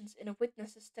contradictions in a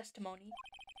witness's testimony,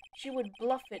 She would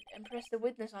bluff it and press the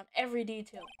witness on every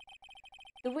detail.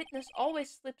 The witness always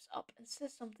slips up and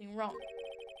says something wrong.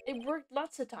 It worked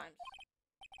lots of times.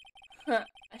 I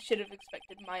should have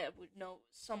expected Maya would know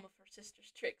some of her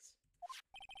sister's tricks.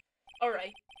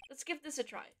 Alright, let's give this a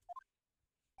try.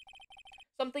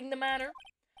 Something the matter?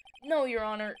 No, Your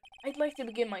Honor. I'd like to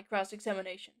begin my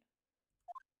cross-examination.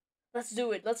 Let's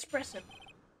do it. Let's press him.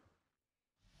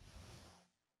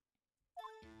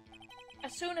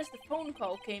 As soon as the phone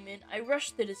call came in, I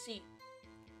rushed to the scene.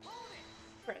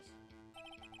 Press.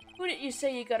 Who did you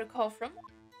say you got a call from?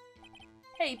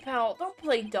 Hey, pal, don't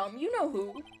play dumb. You know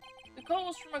who. The call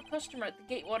was from a customer at the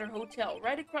Gatewater Hotel,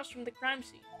 right across from the crime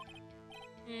scene.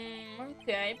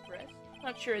 Okay, press.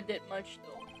 Not sure it did much,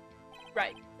 though.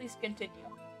 Right, please continue.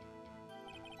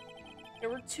 There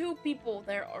were 2 people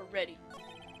there already.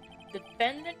 The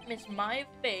defendant, Miss Maya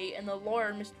Fey, and the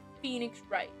lawyer, Mr. Phoenix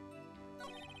Wright.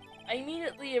 I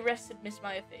immediately arrested Miss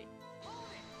Maya Fey.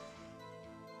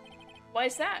 Why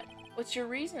is that? What's your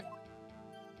reason?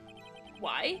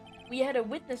 Why? We had a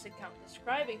witness account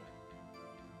describing her.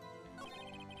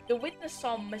 The witness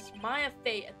saw Miss Maya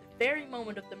Fey at the very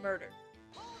moment of the murder.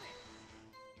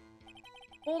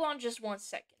 Hold on just 1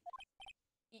 second.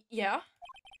 Yeah?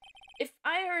 If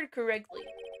I heard correctly,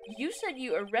 you said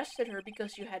you arrested her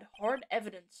because you had hard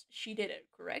evidence she did it,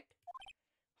 correct?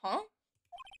 Huh?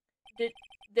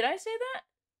 Did I say that?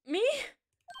 Me?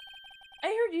 I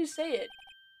heard you say it.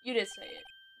 You did say it.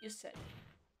 You said it.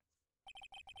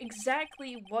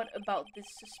 Exactly what about this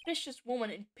suspicious woman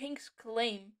in Pink's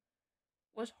claim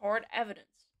was hard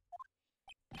evidence?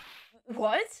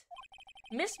 What?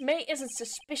 Miss May isn't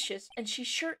suspicious, and she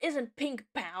sure isn't Pink,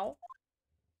 pal.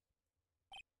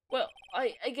 Well,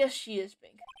 I guess she is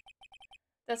Pink.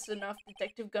 That's enough,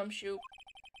 Detective Gumshoe.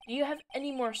 Do you have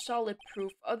any more solid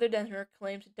proof other than her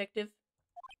claims, Detective?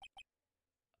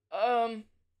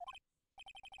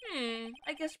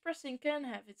 I guess pressing can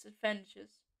have its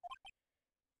advantages.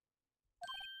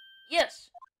 Yes!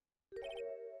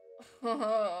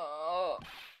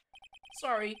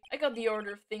 Sorry, I got the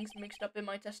order of things mixed up in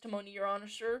my testimony, Your Honor,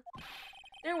 sir.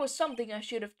 There was something I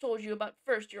should have told you about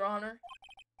first, Your Honor.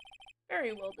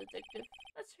 Very well, Detective.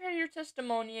 Let's hear your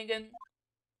testimony again.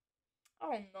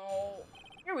 Oh no.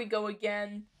 Here we go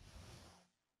again.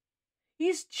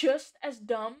 He's just as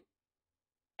dumb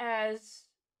as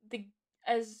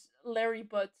Larry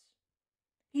Butts.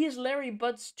 He is Larry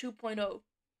Butts 2.0.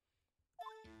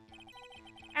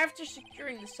 After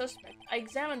securing the suspect, I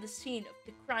examined the scene of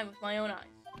the crime with my own eyes.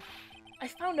 I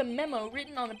found a memo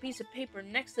written on a piece of paper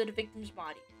next to the victim's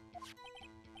body.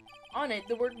 On it,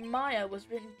 the word Maya was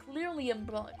written clearly in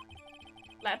blood.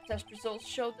 Lab test results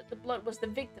showed that the blood was the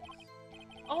victim's.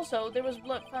 Also, there was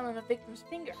blood found on the victim's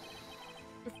finger.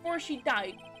 Before she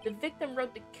died, the victim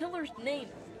wrote the killer's name.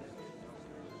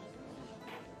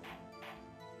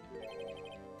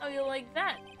 Oh, you like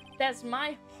that? That's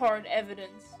my hard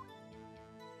evidence.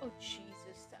 Oh,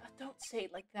 Jesus. Don't say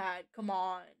it like that. Come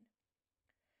on.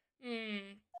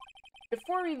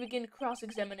 Before we begin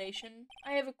cross-examination,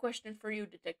 I have a question for you,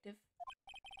 Detective.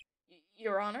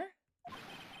 Your Honor?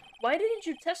 Why didn't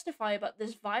you testify about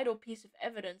this vital piece of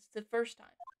evidence the first time?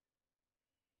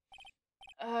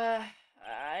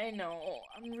 I know.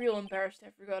 I'm real embarrassed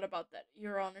I forgot about that,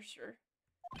 Your Honor, sir.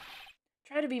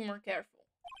 Try to be more careful.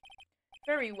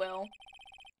 Very well.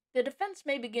 The defense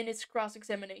may begin its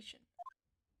cross-examination.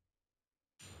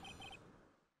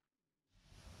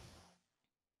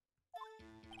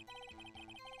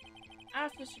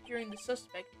 After securing the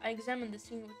suspect, I examined the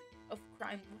scene of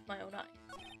crime with my own eyes.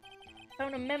 I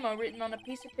found a memo written on a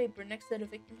piece of paper next to the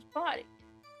victim's body.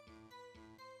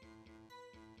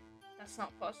 That's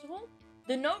not possible.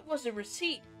 The note was a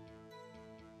receipt.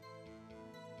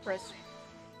 Press.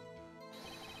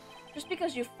 Just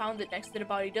because you found it next to the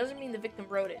body doesn't mean the victim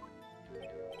wrote it.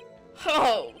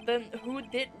 Oh, then who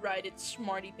did write it,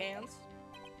 smarty pants?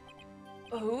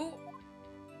 Who?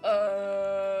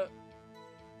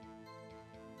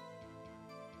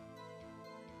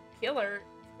 Killer,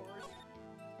 of course.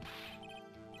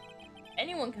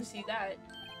 Anyone can see that.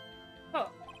 Huh.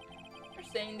 You're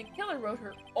saying the killer wrote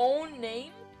her own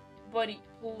name? Buddy,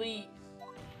 please.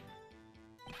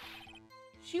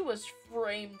 She was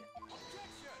framed.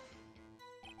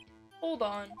 Hold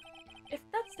on. If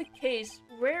that's the case,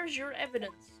 where's your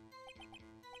evidence?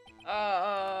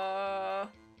 Huh,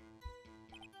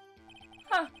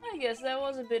 I guess that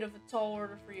was a bit of a tall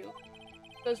order for you.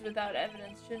 Those without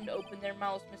evidence shouldn't open their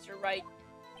mouths, Mr. Wright.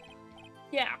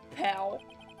 Yeah, pal.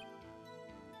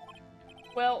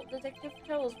 Well, Detective,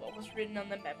 tell us what was written on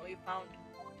the memo you found.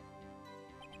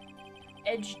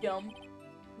 Edge dumb.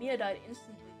 Mia died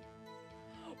instantly.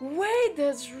 Wait,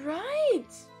 that's right!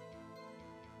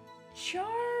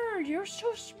 Char, you're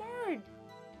so smart.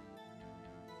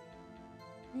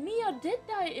 Mia did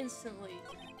die instantly.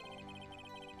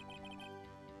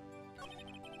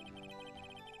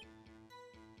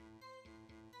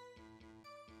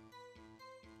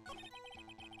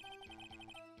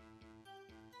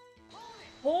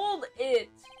 Hold it!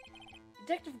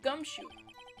 Detective Gumshoe,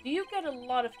 do you get a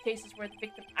lot of cases where the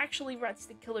victim actually writes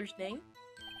the killer's name?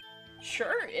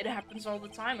 Sure, it happens all the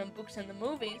time in books and the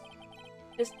movies.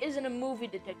 This isn't a movie,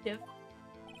 detective.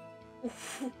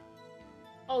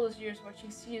 All those years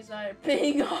watching CSI are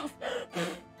paying off.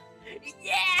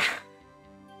 Yeah!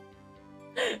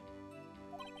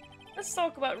 Let's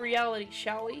talk about reality,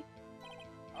 shall we?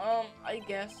 I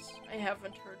guess I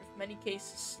haven't heard of many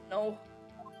cases, no.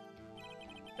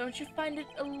 Don't you find it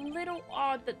a little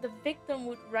odd that the victim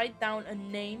would write down a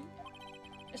name?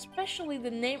 Especially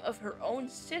the name of her own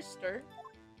sister?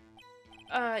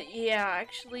 Yeah,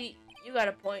 actually, you got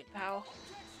a point, pal.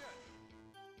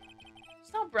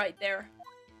 Stop right there.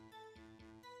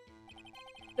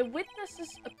 The witness's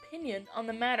opinion on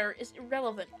the matter is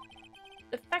irrelevant.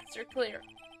 The facts are clear.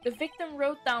 The victim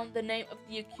wrote down the name of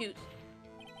the accused.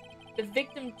 The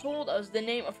victim told us the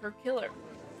name of her killer.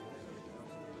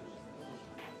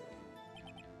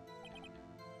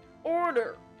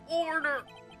 Order! Order!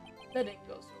 That didn't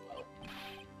go so well.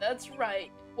 That's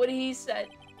right. What he said.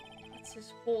 That's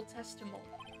his whole testimony.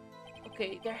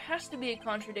 Okay, there has to be a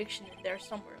contradiction in there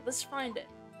somewhere. Let's find it.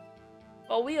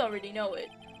 Well, we already know it.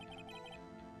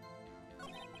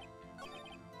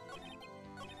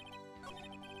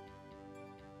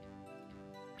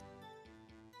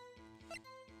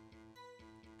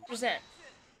 Present.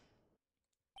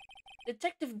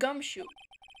 Detective Gumshoe,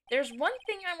 there's one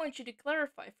thing I want you to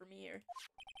clarify for me here.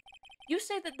 You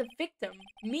say that the victim,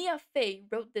 Mia Fey,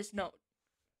 wrote this note.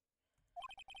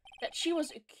 That she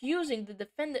was accusing the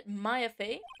defendant, Maya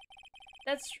Fey?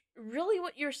 That's really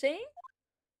what you're saying?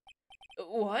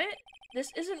 What? This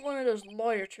isn't one of those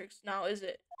lawyer tricks now, is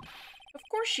it? Of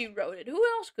course she wrote it. Who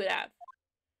else could have?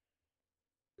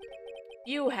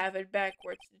 You have it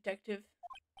backwards, detective.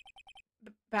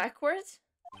 Backwards?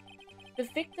 The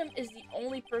victim is the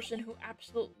only person who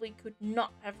absolutely could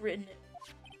not have written it.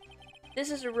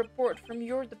 This is a report from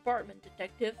your department,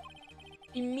 detective.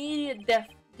 Immediate death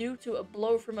due to a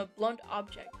blow from a blunt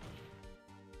object.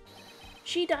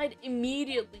 She died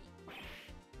immediately.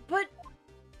 But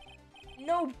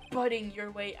no butting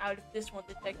your way out of this one,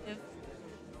 detective.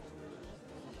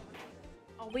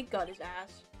 All we got is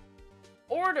ass.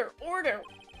 Order! Order!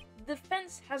 The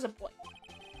defense has a point.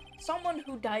 Someone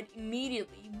who died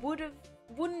immediately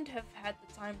wouldn't have had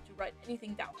the time to write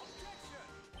anything down.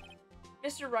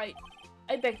 Mr. Wright,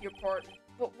 I beg your pardon,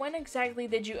 but when exactly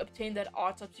did you obtain that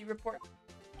autopsy report?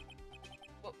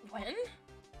 When?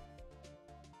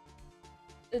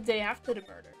 The day after the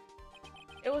murder.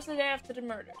 It was the day after the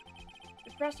murder.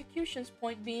 The prosecution's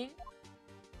point being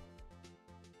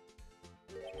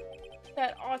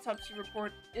that autopsy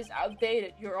report is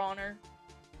outdated, Your Honor.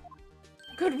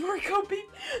 Good work, Kobe!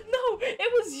 No,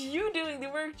 it was you doing the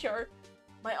work, Char.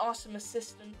 My awesome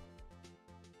assistant.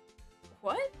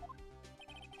 What?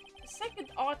 The second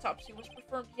autopsy was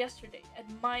performed yesterday at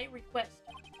my request.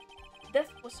 Death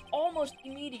was almost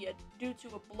immediate due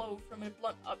to a blow from a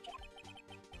blunt object.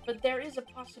 But there is a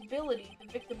possibility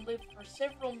the victim lived for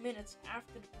several minutes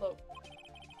after the blow.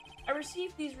 I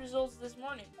received these results this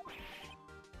morning.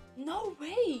 No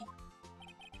way!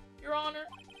 Your Honor,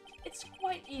 it's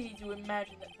quite easy to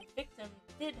imagine that the victim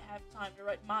did have time to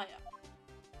write Maya.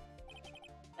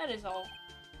 That is all.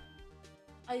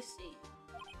 I see.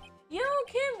 Yo,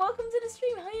 Kim, welcome to the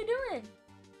stream. How you doing?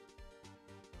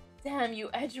 Damn you,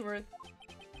 Edgeworth.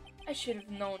 I should have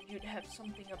known you'd have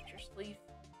something up your sleeve.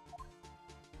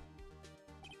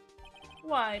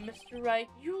 Why, Mr. Wright,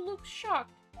 you look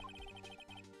shocked.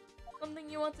 Something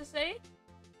you want to say?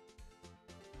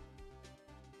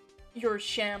 You're a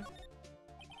sham.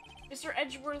 Mr.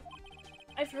 Edgeworth,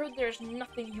 I've heard there's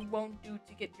nothing you won't do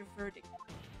to get your verdict.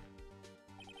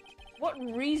 What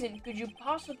reason could you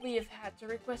possibly have had to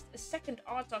request a second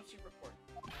autopsy report?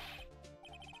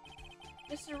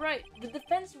 Mr. Wright, the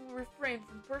defense will refrain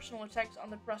from personal attacks on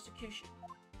the prosecution.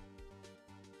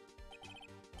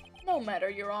 No matter,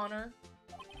 Your Honor.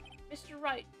 Mr.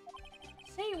 Wright,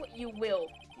 say what you will,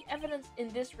 the evidence in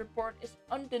this report is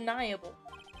undeniable.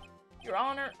 Your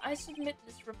Honor, I submit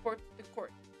this report to the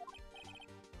court.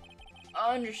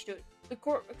 Understood. The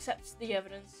court accepts the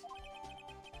evidence.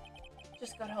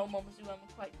 Just got home on Mizzou, I'm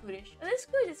quite goodish. Oh, that's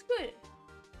good, it's good.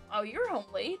 Oh, you're home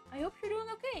late. I hope you're doing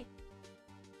okay.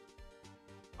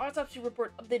 Autopsy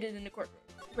report updated in the court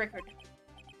record.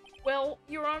 Well,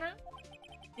 Your Honor,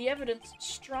 the evidence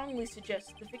strongly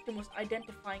suggests the victim was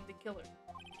identifying the killer.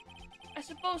 I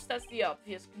suppose that's the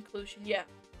obvious conclusion, yeah.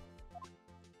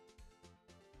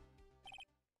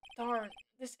 Darn,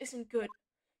 this isn't good.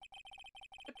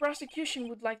 The prosecution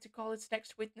would like to call its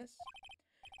next witness.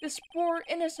 This poor,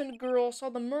 innocent girl saw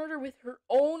the murder with her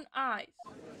own eyes.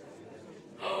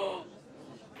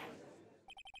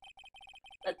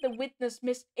 Let the witness,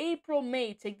 Miss April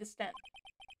May, take the stand.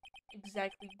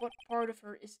 Exactly what part of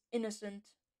her is innocent?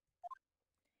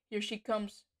 Here she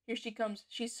comes. Here she comes.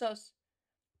 She's sus.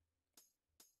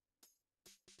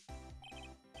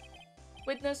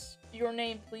 Witness, your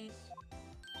name, please.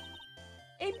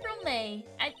 April May,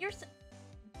 at your...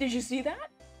 Did you see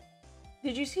that?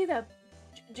 Did you see that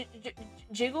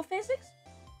jiggle physics?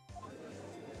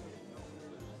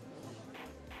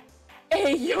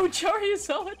 Hey, yo, Chari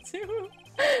saw it too.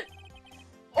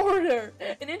 Order!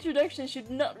 An introduction should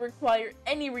not require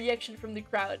any reaction from the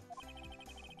crowd.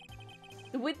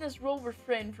 The witness will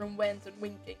refrain from went and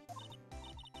winking.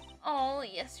 Oh,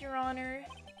 yes, Your Honor.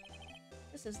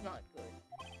 This is not good.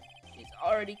 She's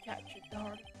already captured the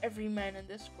heart of every man in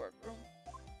this courtroom.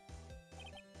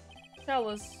 Tell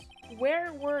us,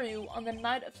 where were you on the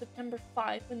night of September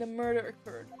 5 when the murder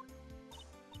occurred?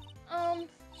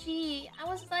 Gee, I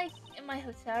was like in my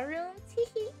hotel room.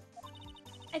 Teehee.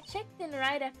 I checked in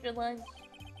right after lunch.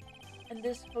 And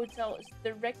this hotel is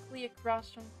directly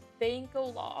across from Banco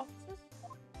Law Offices?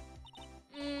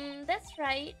 That's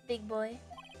right, big boy.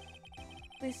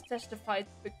 Please testify to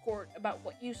the court about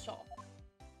what you saw.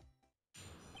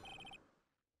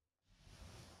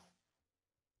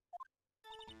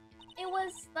 It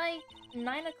was like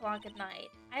 9 o'clock at night.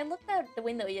 I looked out the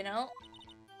window, you know?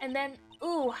 And then,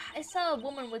 ooh, I saw a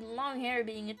woman with long hair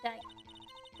being attacked.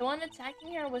 The one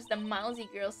attacking her was the mousy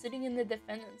girl sitting in the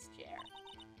defendant's chair.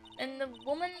 And the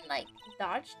woman, like,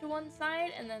 dodged to one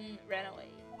side and then ran away.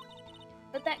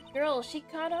 But that girl, she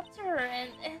caught up to her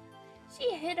and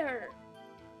she hit her.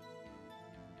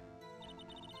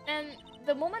 And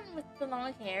the woman with the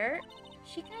long hair,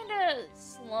 she kinda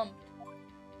slumped.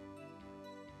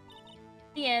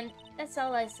 The end. That's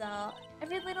all I saw.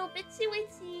 Every little bitsy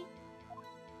witsy.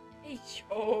 Hey,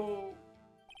 yo.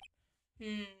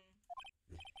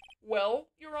 Well,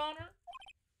 Your Honor,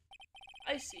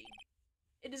 I see.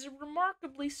 It is a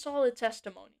remarkably solid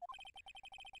testimony.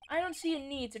 I don't see a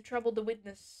need to trouble the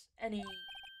witness any...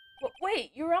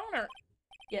 Wait, Your Honor!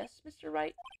 Yes, Mr.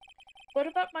 Wright? What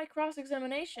about my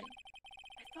cross-examination?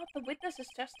 I thought the witness's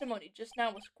testimony just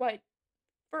now was quite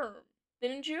firm,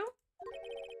 didn't you?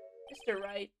 Mr.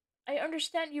 Wright, I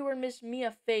understand you were Miss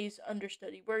Mia Fey's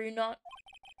understudy, were you not?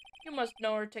 You must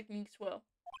know her techniques well.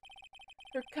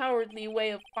 Her cowardly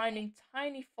way of finding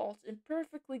tiny faults in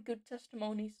perfectly good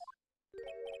testimonies.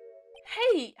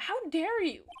 Hey, how dare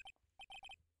you!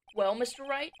 Well, Mr.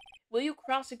 Wright, will you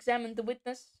cross-examine the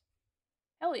witness?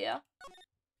 Hell yeah.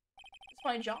 It's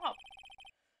my job.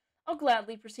 I'll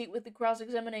gladly proceed with the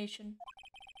cross-examination.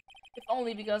 If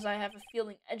only because I have a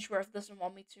feeling Edgeworth doesn't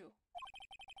want me to.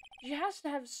 She has to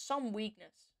have some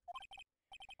weakness.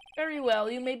 Very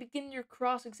well, you may begin your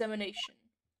cross-examination.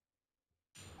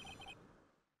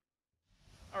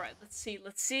 Alright, let's see.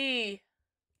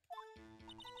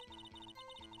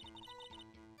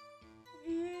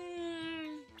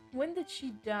 When did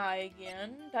she die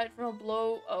again? Died from a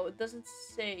blow? Oh, it doesn't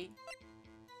say.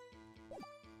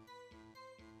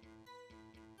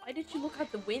 Why did you look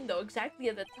out the window exactly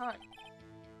at the time?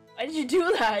 Why did you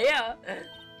do that? Yeah.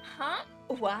 Huh?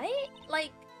 Why?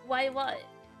 Like, why what?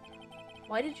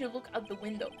 Why did you look out the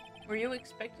window? Were you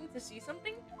expecting to see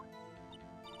something?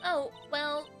 Oh,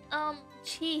 well,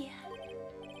 gee.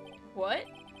 What?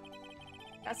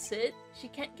 That's it? She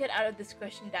can't get out of this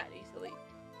question that easily.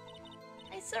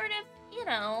 I sort of, you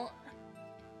know...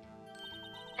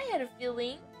 I had a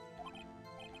feeling.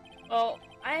 Well,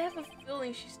 I have a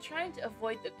feeling she's trying to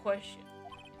avoid the question.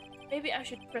 Maybe I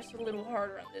should press a little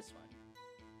harder on this one.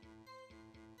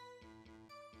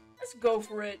 Let's go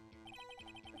for it.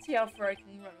 Let's see how far I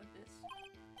can run with this.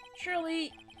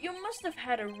 Surely, you must have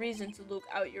had a reason to look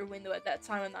out your window at that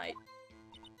time of night.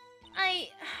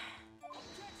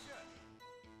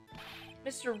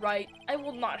 Mr. Wright, I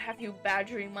will not have you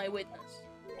badgering my witness.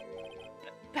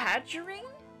 Badgering?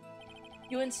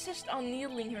 You insist on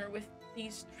needling her with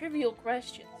these trivial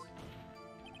questions.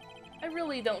 I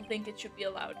really don't think it should be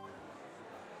allowed.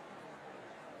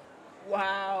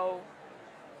 Wow.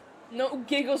 No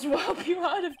giggles will help you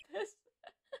out of this.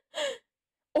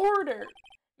 Order!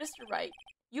 Mr. Wright,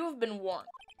 you have been warned.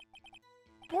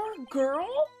 Poor girl?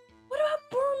 What about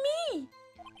poor me?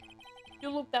 You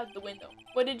looked out the window.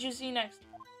 What did you see next?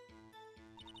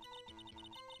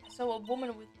 I saw a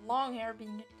woman with long hair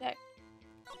being attacked.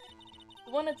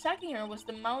 The one attacking her was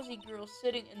the mousy girl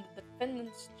sitting in the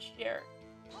defendant's chair.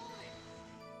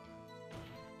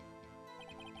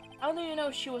 How do you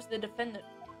know she was the defendant?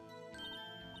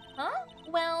 Huh?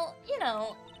 Well, you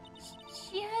know,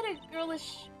 she had a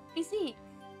girlish physique.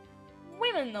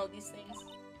 Women know these things.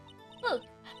 Look,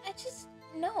 I just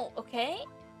know, okay?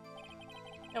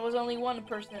 There was only one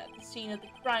person at the scene of the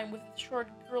crime with a short,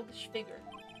 girlish figure.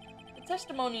 The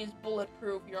testimony is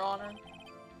bulletproof, Your Honor.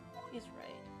 He's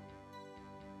right.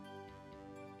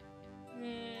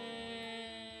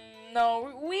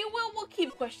 No, we'll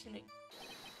keep questioning.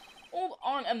 Hold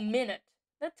on a minute.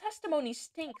 That testimony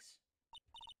stinks.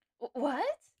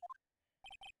 What?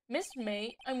 Miss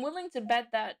May, I'm willing to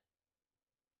bet that...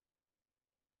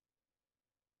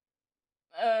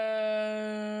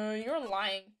 You're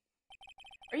lying.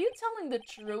 Are you telling the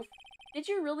truth? Did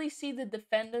you really see the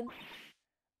defendant?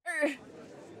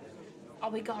 Oh,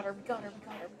 we got her.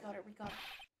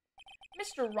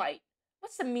 Mr. Wright,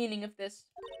 what's the meaning of this?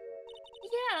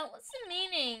 Yeah, what's the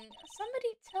meaning?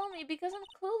 Somebody tell me, because I'm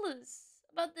clueless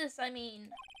about this, I mean.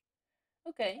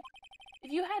 Okay.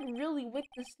 If you had really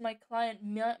witnessed my client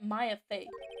Maya Faye,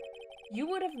 you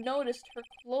would have noticed her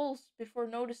clothes before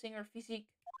noticing her physique.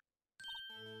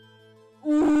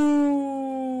 Ooh.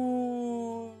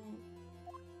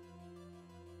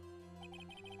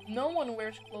 No one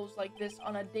wears clothes like this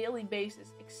on a daily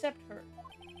basis except her.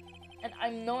 And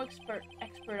I'm no expert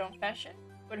on fashion,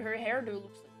 but her hairdo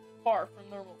looks far from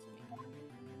normal to me.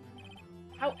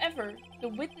 However, the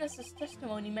witness's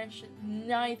testimony mentioned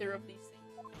neither of these things.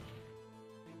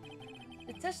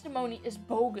 The testimony is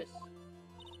bogus.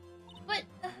 But...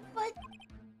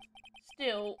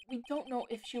 Still, we don't know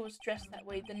if she was dressed that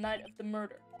way the night of the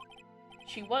murder.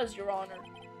 She was, Your Honor.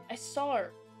 I saw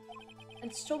her.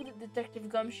 And so did Detective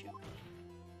Gumshoe.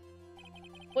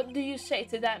 What do you say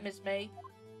to that, Miss May?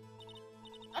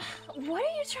 What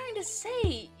are you trying to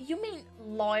say? You mean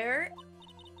lawyer?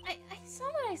 I saw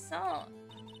what I saw.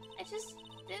 I just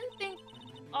didn't think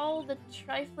all the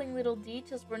trifling little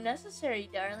details were necessary,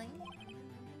 darling.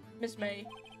 Miss May,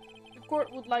 the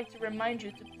court would like to remind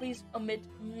you to please omit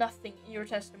nothing in your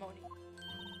testimony.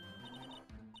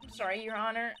 I'm sorry, Your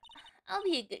Honor. I'll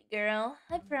be a good girl,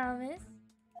 I promise.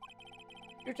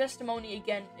 Your testimony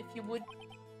again, if you would.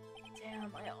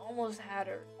 Damn, I almost had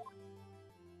her.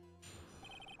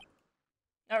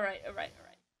 Alright.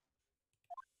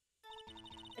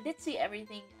 I did see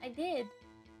everything. I did.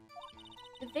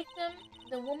 The victim,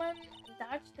 the woman,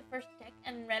 dodged the first kick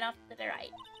and ran off to the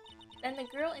right. Then the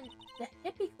girl in the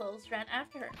hippie clothes ran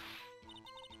after her.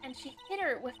 And she hit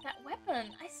her with that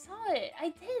weapon. I saw it. I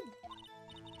did.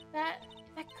 That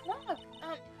clock.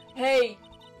 Hey!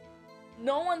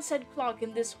 No one said clock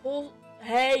in this whole...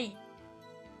 Hey!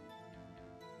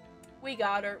 We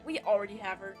got her. We already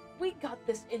have her. We got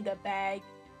this in the bag.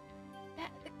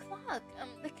 The clock.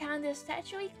 The kind of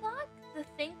statue-y clock? The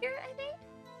thinker, I think?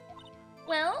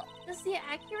 Well, does the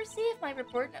accuracy of my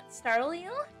report not startle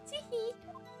you? Teehee.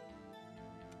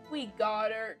 We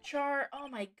got her. Char, oh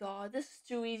my god, this is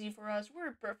too easy for us. We're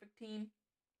a perfect team.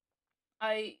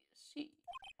 I see.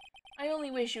 I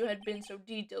only wish you had been so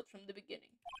detailed from the beginning.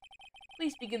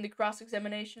 Please begin the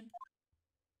cross-examination.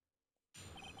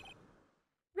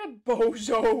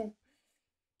 Rebozo!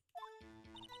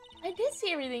 I did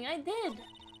see everything, I did.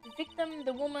 The victim,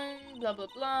 the woman, blah blah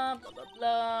blah, blah blah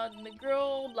blah, and the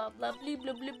girl, blah blah blah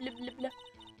blah blah blah blah blah.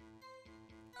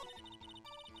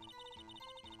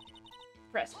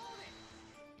 Press.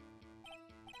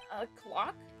 A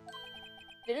clock?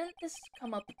 Didn't this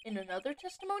come up in another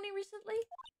testimony recently?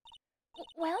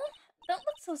 Well, don't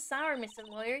look so sour, Mr.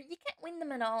 Lawyer. You can't win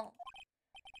them at all.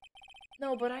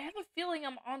 No, but I have a feeling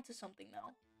I'm onto something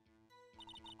now.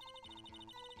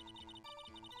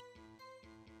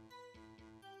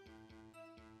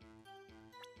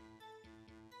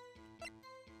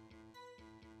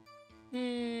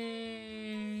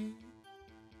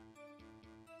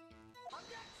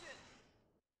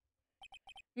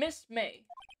 Miss May,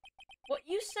 what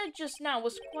you said just now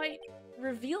was quite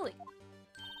revealing.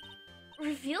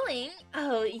 Revealing?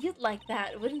 Oh, you'd like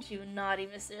that, wouldn't you, naughty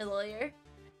Mr. Lawyer?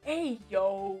 Hey,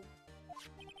 yo!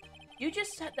 You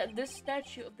just said that this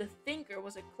statue of the thinker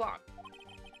was a clock.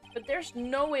 But there's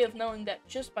no way of knowing that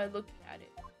just by looking at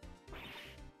it.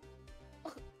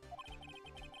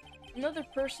 Another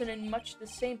person in much the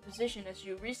same position as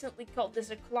you recently called this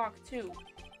a clock too.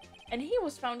 And he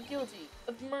was found guilty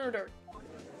of murder.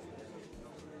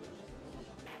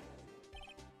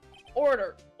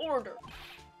 Order! Order!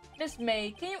 Miss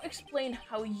May, can you explain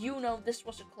how you know this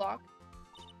was a clock?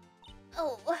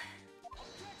 Oh.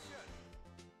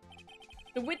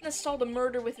 The witness saw the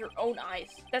murder with her own eyes.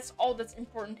 That's all that's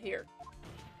important here.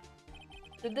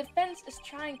 The defense is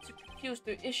trying to confuse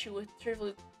the issue with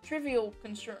trivial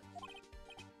concerns.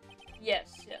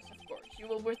 Yes, of course. You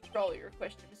will withdraw your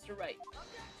question, Mr. Wright.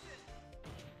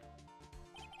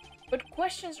 But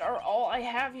questions are all I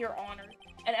have, Your Honor.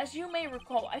 And as you may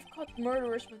recall, I've caught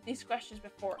murderers with these questions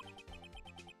before.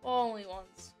 Well, only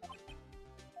once.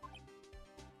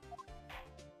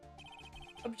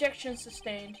 Objection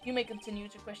sustained. You may continue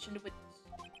to question the witness.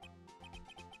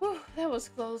 Whew, that was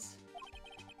close.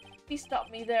 If he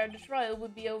stopped me there, the trial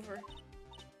would be over.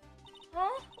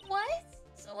 Huh? What?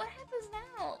 So what happens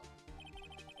now?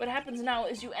 What happens now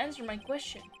is you answer my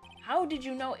question. How did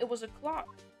you know it was a clock?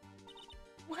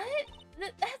 What?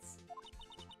 That's...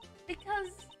 because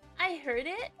I heard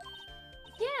it?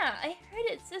 Yeah, I heard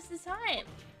it since the time.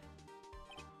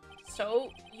 So,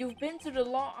 you've been to the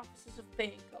law offices of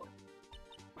Payco.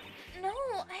 No,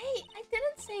 I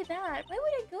didn't say that. Why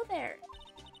would I go there?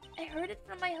 I heard it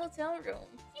from my hotel room.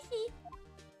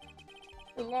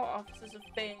 The law offices of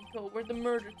Payco, where the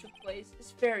murder took place,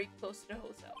 is very close to the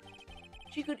hotel.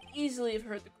 She could easily have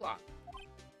heard the clock.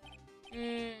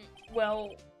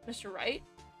 Well, Mr. Wright,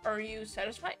 are you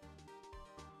satisfied?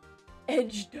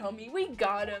 Edge dummy, we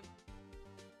got him.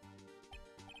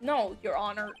 No, Your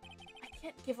Honor, I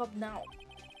can't give up now.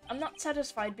 I'm not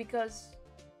satisfied because...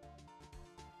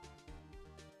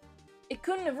 it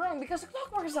couldn't have rung because the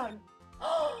clock was on.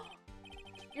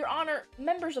 Your Honor,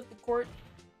 members of the court,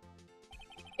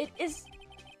 it is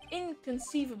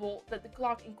inconceivable that the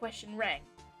clock in question rang.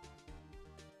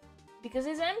 Because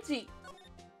it's empty.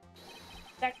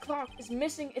 That clock is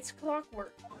missing its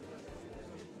clockwork.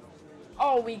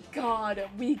 Oh, we got him.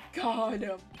 We got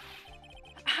him.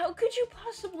 How could you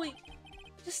possibly...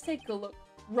 just take a look.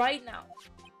 Right now.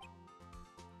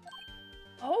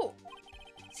 Oh.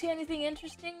 See anything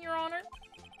interesting, Your Honor?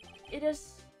 It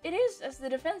is, as the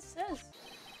defense says.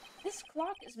 This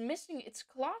clock is missing its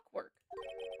clockwork.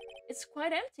 It's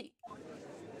quite empty.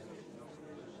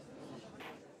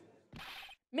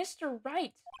 Mr.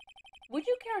 Wright, would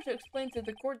you care to explain to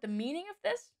the court the meaning of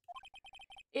this?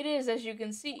 It is, as you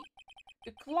can see.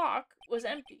 The clock was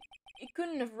empty. It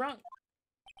couldn't have rung.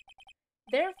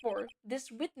 Therefore,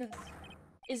 this witness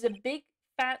is a big,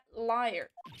 fat liar.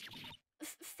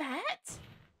 Fat?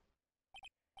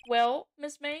 Well,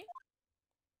 Miss May?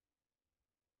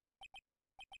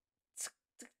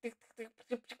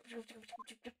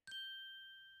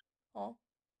 Huh?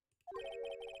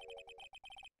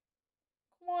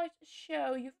 Quite a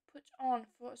show you've put on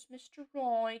for us, Mr.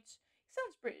 Wright. He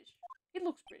sounds British. He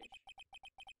looks British.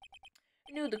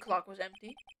 I knew the clock was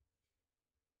empty.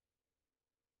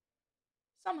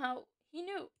 Somehow, he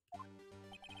knew.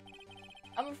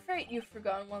 I'm afraid you've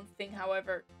forgotten one thing,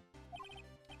 however.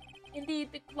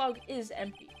 Indeed, the clock is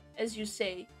empty. As you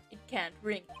say, it can't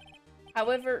ring.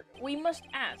 However, we must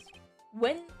ask,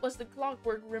 when was the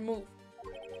clockwork removed?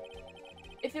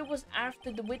 If it was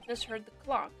after the witness heard the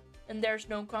clock, then there's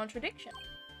no contradiction.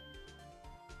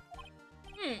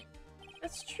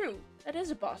 That's true. That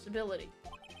is a possibility.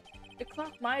 The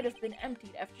clock might have been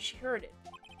emptied after she heard it.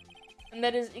 And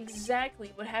that is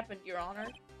exactly what happened, Your Honor.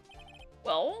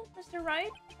 Well, Mr. Wright,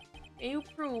 can you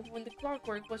prove when the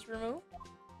clockwork was removed?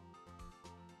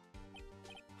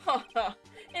 Haha,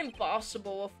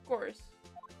 impossible, of course.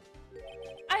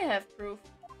 I have proof.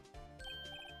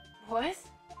 What?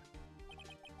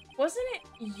 Wasn't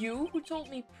it you who told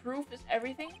me proof is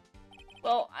everything?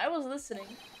 Well, I was listening,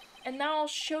 and now I'll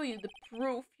show you the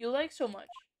proof you like so much.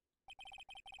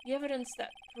 The evidence that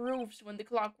proves when the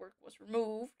clockwork was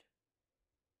removed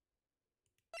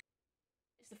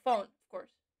is the phone, of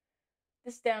course.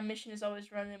 This damn mission is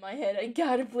always running in my head. I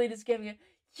gotta play this game again.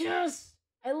 Yes!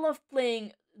 I love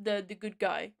playing the good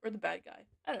guy, or the bad guy.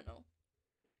 I don't know.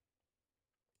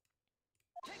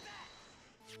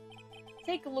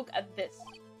 Take a look at this.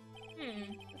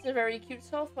 It's a very cute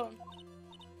cell phone.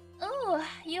 Oh,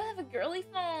 you have a girly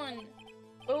phone.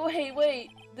 Oh, hey, wait.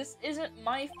 This isn't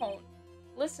my phone.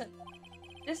 Listen.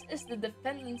 This is the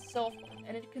defendant's cell phone,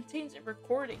 and it contains a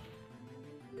recording.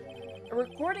 A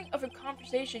recording of a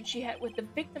conversation she had with the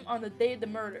victim on the day of the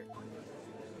murder.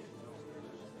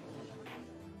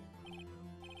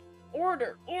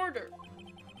 Order! Order!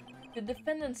 The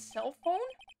defendant's cell phone?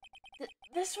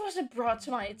 This wasn't brought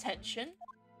to my attention.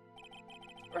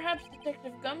 Perhaps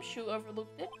Detective Gumshoe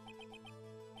overlooked it.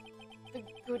 The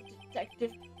good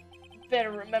detective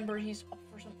better remember he's up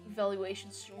for some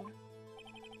evaluation soon.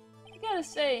 I gotta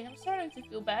say, I'm starting to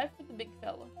feel bad for the big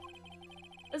fella.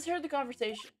 Let's hear the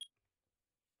conversation.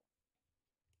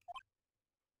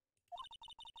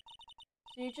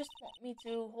 So you just want me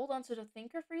to hold on to the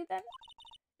thinker for you then?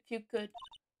 you could.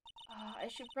 I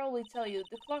should probably tell you,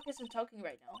 the clock isn't talking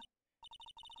right now.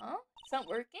 Huh? It's not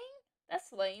working?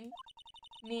 That's lame.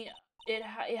 Mia, it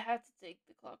had to take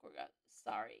the clockwork out.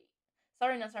 Sorry.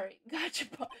 Sorry, not sorry. Gotcha.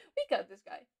 We got this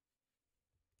guy.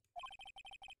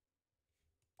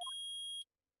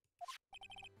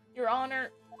 Your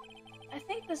Honor, I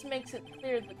think this makes it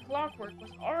clear the clockwork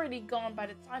was already gone by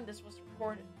the time this was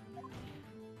recorded.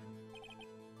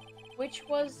 Which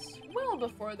was well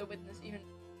before the witness even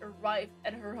arrived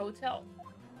at her hotel.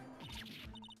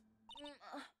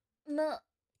 No.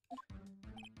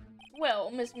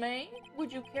 Well, Miss May,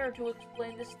 would you care to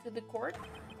explain this to the court?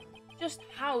 Just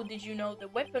how did you know the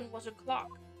weapon was a clock?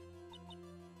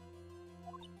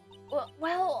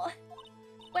 Well,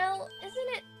 isn't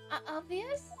it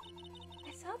obvious?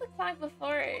 I saw the clock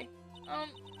before. What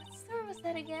store was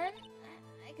that again?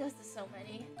 I goes to so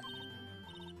many.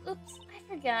 Oops,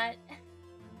 I forgot.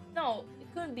 No, it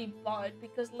couldn't be bought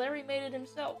because Larry made it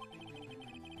himself.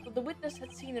 So the witness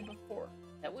had seen it before.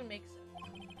 That would make sense.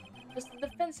 Does the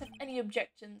defense have any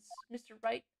objections, Mr.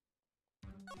 Wright?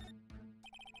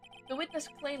 The witness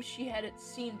claims she had it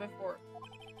seen before,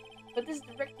 but this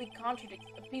directly contradicts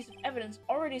a piece of evidence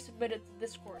already submitted to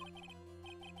this court.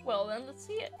 Well then, let's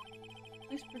see it.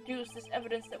 Please produce this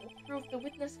evidence that will prove the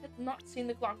witness had not seen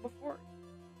the clock before.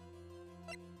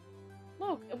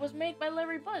 Look, it was made by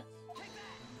Larry Butts.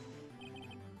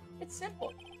 It's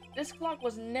simple. This clock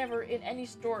was never in any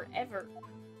store ever.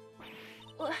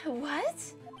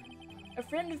 What? A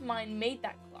friend of mine made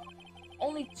that clock.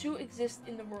 Only 2 exist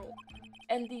in the world,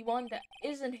 and the one that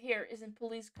isn't here is in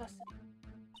police custody.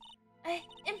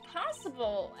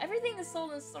 Impossible! Everything is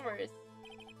sold in stores.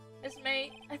 Miss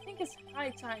May, I think it's high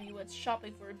time you went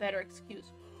shopping for a better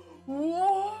excuse.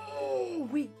 Whoa!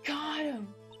 We got him!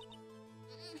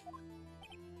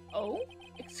 Oh?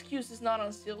 Excuse is not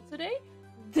on sale today?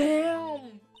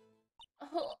 Damn!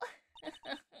 Oh.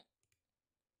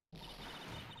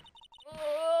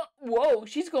 Whoa,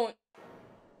 she's going...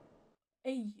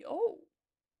 Hey, yo.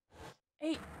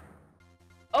 Hey.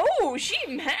 Oh, she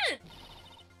mad!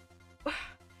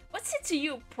 What's it to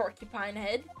you, porcupine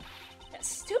head? That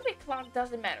stupid clock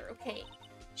doesn't matter, okay?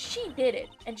 She did it,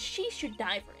 and she should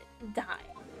die for it. Die.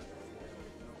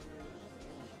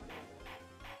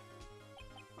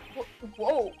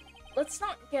 Whoa, let's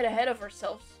not get ahead of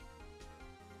ourselves.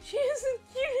 She isn't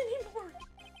cute anymore.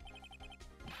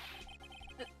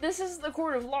 This is the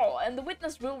court of law, and the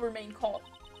witness will remain calm.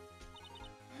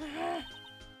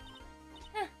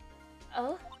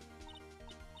 Oh.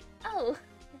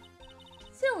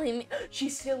 Silly me.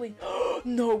 She's silly.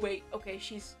 No, wait. Okay,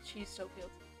 she's so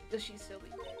guilty. She's silly.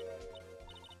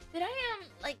 Did I,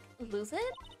 like, lose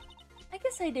it? I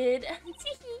guess I did.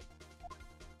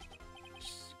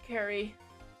 Carrie.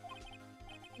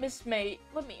 Miss May,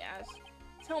 let me ask.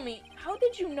 Tell me, how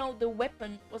did you know the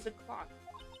weapon was a clock?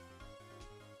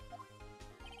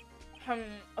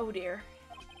 Oh dear.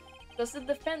 Does the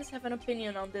defense have an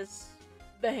opinion on this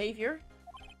behavior?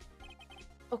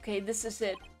 Okay, this is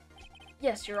it.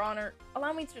 Yes, Your Honor.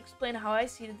 Allow me to explain how I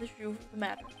see the truth of the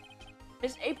matter.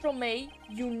 Miss April May,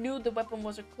 you knew the weapon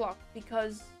was a clock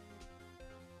because...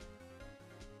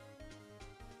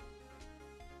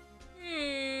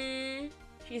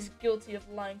 She's guilty of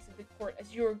lying to the court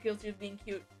as you're guilty of being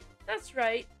cute. That's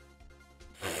right.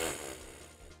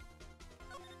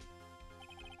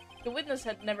 The witness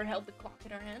had never held the clock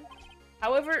in her hand.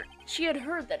 However, she had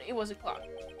heard that it was a clock.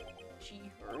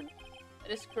 She heard?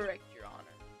 That is correct, Your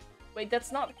Honor. Wait,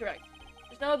 that's not correct.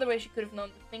 There's no other way she could have known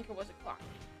the thinker was a clock.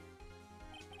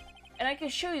 And I can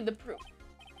show you the proof.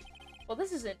 Well,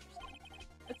 this is interesting.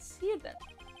 Let's see it then.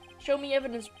 Show me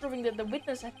evidence proving that the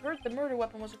witness had heard the murder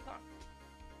weapon was a clock.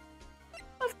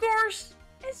 Of course!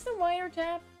 It's the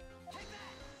wiretap.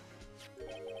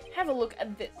 Have a look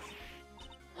at this.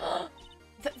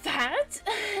 That?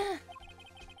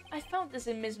 I found this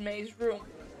in Miss May's room.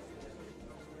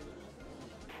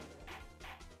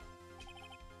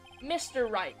 Mr.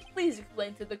 Wright, please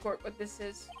explain to the court what this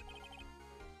is.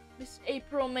 Miss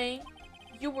April May,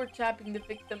 you were tapping the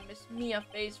victim Miss Mia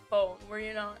Faye's phone, were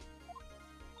you not?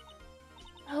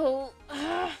 Oh,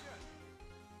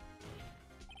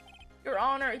 Your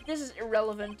Honor, this is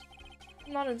irrelevant.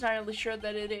 I'm not entirely sure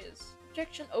that it is.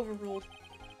 Objection overruled.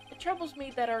 It troubles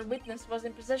me that our witness was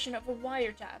in possession of a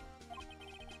wiretap.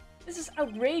 This is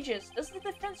outrageous. Does the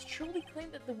defense truly claim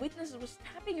that the witness was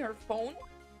tapping her phone?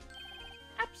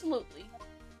 Absolutely.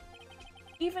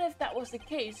 Even if that was the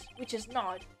case, which is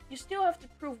not, you still have to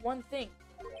prove one thing.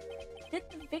 Did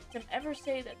the victim ever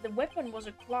say that the weapon was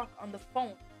a clock on the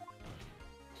phone?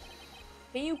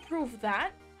 Can you prove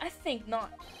that? I think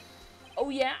not. Oh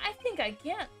yeah, I think I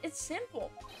can. It's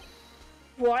simple.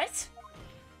 What?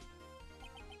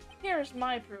 Here's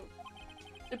my proof.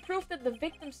 The proof that the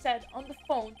victim said on the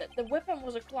phone that the weapon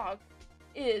was a clock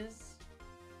is...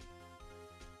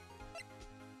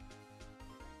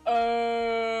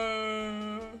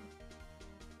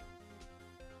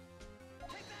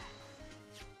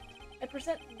 I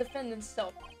present the defendant's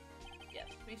cell phone. Yes,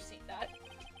 we've seen that.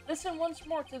 Listen once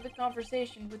more to the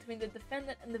conversation between the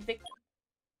defendant and the victim.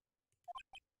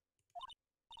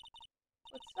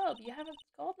 What's up? You haven't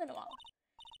called in a while.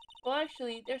 Well,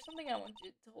 actually, there's something I want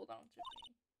you to hold on to.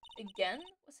 Again?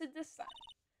 What's it this time?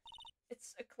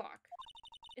 It's a clock.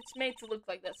 It's made to look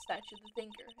like that statue, the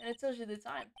thinker, and it tells you the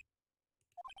time.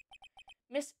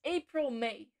 Miss April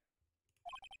May.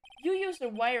 You used a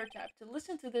wiretap to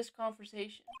listen to this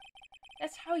conversation.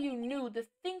 That's how you knew the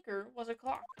thinker was a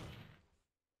clock.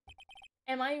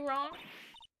 Am I wrong?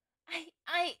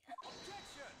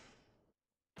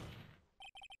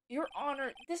 Your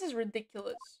Honor, this is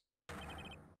ridiculous.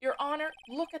 Your Honor,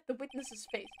 look at the witness's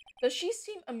face. Does she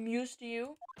seem amused to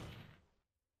you?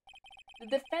 The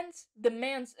defense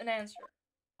demands an answer.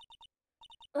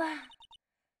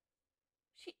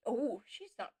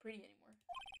 She's not pretty anymore.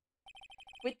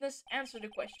 Witness, answer the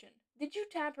question. Did you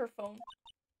tap her phone?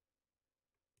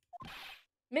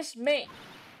 Miss May.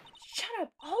 Shut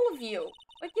up, all of you.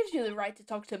 What gives you the right to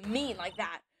talk to me like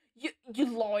that? You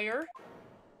lawyer.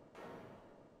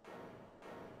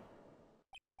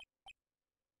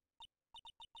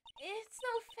 It's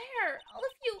no fair. All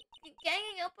of you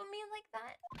ganging up on me like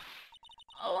that.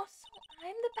 Oh, so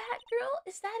I'm the bad girl?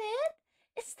 Is that it?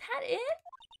 Is that it?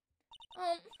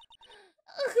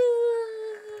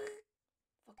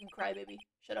 Fucking crybaby.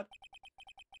 Shut up.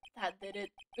 That did it.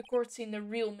 The court's seen the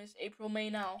real Miss April May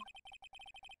now.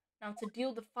 Now to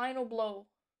deal the final blow.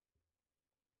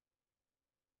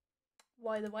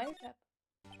 Why the wiretap?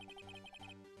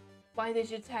 Why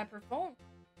did you tap her phone?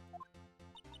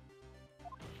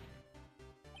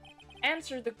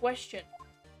 Answer the question.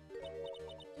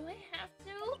 Do I have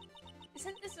to?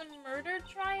 Isn't this a murder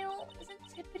trial? Isn't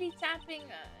tippity-tapping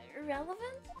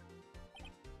irrelevant?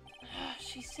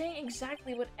 She's saying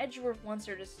exactly what Edgeworth wants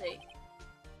her to say.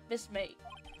 Miss May,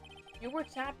 you were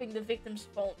tapping the victim's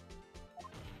phone.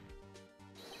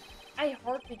 I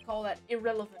hardly call that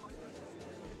irrelevant.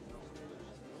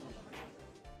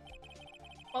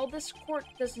 While this court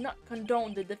does not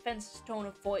condone the defense's tone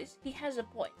of voice, he has a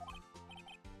point.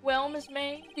 Well, Miss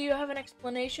May, do you have an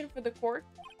explanation for the court?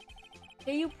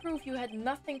 Can you prove you had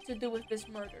nothing to do with this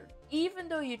murder, even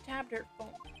though you tapped her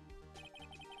phone?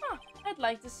 Huh, I'd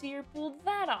like to see her pull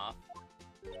that off.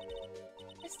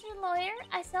 Mr. Lawyer,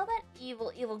 I saw that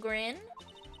evil grin.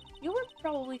 You were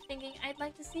probably thinking I'd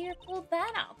like to see her pull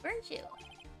that off, weren't you?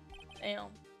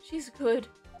 Damn, she's good.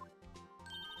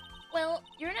 Well,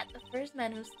 you're not the first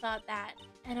man who's thought that.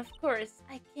 And of course,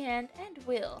 I can and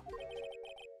will.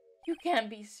 You can't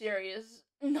be serious.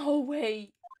 No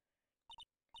way.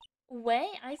 Way,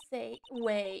 I say,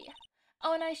 way.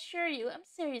 Oh, and I assure you, I'm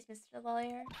serious, Mr.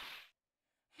 Lawyer.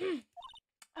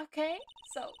 Okay,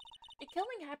 so, the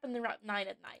killing happened around 9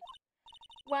 at night.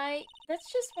 Why,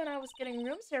 that's just when I was getting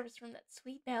room service from that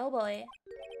sweet bellboy.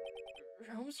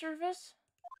 Room service?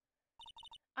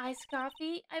 Iced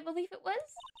coffee, I believe it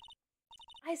was?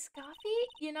 Iced coffee?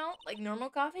 You know, like normal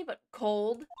coffee, but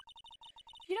cold.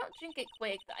 If you don't drink it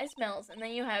quick, the ice melts, and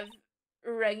then you have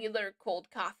regular cold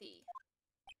coffee.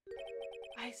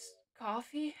 Iced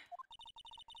coffee?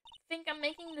 Think I'm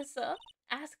making this up?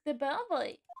 Ask the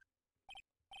bellboy.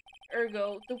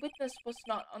 Ergo, the witness was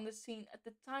not on the scene at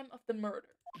the time of the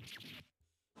murder.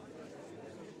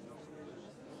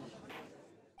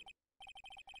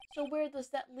 So where does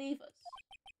that leave us?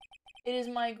 It is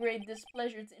my great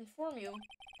displeasure to inform you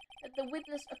that the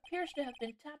witness appears to have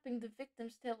been tapping the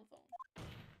victim's telephone.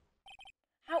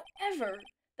 However,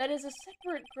 that is a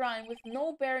separate crime with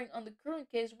no bearing on the current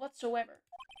case whatsoever.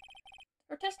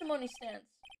 Her testimony stands.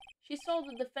 She saw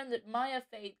the defendant Maya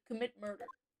Fade commit murder.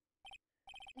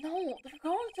 No, they're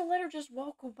going to let her just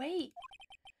walk away.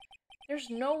 There's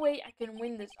no way I can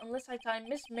win this unless I tie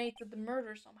Miss May to the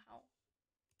murder somehow.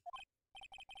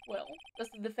 Well, does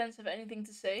the defense have anything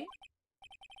to say?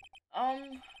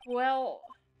 Well...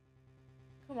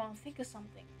 Come on, think of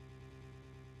something.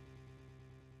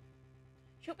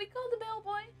 Should we call the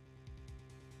bellboy?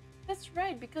 That's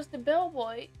right, because the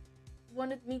bellboy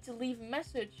wanted me to leave a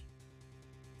message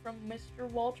from Mr.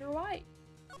 Walter White.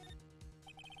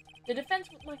 The defense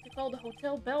would like to call the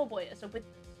hotel bellboy as a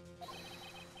witness.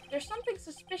 There's something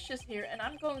suspicious here, and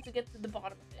I'm going to get to the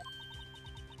bottom of it.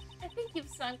 I think you've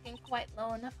sunk in quite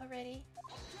low enough already.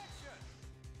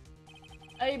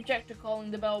 I object to calling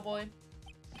the bellboy.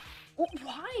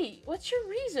 Why? What's your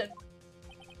reason?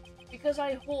 Because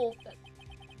I hold that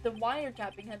the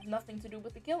wiretapping had nothing to do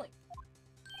with the killing.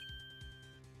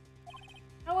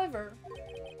 However,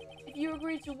 if you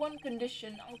agree to one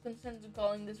condition, I'll consent to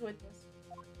calling this witness.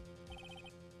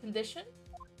 Condition?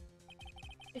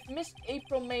 If Miss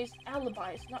April May's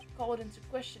alibi is not called into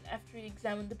question after you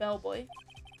examine the bellboy,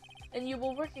 then you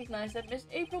will recognize that Miss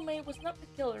April May was not the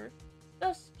killer,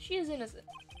 thus she is innocent.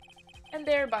 And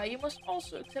thereby you must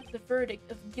also accept the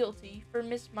verdict of guilty for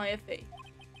Miss Maya Fey.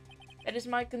 That is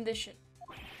my condition.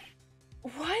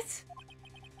 What?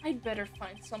 I'd better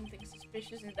find something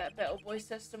suspicious in that bellboy's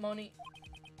testimony.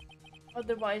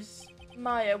 Otherwise,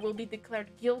 Maya will be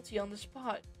declared guilty on the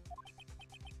spot.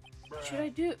 What should I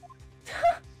do?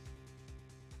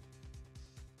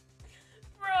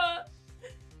 Bruh!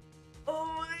 Oh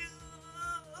my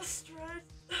god, stress.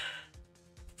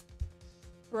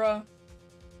 Bruh.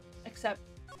 Accept.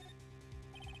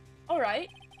 Alright,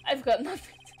 I've got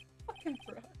nothing to fucking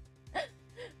bruh.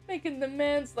 Making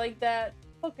demands like that.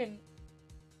 Fucking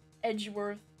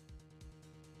Edgeworth.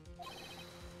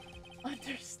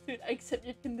 Understood, I accept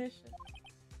your condition.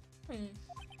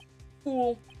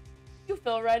 Fool. You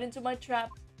fell right into my trap.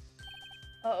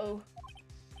 Uh-oh.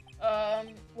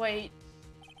 Wait.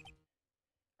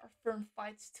 Our firm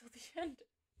fights till the end.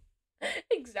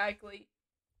 Exactly.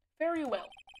 Very well.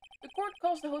 The court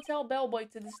calls the hotel bellboy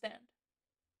to the stand.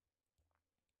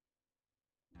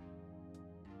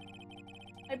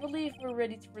 I believe we're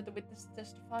ready for the witness to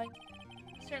testify.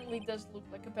 He certainly does look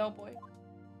like a bellboy.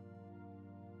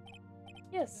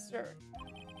 Yes, sir.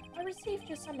 I received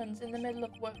your summons in the middle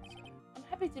of work, sir. I'm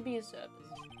happy to be of service.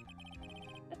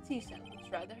 The tea set looks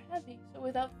rather heavy, so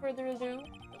without further ado,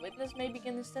 the witness may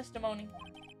begin his testimony.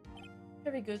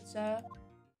 Very good, sir.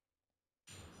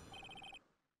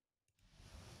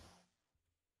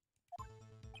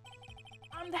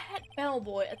 I'm the head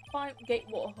bellboy at 5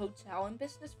 Gatewall Hotel in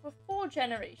business for 4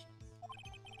 generations.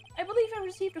 I believe I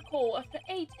received a call after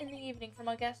 8 in the evening from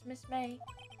our guest, Miss May.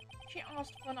 She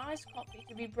asked for an iced coffee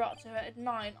to be brought to her at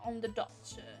 9 on the dot,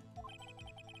 sir.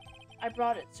 I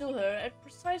brought it to her at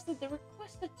precisely the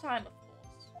requested time, of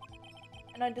course.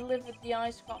 And I delivered the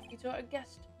iced coffee to our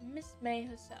guest, Miss May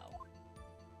herself.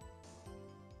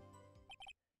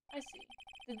 I see.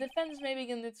 The defense may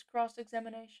begin its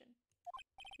cross-examination.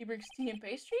 He brings tea and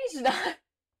pastries?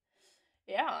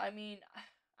 Yeah, I mean,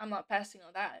 I'm not passing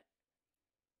on that.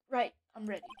 Right, I'm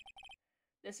ready.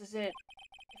 This is it.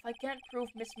 If I can't prove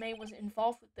Miss May was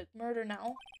involved with the murder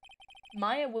now,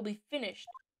 Maya will be finished.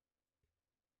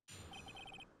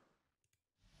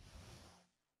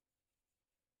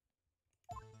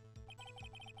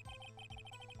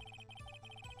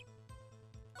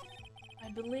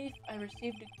 I believe I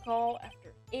received a call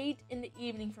after 8 in the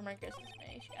evening from our guest Miss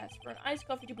May. She asked for an iced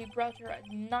coffee to be brought to her at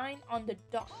 9 on the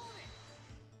dot.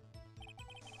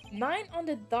 9 on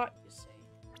the dot, you say?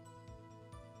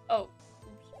 Oh,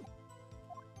 oops.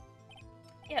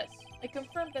 Yes, I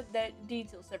confirmed that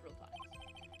detail several times.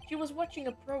 She was watching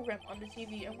a program on the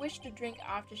TV and wished to drink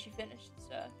after she finished,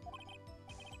 sir.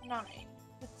 9.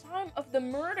 The time of the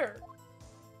murder!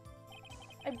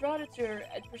 I brought it to her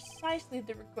at precisely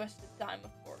the requested time,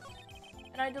 of course,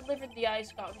 and I delivered the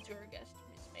iced coffee to her guest,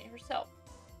 Miss May herself.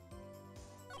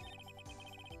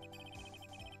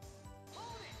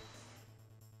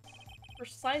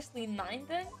 Precisely 9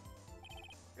 then?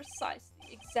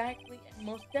 Precisely, exactly, and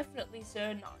most definitely,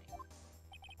 sir, 9.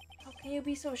 How can you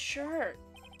be so sure?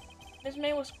 Miss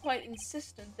May was quite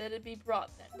insistent that it be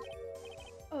brought then.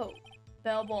 Oh,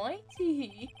 bellboy,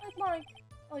 tee-hee, I'd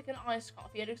like an iced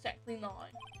coffee at exactly 9.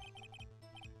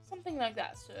 Something like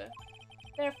that, sir.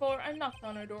 Therefore, I knocked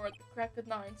on her door at the crack of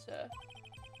 9, sir.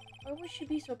 Why would she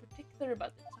be so particular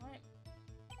about the time?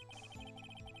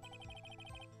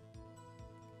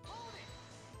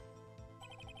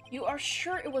 You are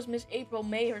sure it was Miss April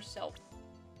May herself?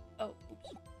 Oh,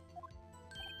 oops.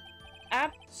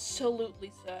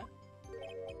 Absolutely, sir.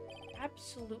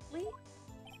 Absolutely?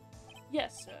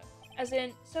 Yes, sir. As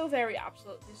in, so very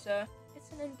absolutely, sir. It's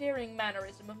an endearing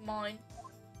mannerism of mine.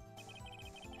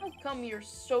 How come you're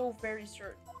so very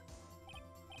certain?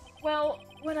 Well,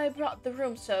 when I brought the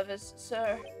room service,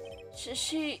 sir,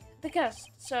 the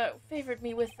guest, sir, favored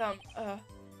me with,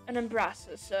 an embrace,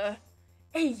 sir.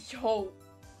 Hey, yo!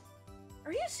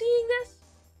 Are you seeing this?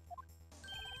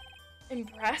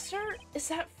 Embrasser? Is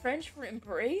that French for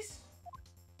embrace?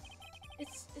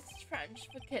 It's French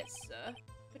for kiss, sir.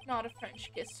 But not a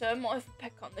French kiss, sir. More of a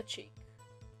peck on the cheek.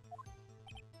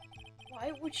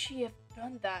 Why would she have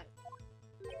done that?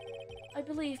 I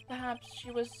believe perhaps she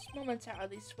was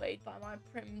momentarily swayed by my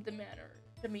prim demeanor,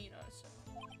 sir.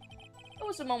 It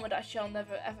was a moment I shall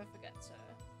never ever forget, sir.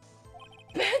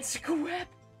 Bad squab!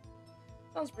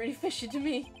 Sounds pretty fishy to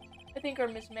me. I think our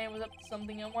Miss May was up to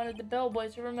something and wanted the bellboy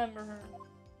to remember her.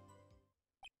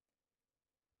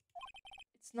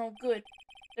 It's no good.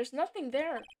 There's nothing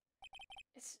there.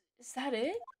 Is that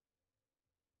it?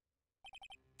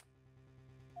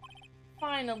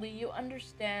 Finally, you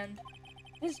understand.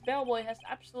 This bellboy has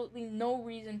absolutely no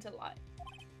reason to lie.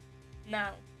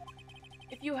 Now,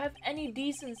 if you have any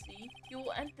decency, you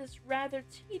will end this rather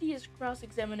tedious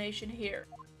cross-examination here.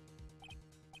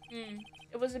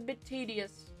 It was a bit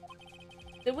tedious.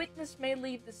 The witness may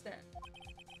leave the stand.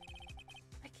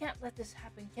 I can't let this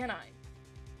happen, can I?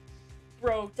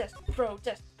 Protest,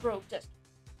 protest, protest.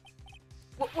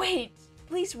 Wait!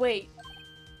 Please wait.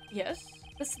 Yes?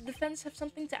 Does the defense have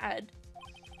something to add?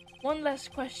 One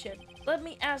last question. Let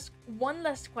me ask one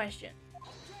last question.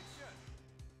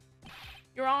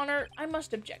 Your Honor, I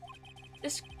must object.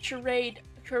 This charade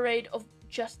of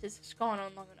justice has gone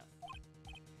on long enough.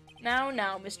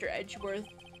 Now, Mr. Edgeworth.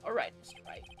 Alright, Mr.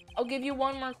 Wright. I'll give you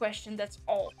one more question, that's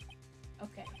all.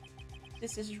 Okay.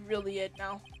 This is really it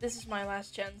now. This is my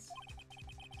last chance.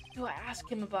 Do I ask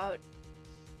him about...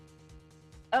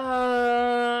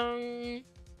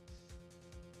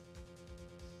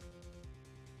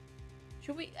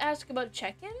 Should we ask about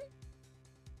check-in?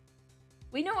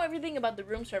 We know everything about the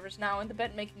room service now, and the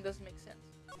bed making doesn't make sense.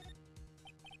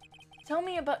 Tell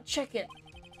me about check-in.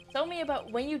 Tell me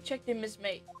about when you checked in Miss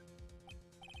May.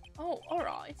 Oh,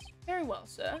 alright. Very well,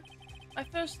 sir. My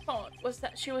first thought was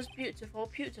that she was beautiful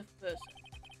person.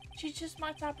 She's just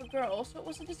my type of girl, so it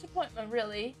was a disappointment,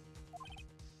 really.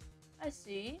 I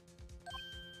see.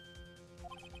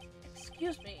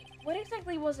 Excuse me, what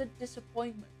exactly was a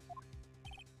disappointment?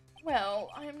 Well,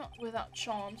 I am not without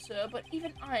charm, sir, but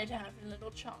even I'd have a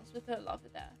little chance with her love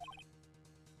there.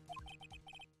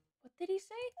 What did he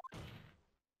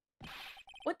say?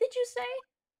 What did you say?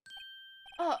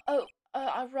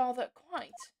 I rather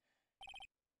quite.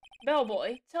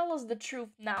 Bellboy, tell us the truth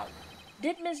now.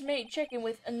 Did Miss May check in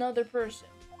with another person?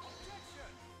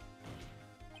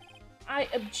 I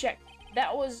object.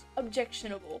 That was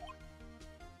objectionable.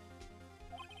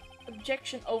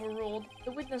 Objection overruled.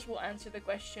 The witness will answer the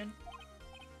question.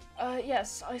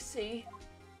 Yes, I see.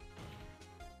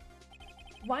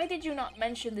 Why did you not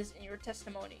mention this in your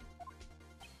testimony?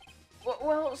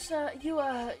 Well, sir, you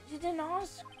didn't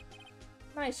ask.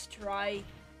 Nice try.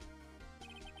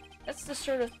 That's the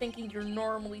sort of thinking you're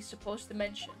normally supposed to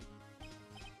mention.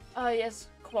 Yes,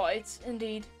 quite,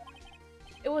 indeed.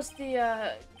 It was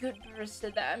the, good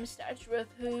barrister there, Mr. Edgeworth,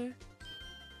 who...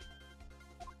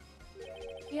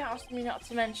 He asked me not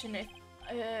to mention if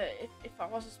I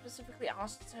wasn't specifically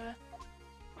asked to...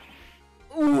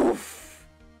 Oof!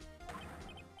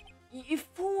 You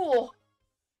fool!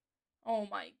 Oh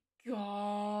my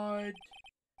god.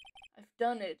 I've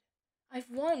done it. I've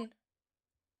won.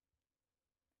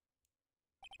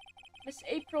 Miss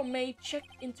April May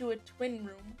checked into a twin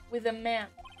room with a man,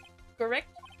 correct?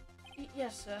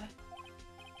 Yes, sir.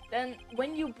 Then,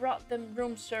 when you brought them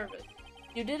room service,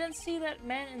 you didn't see that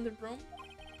man in the room?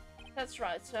 That's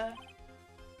right, sir.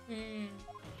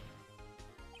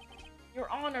 Your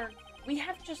Honor, we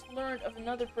have just learned of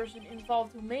another person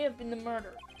involved who may have been the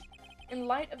murderer. In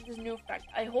light of this new fact,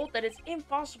 I hold that it's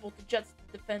impossible to judge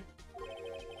the defendant.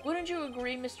 Wouldn't you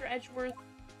agree, Mr. Edgeworth?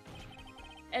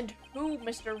 And who,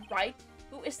 Mr. Wright?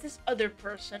 Who is this other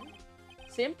person?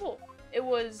 Simple. It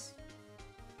was...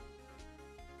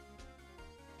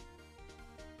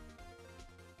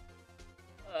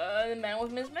 the man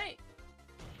with Miss May.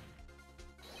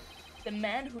 The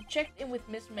man who checked in with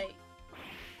Miss May.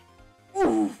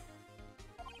 Oof!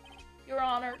 Your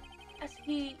Honor, as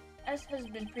has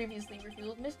been previously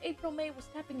revealed, Miss April May was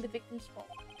tapping the victim's phone.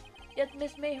 Yet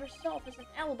Miss May herself has an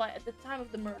alibi at the time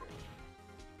of the murder.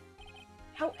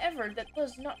 However, that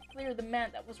does not clear the man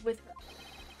that was with her.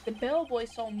 The bellboy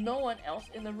saw no one else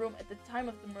in the room at the time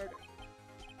of the murder.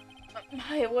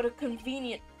 My, what a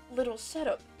convenient little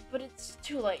setup, but it's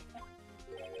too late.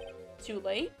 Too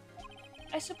late?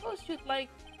 I suppose you'd like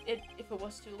it if it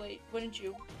was too late, wouldn't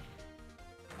you?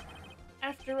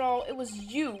 After all, it was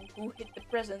you who hid the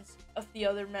presence of the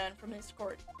other man from his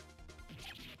court.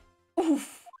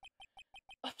 Oof!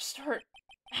 Upstart.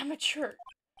 Amateur.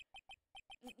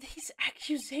 These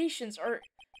accusations are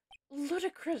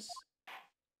ludicrous.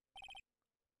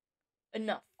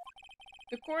 Enough.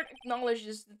 The court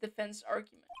acknowledges the defense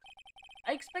argument.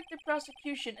 I expect the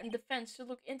prosecution and defense to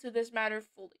look into this matter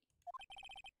fully.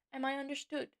 Am I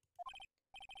understood?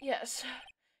 Yes.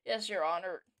 Yes, Your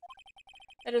Honor.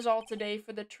 That is all today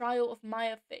for the trial of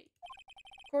Maya Fey.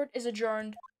 Court is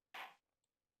adjourned.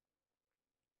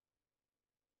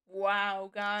 Wow,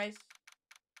 guys.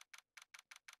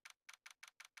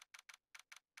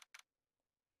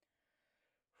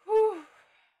 Whew.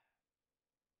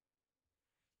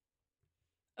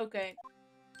 Okay.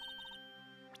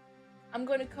 I'm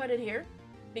gonna cut it here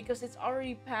because it's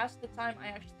already past the time I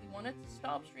actually wanted to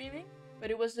stop streaming. But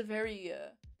it was a very,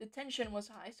 the tension was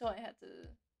high, so I had to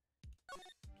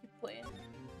keep playing.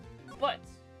 But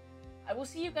I will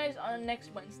see you guys on next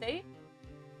Wednesday.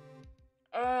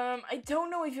 I don't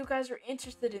know if you guys are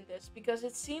interested in this because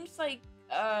it seems like,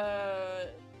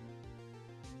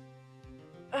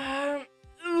 um,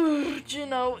 you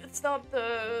know, it's not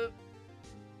the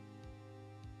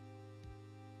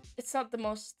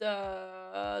most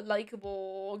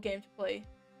likable game to play.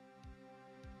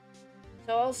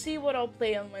 So I'll see what I'll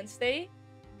play on Wednesday,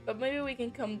 but maybe we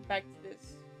can come back to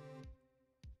this.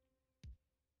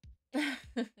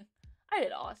 I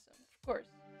did awesome, of course.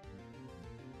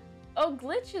 Oh,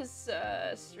 Glitch is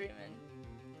streaming.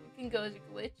 You can go as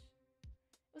Glitch.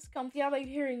 It was comfy. I like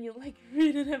hearing you like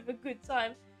read and have a good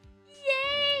time.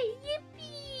 Yay!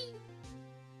 Yippee!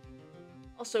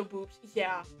 Also boobs.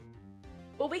 Yeah.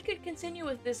 Well, we could continue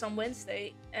with this on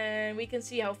Wednesday, and we can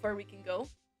see how far we can go.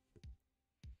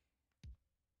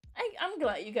 I'm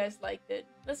glad you guys liked it.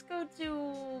 Let's go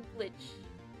to Glitch.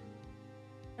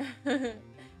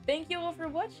 Thank you all for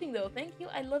watching, though. Thank you.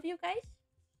 I love you guys.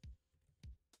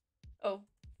 Oh,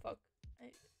 fuck.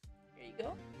 Here you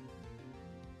go.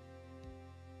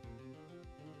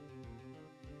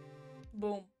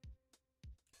 Boom.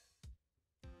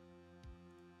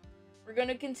 We're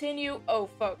gonna continue. Oh,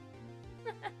 fuck.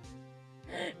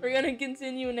 We're gonna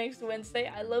continue next Wednesday.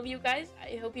 I love you guys.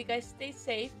 I hope you guys stay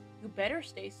safe. You better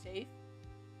stay safe.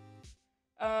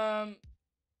 I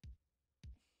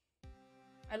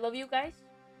love you guys.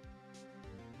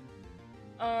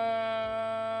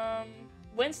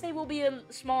 Wednesday will be a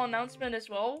small announcement as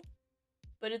well,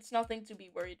 but it's nothing to be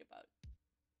worried about.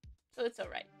 So it's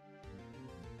alright.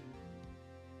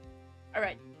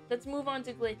 Alright, let's move on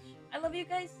to Glitch. I love you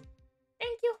guys.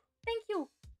 Thank you. Thank you.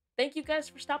 Thank you guys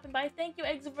for stopping by. Thank you,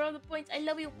 Exo, for all the points. I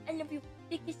love you. I love you.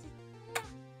 Big kisses.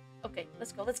 Okay,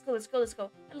 let's go. Let's go. Let's go. Let's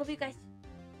go. I love you guys.